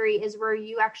axonal injury is where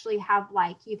you actually have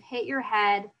like, you've hit your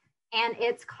head and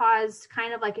it's caused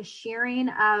kind of like a shearing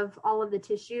of all of the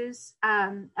tissues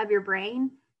of your brain.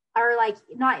 Or like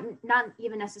not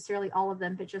even necessarily all of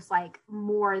them, but just like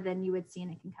more than you would see in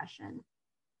a concussion.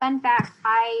 Fun fact,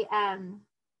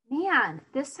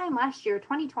 this time last year,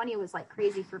 2020 was like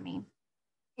crazy for me.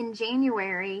 In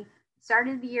January,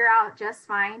 started the year out just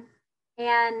fine.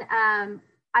 And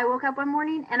I woke up one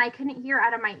morning and I couldn't hear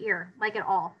out of my ear, like at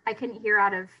all. I couldn't hear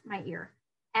out of my ear.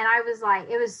 And I was like,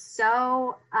 it was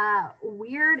so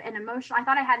weird and emotional. I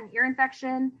thought I had an ear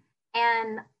infection.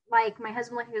 And like my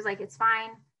husband, he was like, it's fine.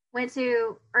 Went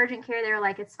to urgent care. They were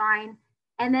like, it's fine.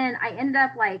 And then I ended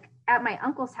up like at my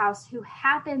uncle's house, who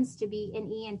happens to be an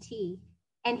ENT.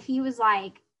 And he was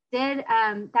like, did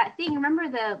that thing, remember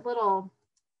the little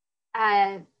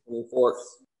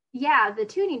forks? Yeah, the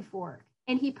tuning fork.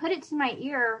 And he put it to my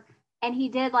ear and he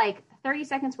did like 30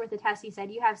 seconds worth of tests. He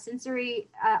said, you have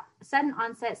sudden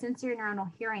onset sensory neuronal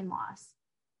hearing loss.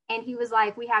 And he was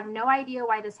like, we have no idea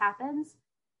why this happens.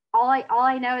 All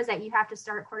I know is that you have to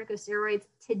start corticosteroids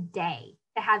today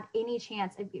to have any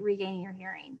chance of regaining your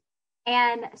hearing.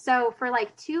 And so for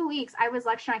like 2 weeks, I was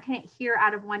lecturing. I couldn't hear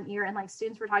out of one ear. And like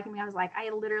students were talking to me. I was like, I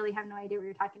literally have no idea what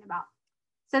you're talking about.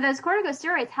 So those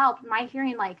corticosteroids helped. My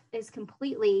hearing like is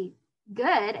completely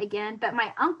good again. But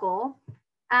my uncle,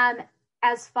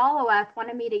 as follow-up,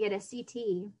 wanted me to get a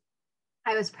CT.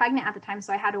 I was pregnant at the time,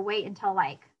 so I had to wait until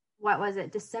like,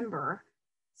 December.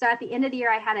 So at the end of the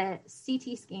year, I had a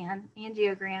CT scan,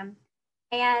 angiogram,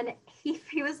 and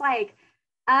he was like,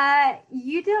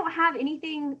 you don't have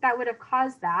anything that would have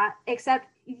caused that, except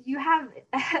you have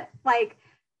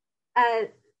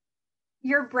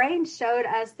your brain showed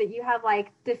us that you have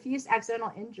like diffuse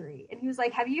axonal injury. And he was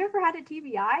like, have you ever had a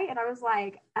TBI? And I was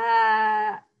like,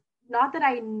 not that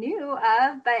I knew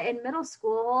of, but in middle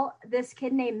school, this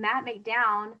kid named Matt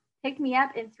McDown picked me up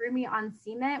and threw me on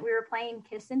cement. We were playing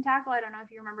kiss and tackle. I don't know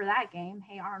if you remember that game.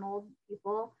 Hey, Arnold,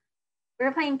 people. We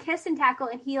were playing kiss and tackle,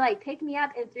 and he like picked me up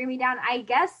and threw me down. I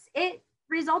guess it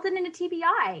resulted in a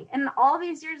TBI. And all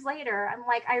these years later, I'm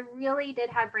like, I really did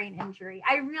have brain injury.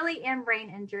 I really am brain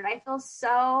injured. I feel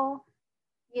so,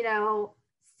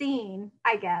 seen,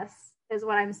 I guess, is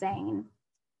what I'm saying.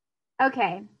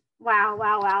 Okay.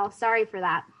 Wow. Sorry for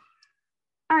that.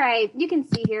 All right, you can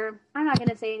see here. I'm not going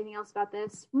to say anything else about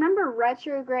this. Remember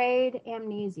retrograde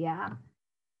amnesia.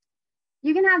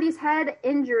 You can have these head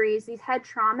injuries, these head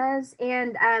traumas,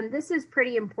 and this is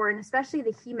pretty important, especially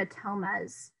the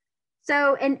hematomas.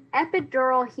 So an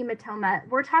epidural hematoma,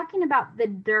 we're talking about the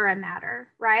dura mater,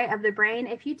 right, of the brain.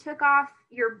 If you took off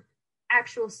your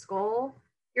actual skull,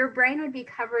 your brain would be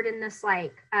covered in this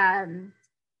like,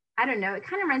 I I don't know, it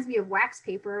kind of reminds me of wax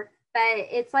paper, but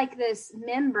it's like this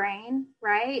membrane,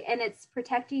 right? And it's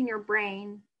protecting your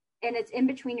brain, and it's in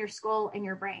between your skull and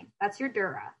your brain. That's your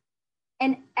dura.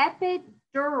 An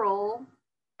epidural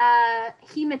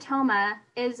hematoma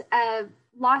is a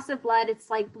loss of blood. It's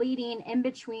like bleeding in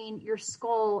between your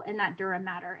skull and that dura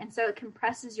mater. And so it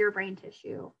compresses your brain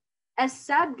tissue. A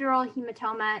subdural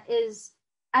hematoma is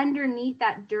underneath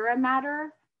that dura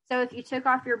mater. So if you took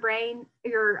off your brain,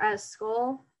 your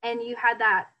skull, and you had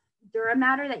that dura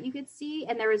mater that you could see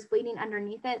and there was bleeding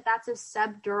underneath it, that's a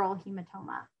subdural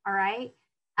hematoma. All right.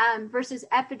 Versus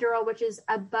epidural, which is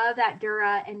above that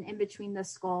dura and in between the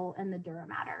skull and the dura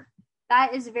mater.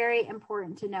 That is very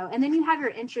important to know. And then you have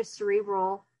your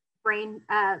intracerebral brain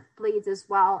bleeds as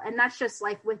well. And that's just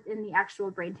like within the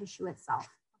actual brain tissue itself.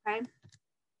 Okay.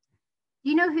 Do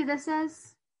you know who this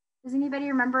is? Does anybody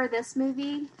remember this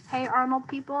movie? Hey, Arnold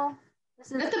people.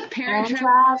 This is the Parent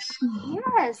Trap.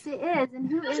 Yes, it is. And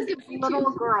who is this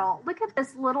little girl? Look at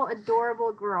this little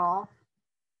adorable girl.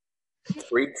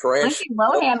 Free trash. Lindsay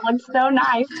Lohan looks so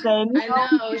nice. Then I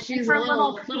know, she's a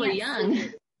little young.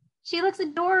 She looks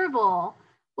adorable.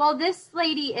 Well, this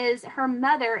lady is her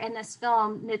mother in this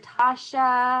film,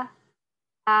 Natasha.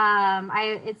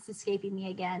 It's escaping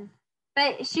me again,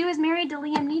 but she was married to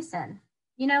Liam Neeson.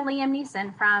 You know Liam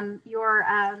Neeson from your,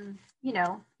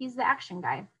 he's the action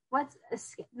guy. What's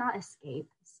not Escape?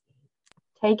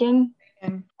 Taken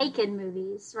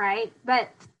movies, right? But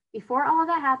before all of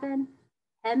that happened,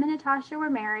 him and Natasha were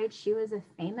married. She was a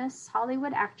famous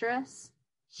Hollywood actress.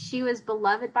 She was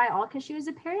beloved by all because she was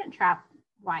a Parent Trap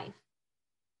wife.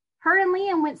 Her and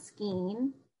Liam went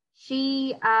skiing.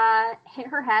 She hit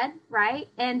her head, right?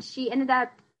 And she ended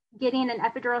up getting an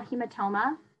epidural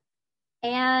hematoma.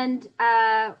 And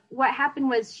what happened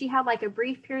was she had like a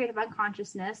brief period of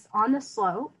unconsciousness on the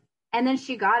slope. And then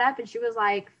she got up and she was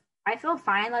like, I feel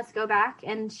fine. Let's go back.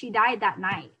 And she died that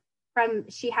night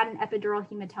she had an epidural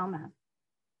hematoma.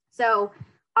 So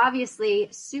obviously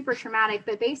super traumatic,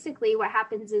 but basically what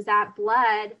happens is that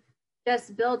blood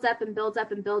just builds up and builds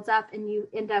up and builds up, and you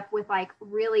end up with like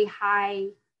really high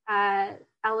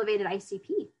elevated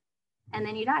ICP, and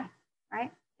then you die,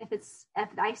 right? If the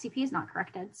ICP is not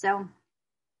corrected. So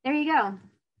there you go.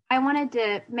 I wanted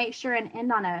to make sure and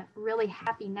end on a really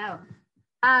happy note.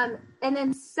 And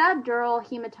then subdural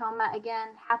hematoma, again,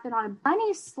 happened on a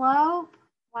bunny slope.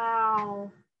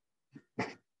 Wow.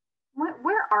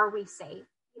 Where are we safe?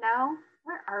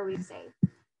 Where are we safe?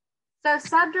 So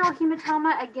subdural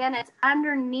hematoma, again, it's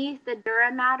underneath the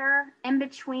dura mater, in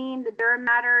between the dura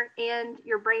mater and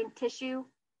your brain tissue.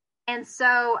 And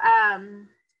so,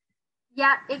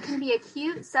 it can be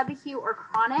acute, subacute, or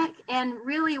chronic. And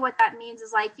really what that means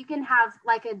is like you can have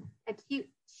like an acute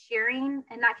shearing,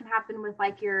 and that can happen with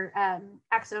like your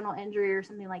axonal injury or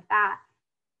something like that.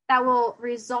 That will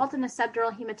result in a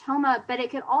subdural hematoma, but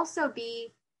it could also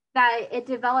be that it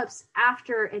develops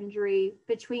after injury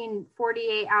between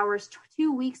 48 hours,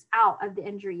 2 weeks out of the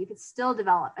injury. You could still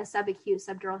develop a subacute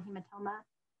subdural hematoma.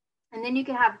 And then you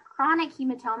could have chronic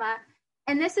hematoma.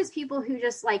 And this is people who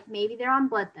just like, maybe they're on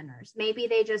blood thinners. Maybe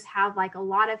they just have like a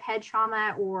lot of head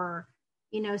trauma or,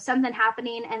 something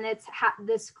happening. And it's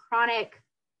this chronic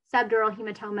subdural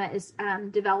hematoma is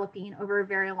developing over a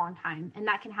very long time. And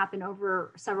that can happen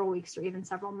over several weeks or even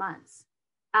several months.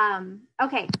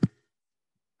 Okay.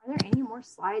 Are there any more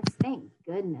slides? Thank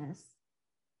goodness.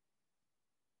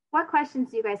 What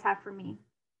questions do you guys have for me?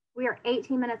 We are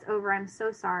 18 minutes over. I'm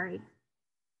so sorry.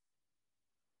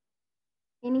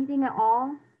 Anything at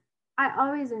all? I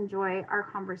always enjoy our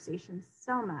conversations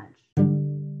so much.